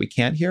defensive so we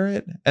can't hear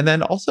it. And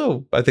then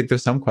also, I think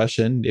there's some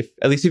question,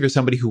 at least if you're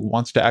somebody who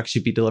wants to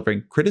actually be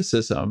delivering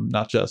criticism,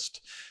 not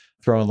just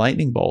throwing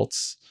lightning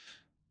bolts,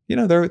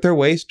 there are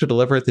ways to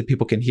deliver it that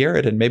people can hear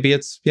it. And maybe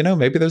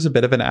maybe there's a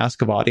bit of an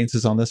ask of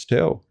audiences on this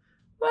too.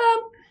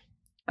 Well,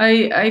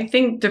 I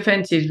think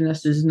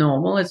defensiveness is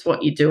normal. It's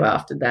what you do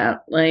after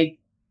that.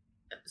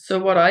 So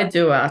what I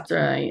do after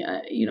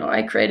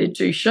I created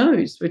 2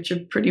 shows, which are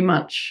pretty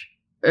much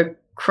a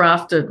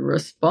crafted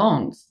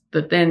response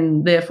that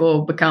then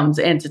therefore becomes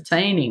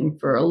entertaining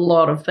for a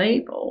lot of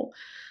people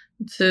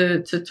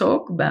to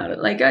talk about it.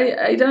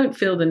 I don't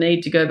feel the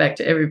need to go back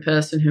to every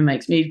person who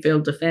makes me feel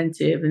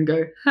defensive and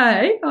go,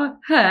 hey,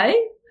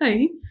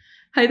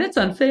 that's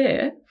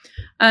unfair.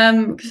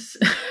 'Cause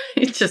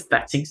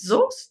that's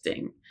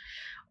exhausting.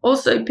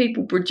 Also,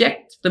 people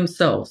project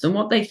themselves and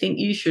what they think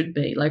you should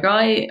be.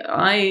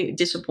 I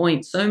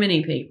disappoint so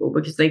many people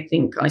because they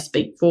think I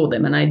speak for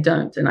them and I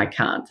don't and I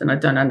can't, and I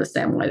don't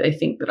understand why they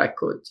think that I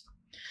could.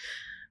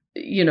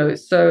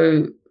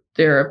 So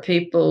there are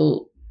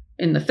people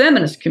in the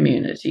feminist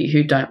community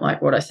who don't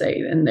like what I say,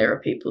 and there are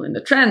people in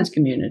the trans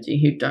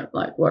community who don't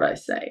like what I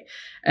say,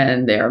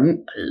 and there are a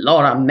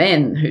lot of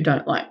men who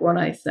don't like what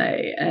I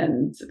say,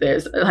 and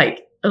there's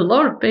a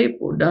lot of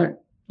people don't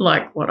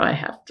like what I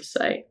have to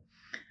say.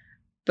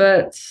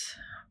 But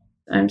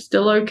I'm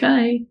still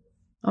okay.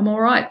 I'm all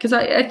right. Because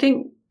I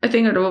think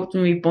it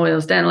ultimately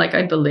boils down,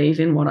 I believe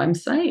in what I'm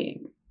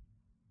saying.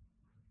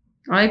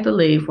 I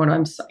believe what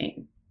I'm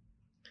saying.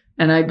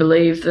 And I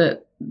believe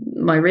that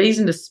my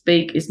reason to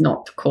speak is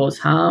not to cause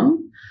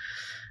harm.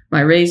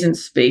 My reason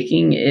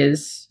speaking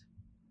is,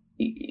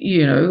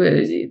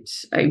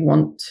 I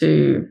want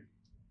to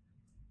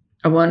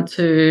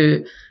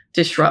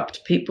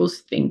disrupt people's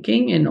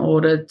thinking in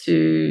order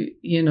to,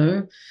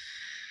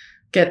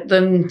 get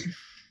them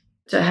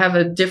to have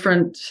a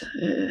different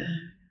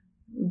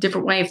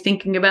way of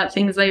thinking about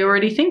things they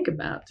already think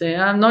about.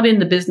 I'm not in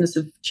the business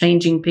of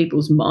changing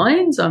people's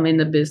minds. I'm in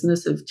the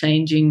business of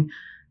changing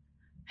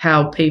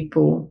how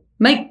people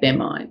make their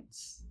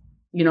minds.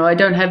 I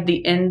don't have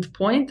the end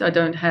point. I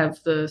don't have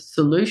the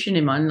solution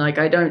in mind.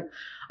 I don't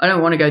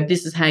want to go,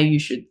 this is how you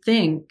should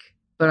think.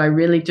 But I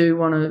really do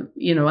want to,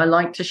 I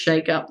like to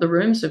shake up the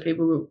room so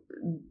people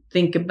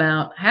think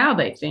about how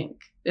they think.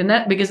 And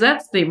because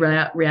that's the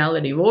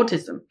reality of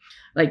autism.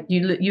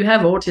 You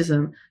have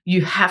autism,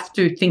 you have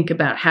to think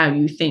about how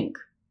you think.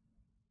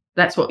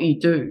 That's what you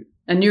do.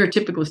 And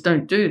neurotypicals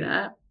don't do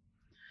that.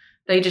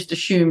 They just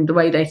assume the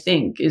way they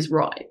think is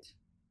right.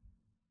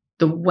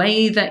 The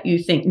way that you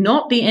think,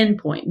 not the end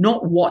point,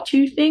 not what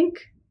you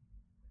think,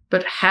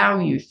 but how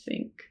you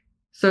think.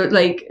 So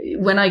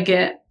when I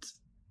get,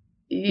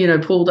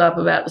 pulled up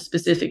about the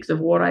specifics of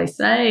what I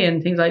say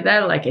and things like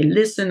that, I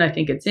listen, I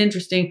think it's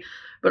interesting.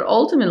 But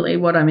ultimately,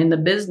 what I'm in the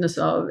business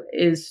of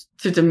is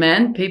to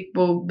demand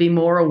people be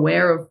more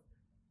aware of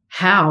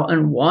how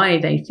and why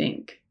they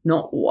think,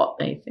 not what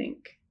they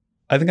think.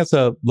 I think that's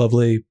a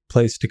lovely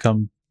place to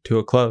come to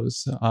a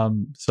close.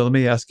 So let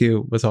me ask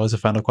you what's always a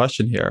final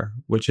question here,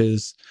 which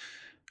is,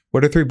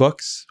 what are 3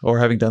 books, or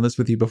having done this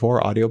with you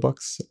before,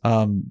 audiobooks,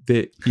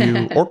 that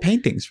you, or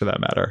paintings for that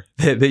matter,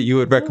 that you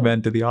would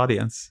recommend to the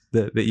audience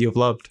that you have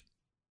loved?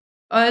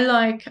 I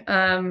like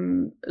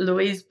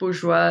Louise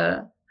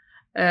Bourgeois,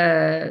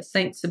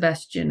 Saint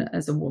Sebastian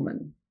as a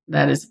Woman.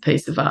 That is a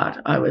piece of art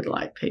I would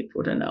like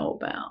people to know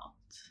about.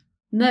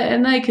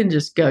 And they can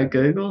just go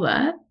Google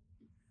that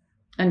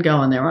and go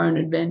on their own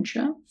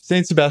adventure.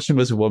 Saint Sebastian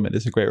was a Woman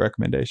is a great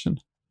recommendation.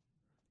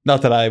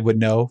 Not that I would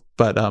know,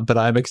 but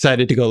I'm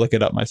excited to go look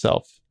it up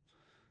myself.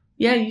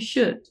 Yeah, you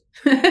should.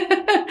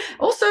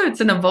 Also,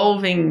 it's an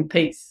evolving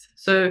piece.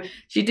 So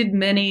she did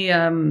many.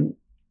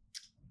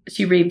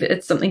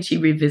 It's something she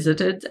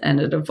revisited, and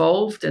it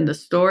evolved. And the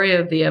story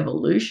of the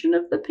evolution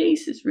of the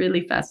piece is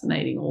really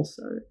fascinating.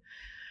 Also,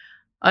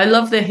 I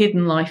love The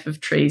Hidden Life of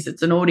Trees.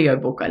 It's an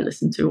audiobook I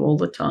listen to all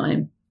the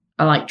time.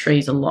 I like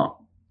trees a lot.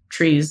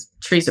 Trees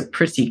are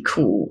pretty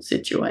cool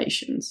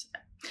situations.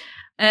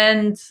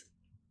 And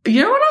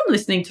you know what I'm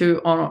listening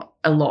to on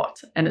a lot,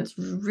 and it's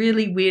a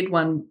really weird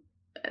one,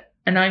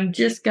 and I'm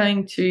just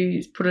going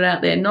to put it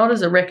out there, not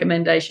as a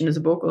recommendation as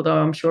a book, although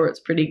I'm sure it's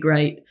pretty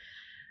great,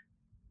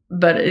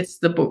 but it's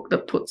the book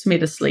that puts me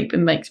to sleep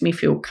and makes me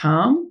feel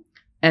calm.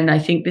 And I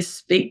think this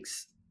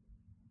speaks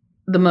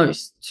the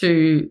most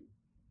to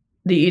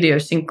the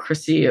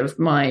idiosyncrasy of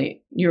my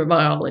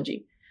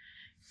neurobiology.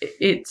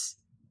 It's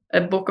a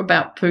book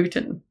about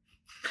Putin.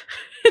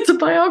 It's a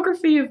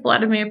biography of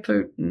Vladimir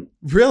Putin.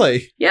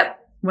 Really? Yep.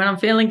 When I'm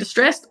feeling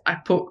distressed, I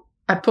put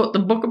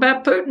the book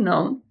about Putin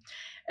on,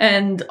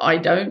 and I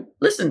don't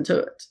listen to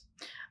it.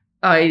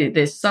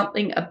 There's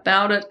something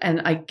about it,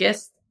 and I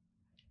guess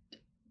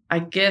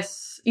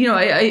you know,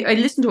 I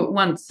listened to it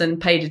once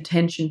and paid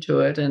attention to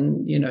it,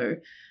 and you know,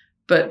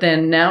 but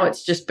then now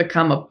it's just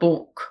become a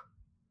book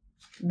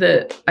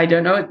that I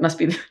don't know. It must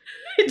be.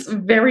 It's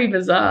very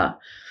bizarre.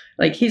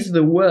 Like, he's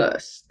the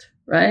worst,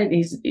 right?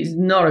 He's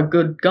not a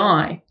good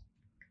guy,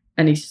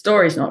 and his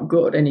story's not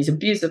good, and his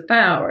abuse of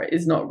power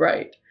is not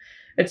great.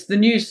 It's the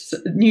new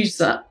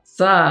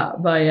Tsar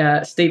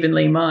by Stephen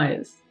Lee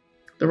Myers.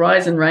 The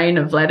Rise and Reign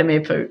of Vladimir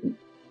Putin.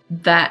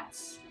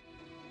 That's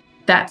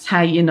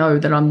how you know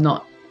that I'm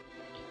not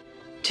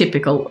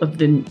typical of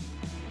the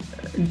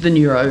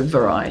neuro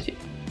variety.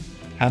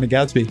 Hannah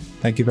Gadsby,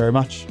 thank you very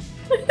much.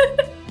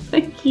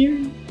 Thank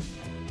you.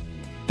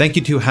 Thank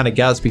you to Hannah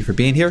Gadsby for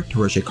being here,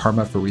 to Roger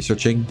Karma for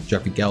researching,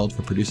 Jeffrey Geld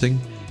for producing.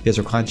 The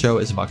Ezra Klein Show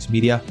is a Vox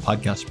Media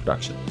podcast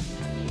production.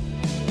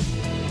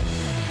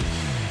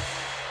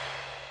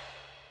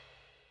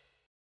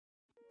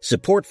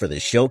 Support for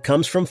this show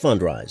comes from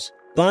Fundrise.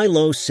 Buy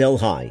low, sell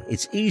high.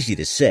 It's easy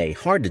to say,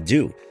 hard to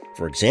do.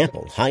 For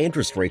example, high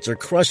interest rates are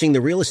crushing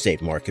the real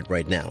estate market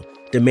right now.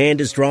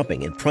 Demand is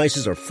dropping and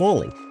prices are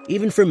falling,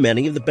 even for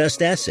many of the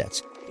best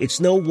assets. It's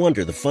no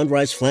wonder the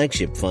Fundrise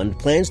Flagship Fund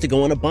plans to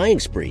go on a buying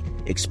spree,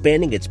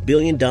 expanding its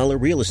billion-dollar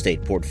real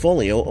estate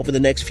portfolio over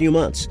the next few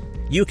months.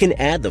 You can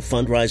add the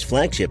Fundrise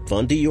Flagship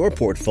Fund to your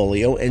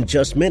portfolio in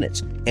just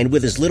minutes, and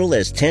with as little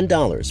as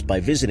 $10 by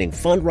visiting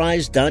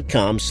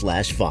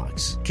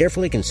fundrise.com/Fox.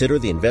 Carefully consider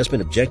the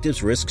investment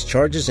objectives, risks,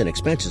 charges, and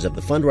expenses of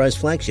the Fundrise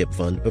Flagship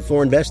Fund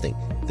before investing.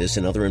 This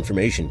and other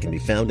information can be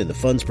found in the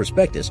fund's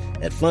prospectus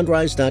at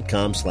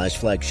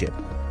fundrise.com/flagship.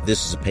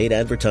 This is a paid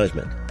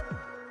advertisement.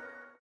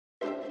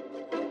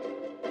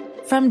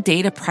 From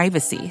data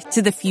privacy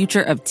to the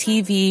future of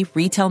TV,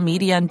 retail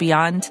media, and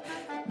beyond,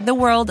 the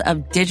world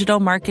of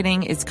digital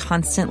marketing is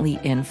constantly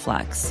in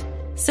flux.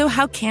 So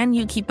how can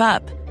you keep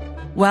up?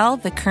 Well,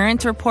 The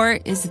Current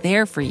Report is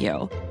there for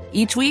you.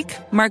 Each week,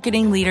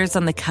 marketing leaders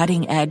on the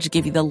cutting edge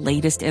give you the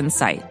latest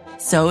insight.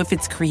 So if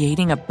it's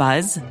creating a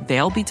buzz,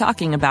 they'll be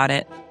talking about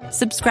it.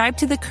 Subscribe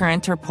to The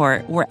Current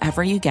Report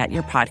wherever you get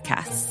your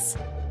podcasts.